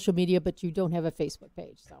you on social media, but you don't have a Facebook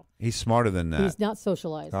page. So He's smarter than that. he's not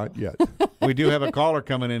socialized. Not yet. We do have a caller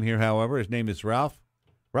coming in here, however. His name is Ralph.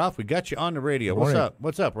 Ralph, we got you on the radio. What's Morning. up?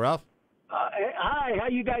 What's up, Ralph? Hi, how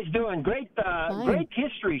you guys doing? Great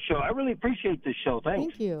history show. I really appreciate this show.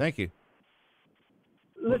 Thanks. Thank you. Thank you.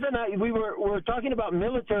 Listen, we were talking about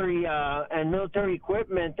military and military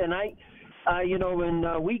equipment, and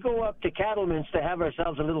when we go up to Cattleman's to have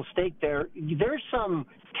ourselves a little steak there, there's some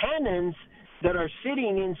cannons that are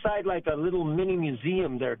sitting inside like a little mini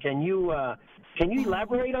museum there. Can you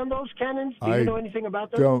elaborate on those cannons? Do you know anything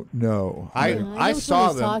about them? Don't know. I know saw what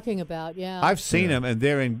he's them. talking about. Yeah. I've seen them, and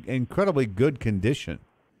they're in incredibly good condition.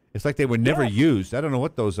 It's like they were never used. I don't know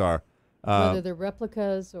what those are. Whether they're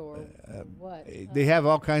replicas or what. They have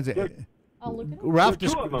all kinds of... I'll look it up. Ralph,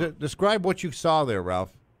 There are two of them. describe what you saw there,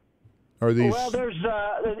 Ralph. Are these? Well,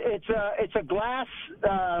 it's a glass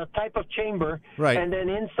type of chamber, Right. And then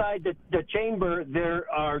inside the chamber there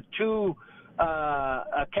are two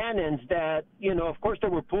cannons that of course they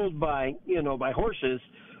were pulled by horses,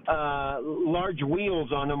 large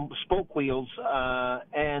wheels on them, spoke wheels,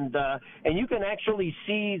 and you can actually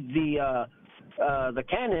see the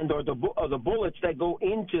cannon or the bullets that go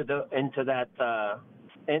into that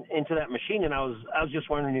machine. And I was just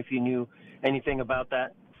wondering if you knew anything about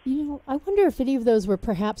that. I wonder if any of those were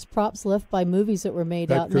perhaps props left by movies that were made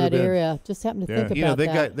That out in could that have been. area. Just happened to think about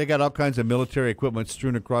that. They got all kinds of military equipment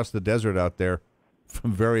strewn across the desert out there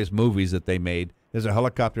from various movies that they made. There's a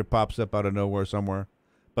helicopter pops up out of nowhere somewhere.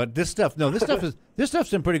 But this stuff's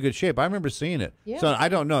in pretty good shape. I remember seeing it. Yeah. So I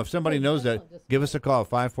don't know if somebody knows that. Just- Give us a call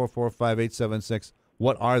 544-5876.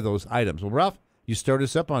 What are those items? Well, Ralph, you stirred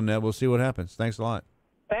us up on that. We'll see what happens. Thanks a lot.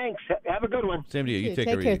 Thanks. Have a good one. Same to you. You take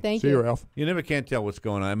care. care. Thank See you. you, Ralph. You never can't tell what's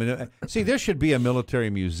going on. I mean, see, there should be a military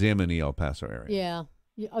museum in the El Paso area.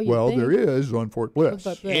 Yeah. Well, there is on Fort Bliss.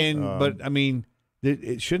 Fort Bliss. But I mean,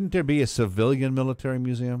 shouldn't there be a civilian military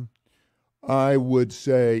museum? I would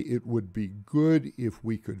say it would be good if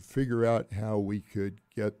we could figure out how we could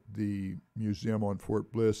get the museum on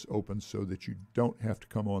Fort Bliss open so that you don't have to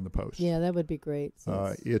come on the post. Yeah, that would be great.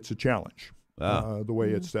 It's a challenge, the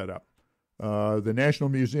way it's Mm-hmm. set up. The National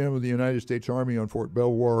Museum of the United States Army on Fort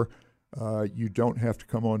Belvoir, you don't have to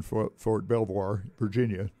come on Fort Belvoir,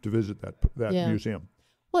 Virginia, to visit that Yeah. museum.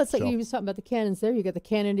 Well, it's like So- you was talking about the cannons there. You got the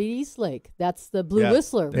cannon at East Lake. That's the Blue Yeah.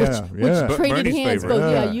 Whistler, which Yeah. traded Bernie's hands. favorite.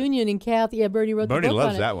 Both, Yeah. Union and Kathy. Yeah, Bernie wrote Bernie the book loves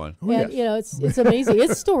on it. that one. And, yes. it's amazing.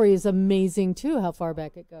 Its story is amazing, too, how far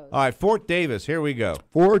back it goes. All right, Fort Davis. Here we go.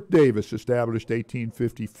 Fort Davis, established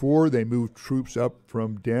 1854. They moved troops up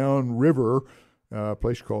from downriver, a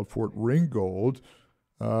place called Fort Ringgold.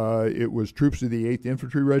 It was troops of the 8th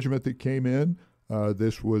Infantry Regiment that came in.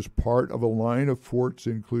 This was part of a line of forts,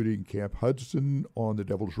 including Camp Hudson on the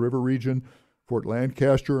Devil's River region, Fort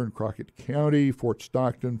Lancaster in Crockett County, Fort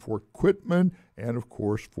Stockton, Fort Quitman, and, of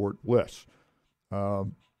course, Fort Bliss.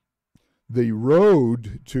 The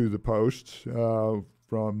road to the post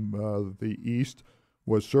from the east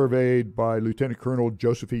was surveyed by Lieutenant Colonel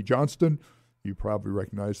Joseph E. Johnston. You probably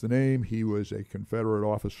recognize the name. He was a Confederate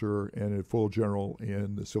officer and a full general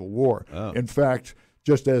in the Civil War. Oh. In fact,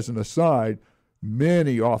 just as an aside,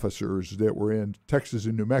 many officers that were in Texas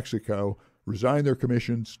and New Mexico resigned their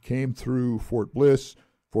commissions, came through Fort Bliss,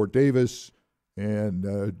 Fort Davis,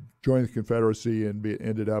 and joined the Confederacy and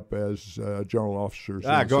ended up as general officers.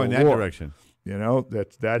 Going that direction. You know,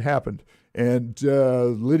 that happened. And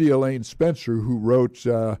Lydia Lane Spencer, who wrote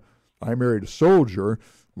I Married a Soldier,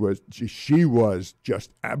 she was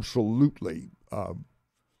just absolutely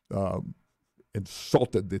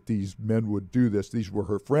insulted that these men would do this. These were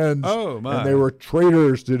her friends, and they were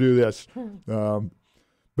traitors to do this.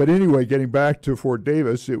 But anyway, getting back to Fort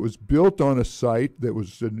Davis, it was built on a site that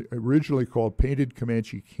was originally called Painted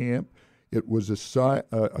Comanche Camp. It was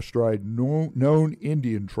astride known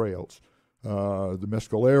Indian trails, the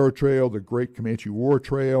Mescalero Trail, the Great Comanche War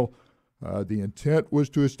Trail. The intent was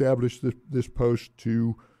to establish this post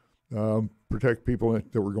to protect people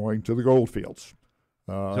that were going to the gold fields.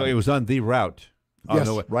 So it was on the route. Yes,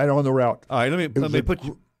 right on the route. All right, let me put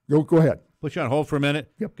you. Go ahead. Put you on hold for a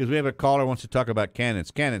minute. Yep. Because we have a caller who wants to talk about cannons.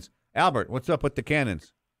 Cannons. Albert, what's up with the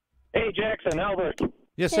cannons? Hey, Jackson, Albert.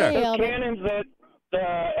 Yes, sir. Hey, Those Albert. cannons at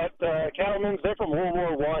the Cattlemen's, they're from World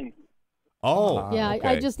War One. Oh, yeah, okay.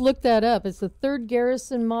 I just looked that up. It's the 3rd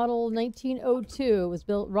Garrison Model 1902. It was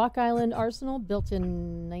built Rock Island Arsenal, built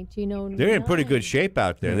in 1909. They're in pretty good shape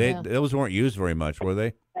out there. Yeah. Those weren't used very much, were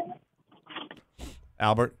they?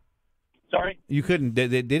 Albert, Sorry? you couldn't.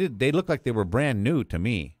 They looked like they were brand new to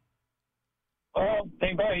me. Oh,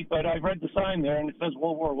 they might, but I read the sign there, and it says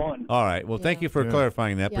World War One. All right. Well, thank you for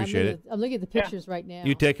clarifying that. Appreciate it. I'm looking at the pictures right now.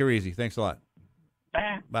 You take her easy. Thanks a lot.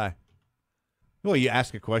 Bye. Well, you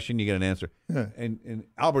ask a question, you get an answer. Yeah. And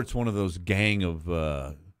Albert's one of those gang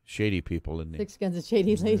of shady people, isn't he? 6 Guns of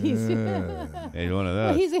Shady Ladies. He's one of those.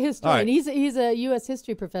 Well, he's a historian. Right. He's a U.S.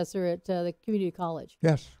 history professor at the community college.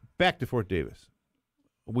 Yes. Back to Fort Davis.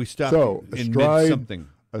 We stopped in mid-something.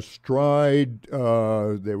 Astride,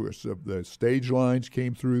 there was the stage lines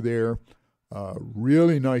came through there.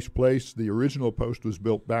 Really nice place. The original post was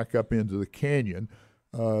built back up into the canyon.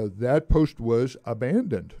 That post was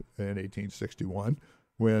abandoned in 1861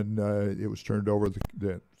 when it was turned over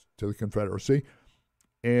to the Confederacy.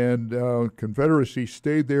 And Confederacy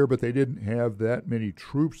stayed there, but they didn't have that many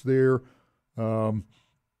troops there.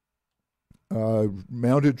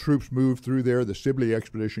 Mounted troops moved through there. The Sibley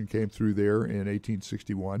expedition came through there in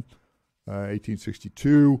 1861,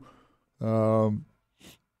 1862. When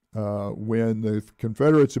the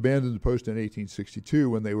Confederates abandoned the post in 1862,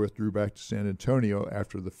 when they withdrew back to San Antonio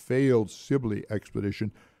after the failed Sibley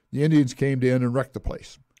expedition, the Indians came in and wrecked the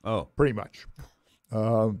place. Oh. Pretty much.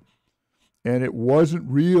 And it wasn't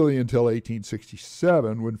really until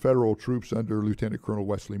 1867 when federal troops under Lieutenant Colonel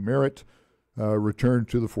Wesley Merritt returned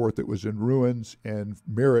to the fort that was in ruins, and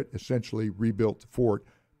Merritt essentially rebuilt the fort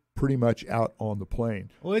pretty much out on the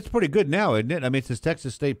plain. Well, it's pretty good now, isn't it? I mean, it's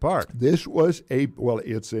Texas State Park. This was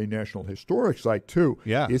it's a National Historic Site, too.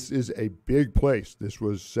 Yeah. This is a big place. This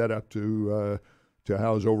was set up to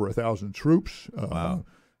house over 1,000 troops. Wow.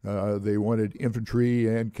 They wanted infantry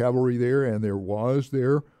and cavalry there, and there was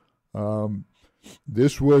there.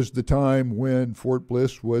 This was the time when Fort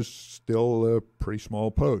Bliss was still a pretty small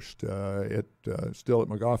post. Still at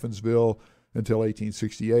McGoffinsville until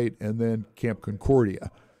 1868, and then Camp Concordia.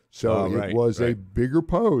 So it was a bigger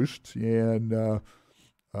post, and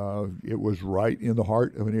it was right in the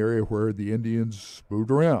heart of an area where the Indians moved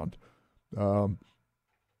around.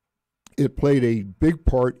 It played a big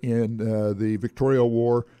part in the Victoria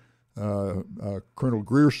War. Colonel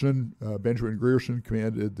Grierson, Benjamin Grierson,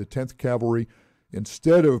 commanded the 10th Cavalry.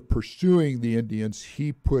 Instead of pursuing the Indians,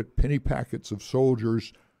 he put penny packets of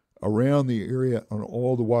soldiers around the area on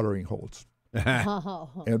all the watering holes.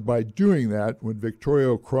 And by doing that, when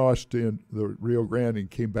Victoria crossed in the Rio Grande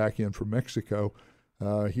and came back in from Mexico,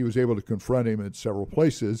 he was able to confront him at several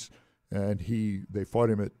places, and they fought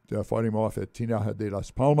him off at Tinaja de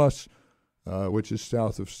las Palmas, which is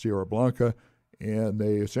south of Sierra Blanca, and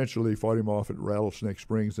they essentially fought him off at Rattlesnake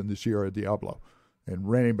Springs and the Sierra Diablo, and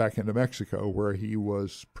ran him back into Mexico, where he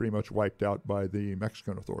was pretty much wiped out by the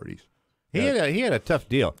Mexican authorities. He had a tough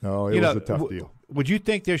deal. Oh, it was a tough deal. Would you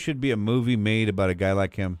think there should be a movie made about a guy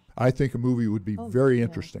like him? I think a movie would be very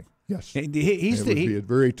interesting. Yes. It would be a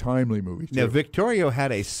very timely movie, too. Now, Victorio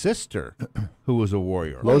had a sister who was a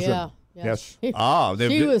warrior. Lozen. Yes. She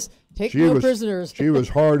was taking no prisoners. She was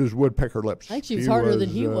hard as woodpecker lips. I think she was harder than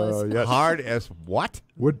he was. Yes. Hard as what?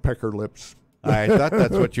 Woodpecker lips. I thought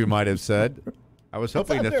that's what you might have said. I was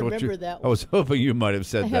hoping that's what you. That I was hoping you might have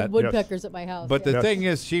said that. I have woodpeckers at my house. But the thing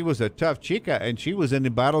is, she was a tough chica, and she was in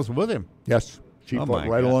the battles with him. Yes, she fought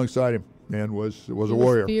right alongside him and was a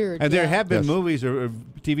warrior. Feared, and there have been movies or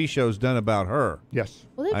TV shows done about her. Yes.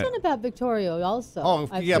 Well, they've done about Victoria also.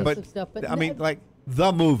 Oh, yeah, but stuff, I mean, like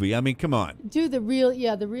the movie. I mean, come on. Do the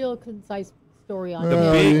real concise story on The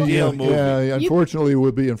it. big deal movie. Yeah, unfortunately,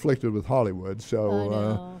 would be inflicted with Hollywood.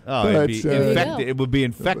 So, it would be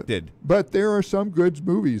infected. But there are some good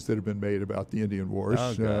movies that have been made about the Indian Wars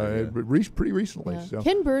pretty recently. Yeah. So.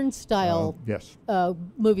 Ken Burns style yes.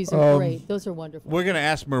 Movies are great. Those are wonderful. We're going to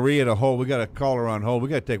ask Maria to hold. We got to call her on hold. We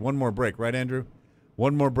got to take one more break, right, Andrew?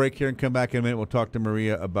 One more break here and come back in a minute. We'll talk to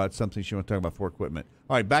Maria about something she wants to talk about for equipment.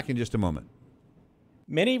 All right, back in just a moment.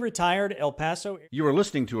 Many retired El Paso. You are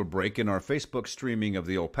listening to a break in our Facebook streaming of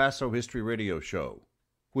the El Paso History Radio Show,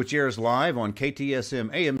 which airs live on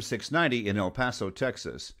KTSM AM 690 in El Paso,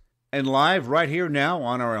 Texas, and live right here now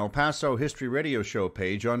on our El Paso History Radio Show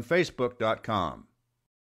page on Facebook.com.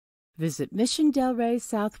 Visit Mission Del Rey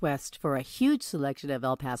Southwest for a huge selection of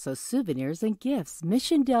El Paso souvenirs and gifts.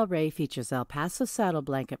 Mission Del Rey features El Paso saddle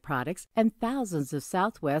blanket products and thousands of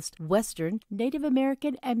Southwest, Western, Native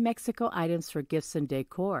American, and Mexico items for gifts and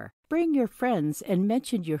decor. Bring your friends and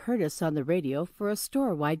mention you heard us on the radio for a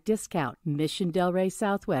store-wide discount. Mission Del Rey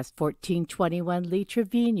Southwest, 1421 Lee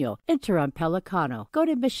Trevino. Enter on Pelicano. Go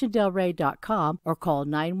to missiondelrey.com or call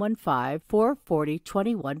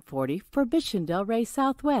 915-440-2140 for Mission Del Rey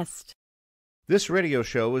Southwest. This radio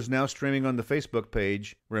show is now streaming on the Facebook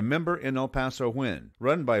page Remember in El Paso When,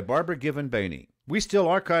 run by Barbara Given Bainey. We still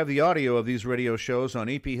archive the audio of these radio shows on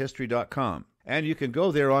ephistory.com. And you can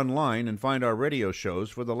go there online and find our radio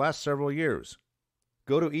shows for the last several years.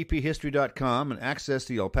 Go to ephistory.com and access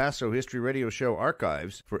the El Paso History Radio Show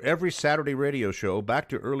archives for every Saturday radio show back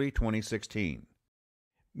to early 2016.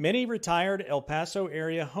 Many retired El Paso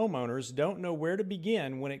area homeowners don't know where to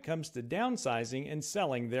begin when it comes to downsizing and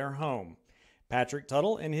selling their home. Patrick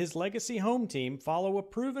Tuttle and his Legacy Home team follow a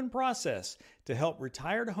proven process to help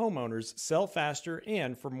retired homeowners sell faster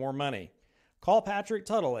and for more money. Call Patrick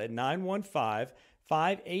Tuttle at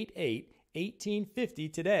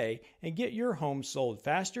 915-588-1850 today and get your home sold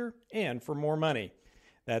faster and for more money.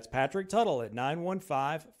 That's Patrick Tuttle at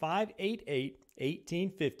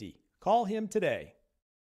 915-588-1850. Call him today.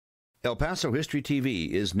 El Paso History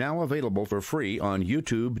TV is now available for free on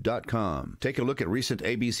YouTube.com. Take a look at recent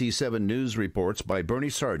ABC 7 news reports by Bernie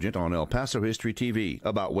Sargent on El Paso History TV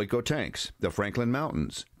about Waco tanks, the Franklin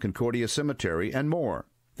Mountains, Concordia Cemetery, and more.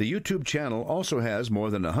 The YouTube channel also has more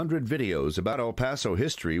than 100 videos about El Paso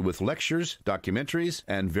history with lectures, documentaries,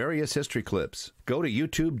 and various history clips. Go to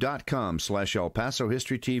youtube.com/El Paso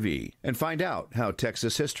History TV and find out how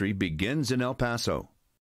Texas history begins in El Paso.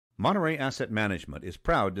 Monterey Asset Management is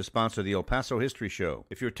proud to sponsor the El Paso History Show.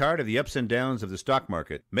 If you're tired of the ups and downs of the stock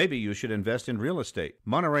market, maybe you should invest in real estate.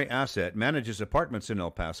 Monterey Asset manages apartments in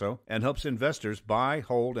El Paso and helps investors buy,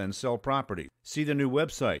 hold, and sell property. See the new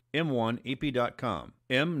website, m1ep.com,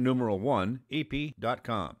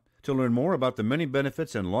 m1ep.com. To learn more about the many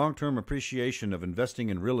benefits and long-term appreciation of investing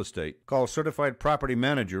in real estate, call Certified Property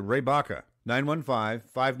Manager Ray Baca,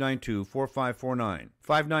 915-592-4549,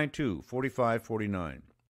 592-4549.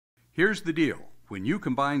 Here's the deal. When you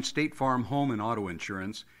combine State Farm home and auto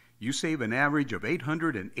insurance, you save an average of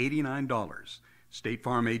 $889. State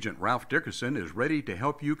Farm agent Ralph Dickerson is ready to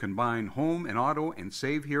help you combine home and auto and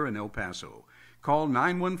save here in El Paso. Call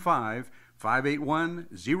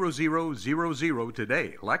 915-581-0000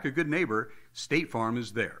 today. Like a good neighbor, State Farm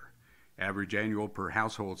is there. Average annual per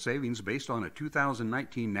household savings based on a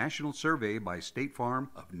 2019 national survey by State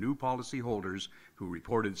Farm of new policyholders who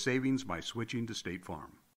reported savings by switching to State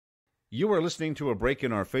Farm. You are listening to a break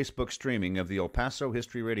in our Facebook streaming of the El Paso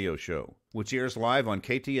History Radio Show, which airs live on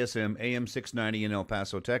KTSM AM 690 in El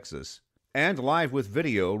Paso, Texas, and live with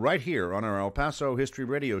video right here on our El Paso History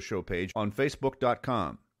Radio Show page on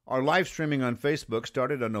Facebook.com. Our live streaming on Facebook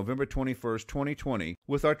started on November 21st, 2020,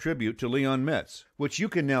 with our tribute to Leon Metz, which you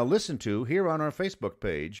can now listen to here on our Facebook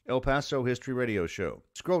page, El Paso History Radio Show.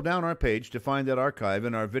 Scroll down our page to find that archive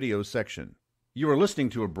in our videos section. You are listening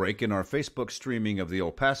to a break in our Facebook streaming of the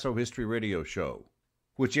El Paso History Radio Show,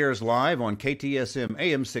 which airs live on KTSM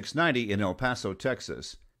AM 690 in El Paso,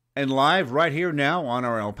 Texas, and live right here now on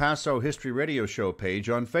our El Paso History Radio Show page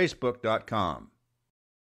on Facebook.com.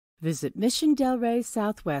 Visit Mission Del Rey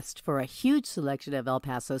Southwest for a huge selection of El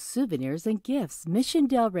Paso souvenirs and gifts. Mission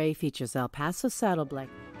Del Rey features El Paso saddle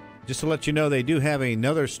blanket. Just to let you know, they do have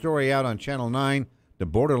another story out on Channel 9, The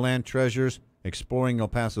Borderland Treasures, Exploring El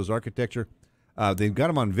Paso's Architecture. They've got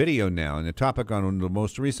them on video now, and the topic on the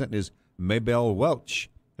most recent is Maybelle Welch,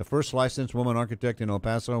 the first licensed woman architect in El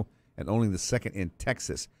Paso and only the second in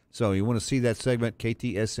Texas. So you want to see that segment,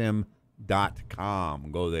 KTSM.com.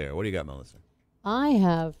 Go there. What do you got, Melissa? I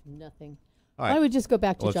have nothing. All right. Why don't we just go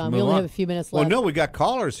back to Let's John? move We only on. have a few minutes Well, left. no, we got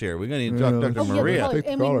callers here. We're going to talk to Dr. Maria. Take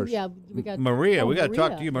the callers. We got Maria, we got to Maria,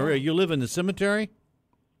 talk to you, Maria. yeah. You live in the cemetery?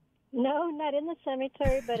 No, not in the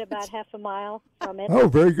cemetery, but about half a mile from it. Oh,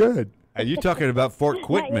 very good. Are you talking about Fort Not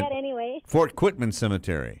Quitman? yet, anyway. Fort Quitman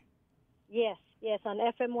Cemetery. Yes, on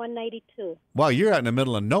FM 192. Wow, you're out in the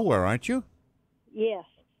middle of nowhere, aren't you? Yes.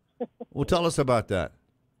 Well, tell us about that.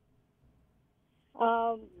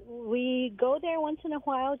 We go there once in a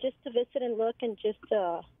while just to visit and look and just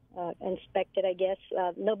inspect it, I guess.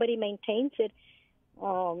 Nobody maintains it.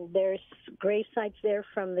 There's grave sites there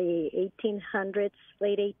from the 1800s,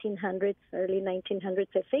 late 1800s, early 1900s,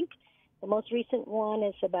 I think. The most recent one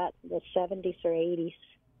is about the 70s or 80s.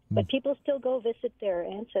 But people still go visit their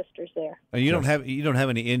ancestors there. And you don't have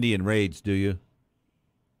any Indian raids, do you?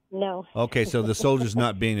 No. Okay, so the soldiers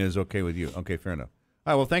not being is okay with you. Okay, fair enough.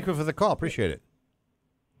 All right, well, thank you for the call. Appreciate it.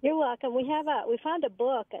 You're welcome. We found a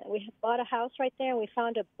book. We bought a house right there, and we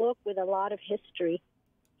found a book with a lot of history.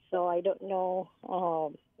 So I don't know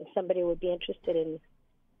if somebody would be interested in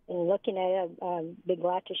looking at it. I'd be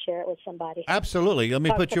glad to share it with somebody. Absolutely. Let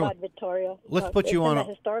me put you on. Victoria. Let's put you on the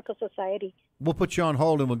Historical Society. We'll put you on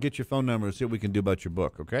hold, and we'll get your phone number and see what we can do about your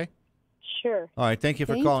book, okay? Sure. All right, thank you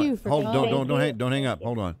for Thank calling. you for Hold, calling. don't hang up.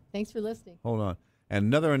 Hold on. Thanks for listening. Hold on. And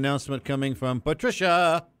another announcement coming from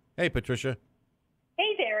Patricia. Hey, Patricia.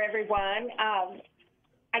 Hey there, everyone.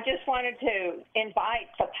 I just wanted to invite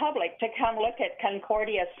the public to come look at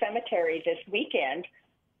Concordia Cemetery this weekend.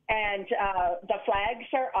 And the flags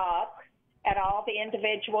are up at all the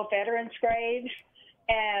individual veterans' graves.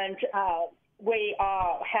 And we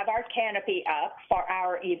have our canopy up for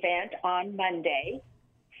our event on Monday.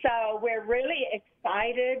 So we're really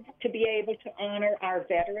excited to be able to honor our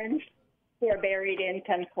veterans who are buried in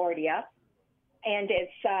Concordia. And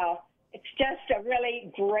it's just a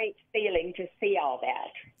really great feeling to see all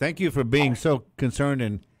that. Thank you for being so concerned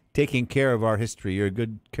and taking care of our history. You're a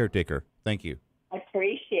good caretaker. Thank you.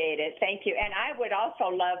 Appreciate it. Thank you. And I would also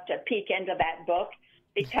love to peek into that book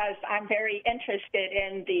because I'm very interested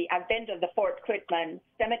I've been to the Fort Quitman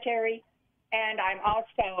Cemetery, and I'm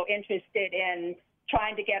also interested in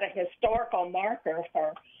trying to get a historical marker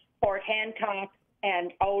for Fort Hancock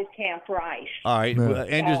and Old Camp Rice. All right. Well,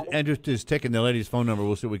 Andrew is taking the lady's phone number.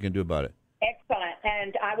 We'll see what we can do about it. Excellent.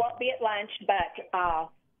 And I won't be at lunch, but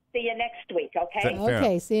see you next week, okay?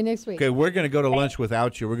 Okay, see you next week. Okay, we're going to go to lunch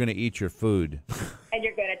without you. We're going to eat your food. And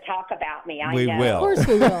you're going to talk about me, I We know. will. Of course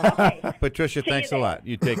we will. Okay. Patricia, See you thanks a then. lot.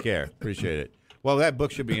 You take care. Appreciate it. Well, that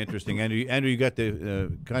book should be interesting. Andrew, you got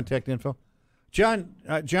the contact info? John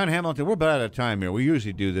Hamilton, we're about out of time here. We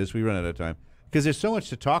usually do this. We run out of time because there's so much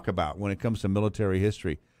to talk about when it comes to military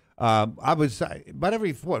history. About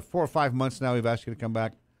every 4 or 5 months now, we've asked you to come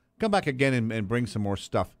back again and bring some more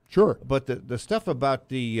stuff. Sure. But the stuff about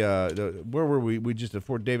the where were we? We just at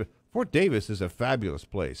Fort Davis. Fort Davis is a fabulous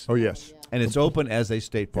place. Oh, yes. And it's open as a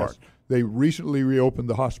state park. Yes. They recently reopened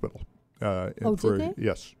the hospital. Did they?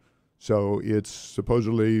 Yes. So it's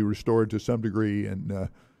supposedly restored to some degree, and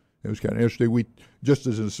it was kind of interesting. We, just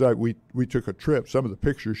as an aside, we took a trip. Some of the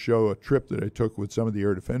pictures show a trip that I took with some of the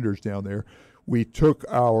air defenders down there. We took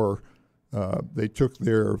they took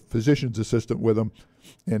their physician's assistant with them,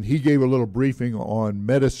 and he gave a little briefing on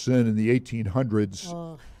medicine in the 1800s.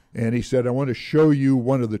 Oh. And he said, I want to show you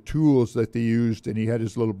one of the tools that they used. And he had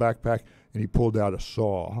his little backpack, and he pulled out a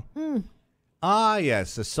saw. Ah,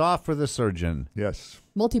 yes, a saw for the surgeon. Yes.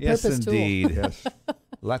 Multi-purpose Yes, indeed. tool. Yes. A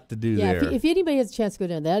lot to do Yeah, there. if anybody has a chance to go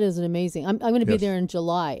down, that is an amazing. I'm going to be Yes. there in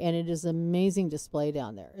July, and it is an amazing display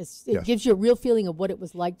down there. It Yes. gives you a real feeling of what it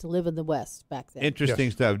was like to live in the West back then. Interesting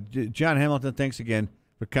Yes. stuff. John Hamilton, thanks again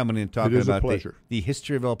for coming in and talking is a about pleasure. the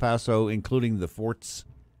history of El Paso, including the forts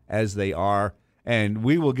as they are. And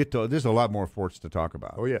we will get to, there's a lot more forts to talk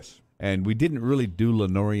about. Oh, yes. And we didn't really do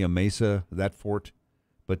Lenoria Mesa, that fort,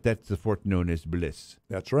 but that's the fort known as Bliss.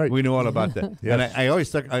 That's right. We know all about that. Yes. And I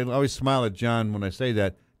always smile at John when I say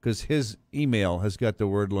that because his email has got the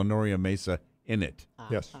word Lenoria Mesa in it.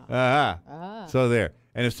 Yes. So there.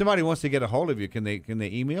 And if somebody wants to get a hold of you, can they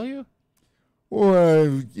email you?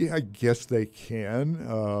 Well, yeah, I guess they can.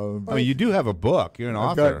 I mean, you do have a book. You're an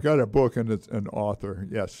author. I've got a book and it's an author,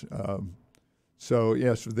 yes. So,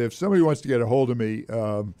 yes, if somebody wants to get a hold of me,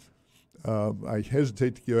 I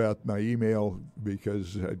hesitate to give out my email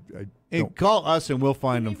because I don't. Call us and we'll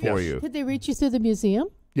find them for you. Could they reach you through the museum?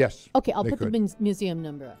 Yes. Okay, I'll they put could. the museum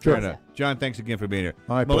number up. Fair How's enough. that? John, thanks again for being here.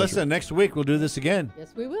 My Melissa, pleasure. next week we'll do this again.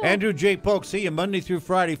 Yes, we will. Andrew J. Polk, see you Monday through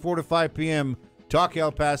Friday, 4 to 5 p.m. Talk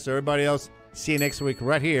El Paso. Everybody else, see you next week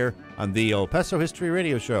right here on the El Paso History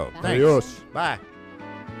Radio Show. Thanks. Adios. Bye.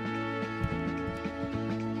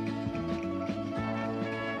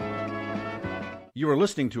 You are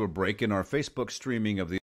listening to a break in our Facebook streaming of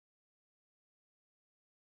the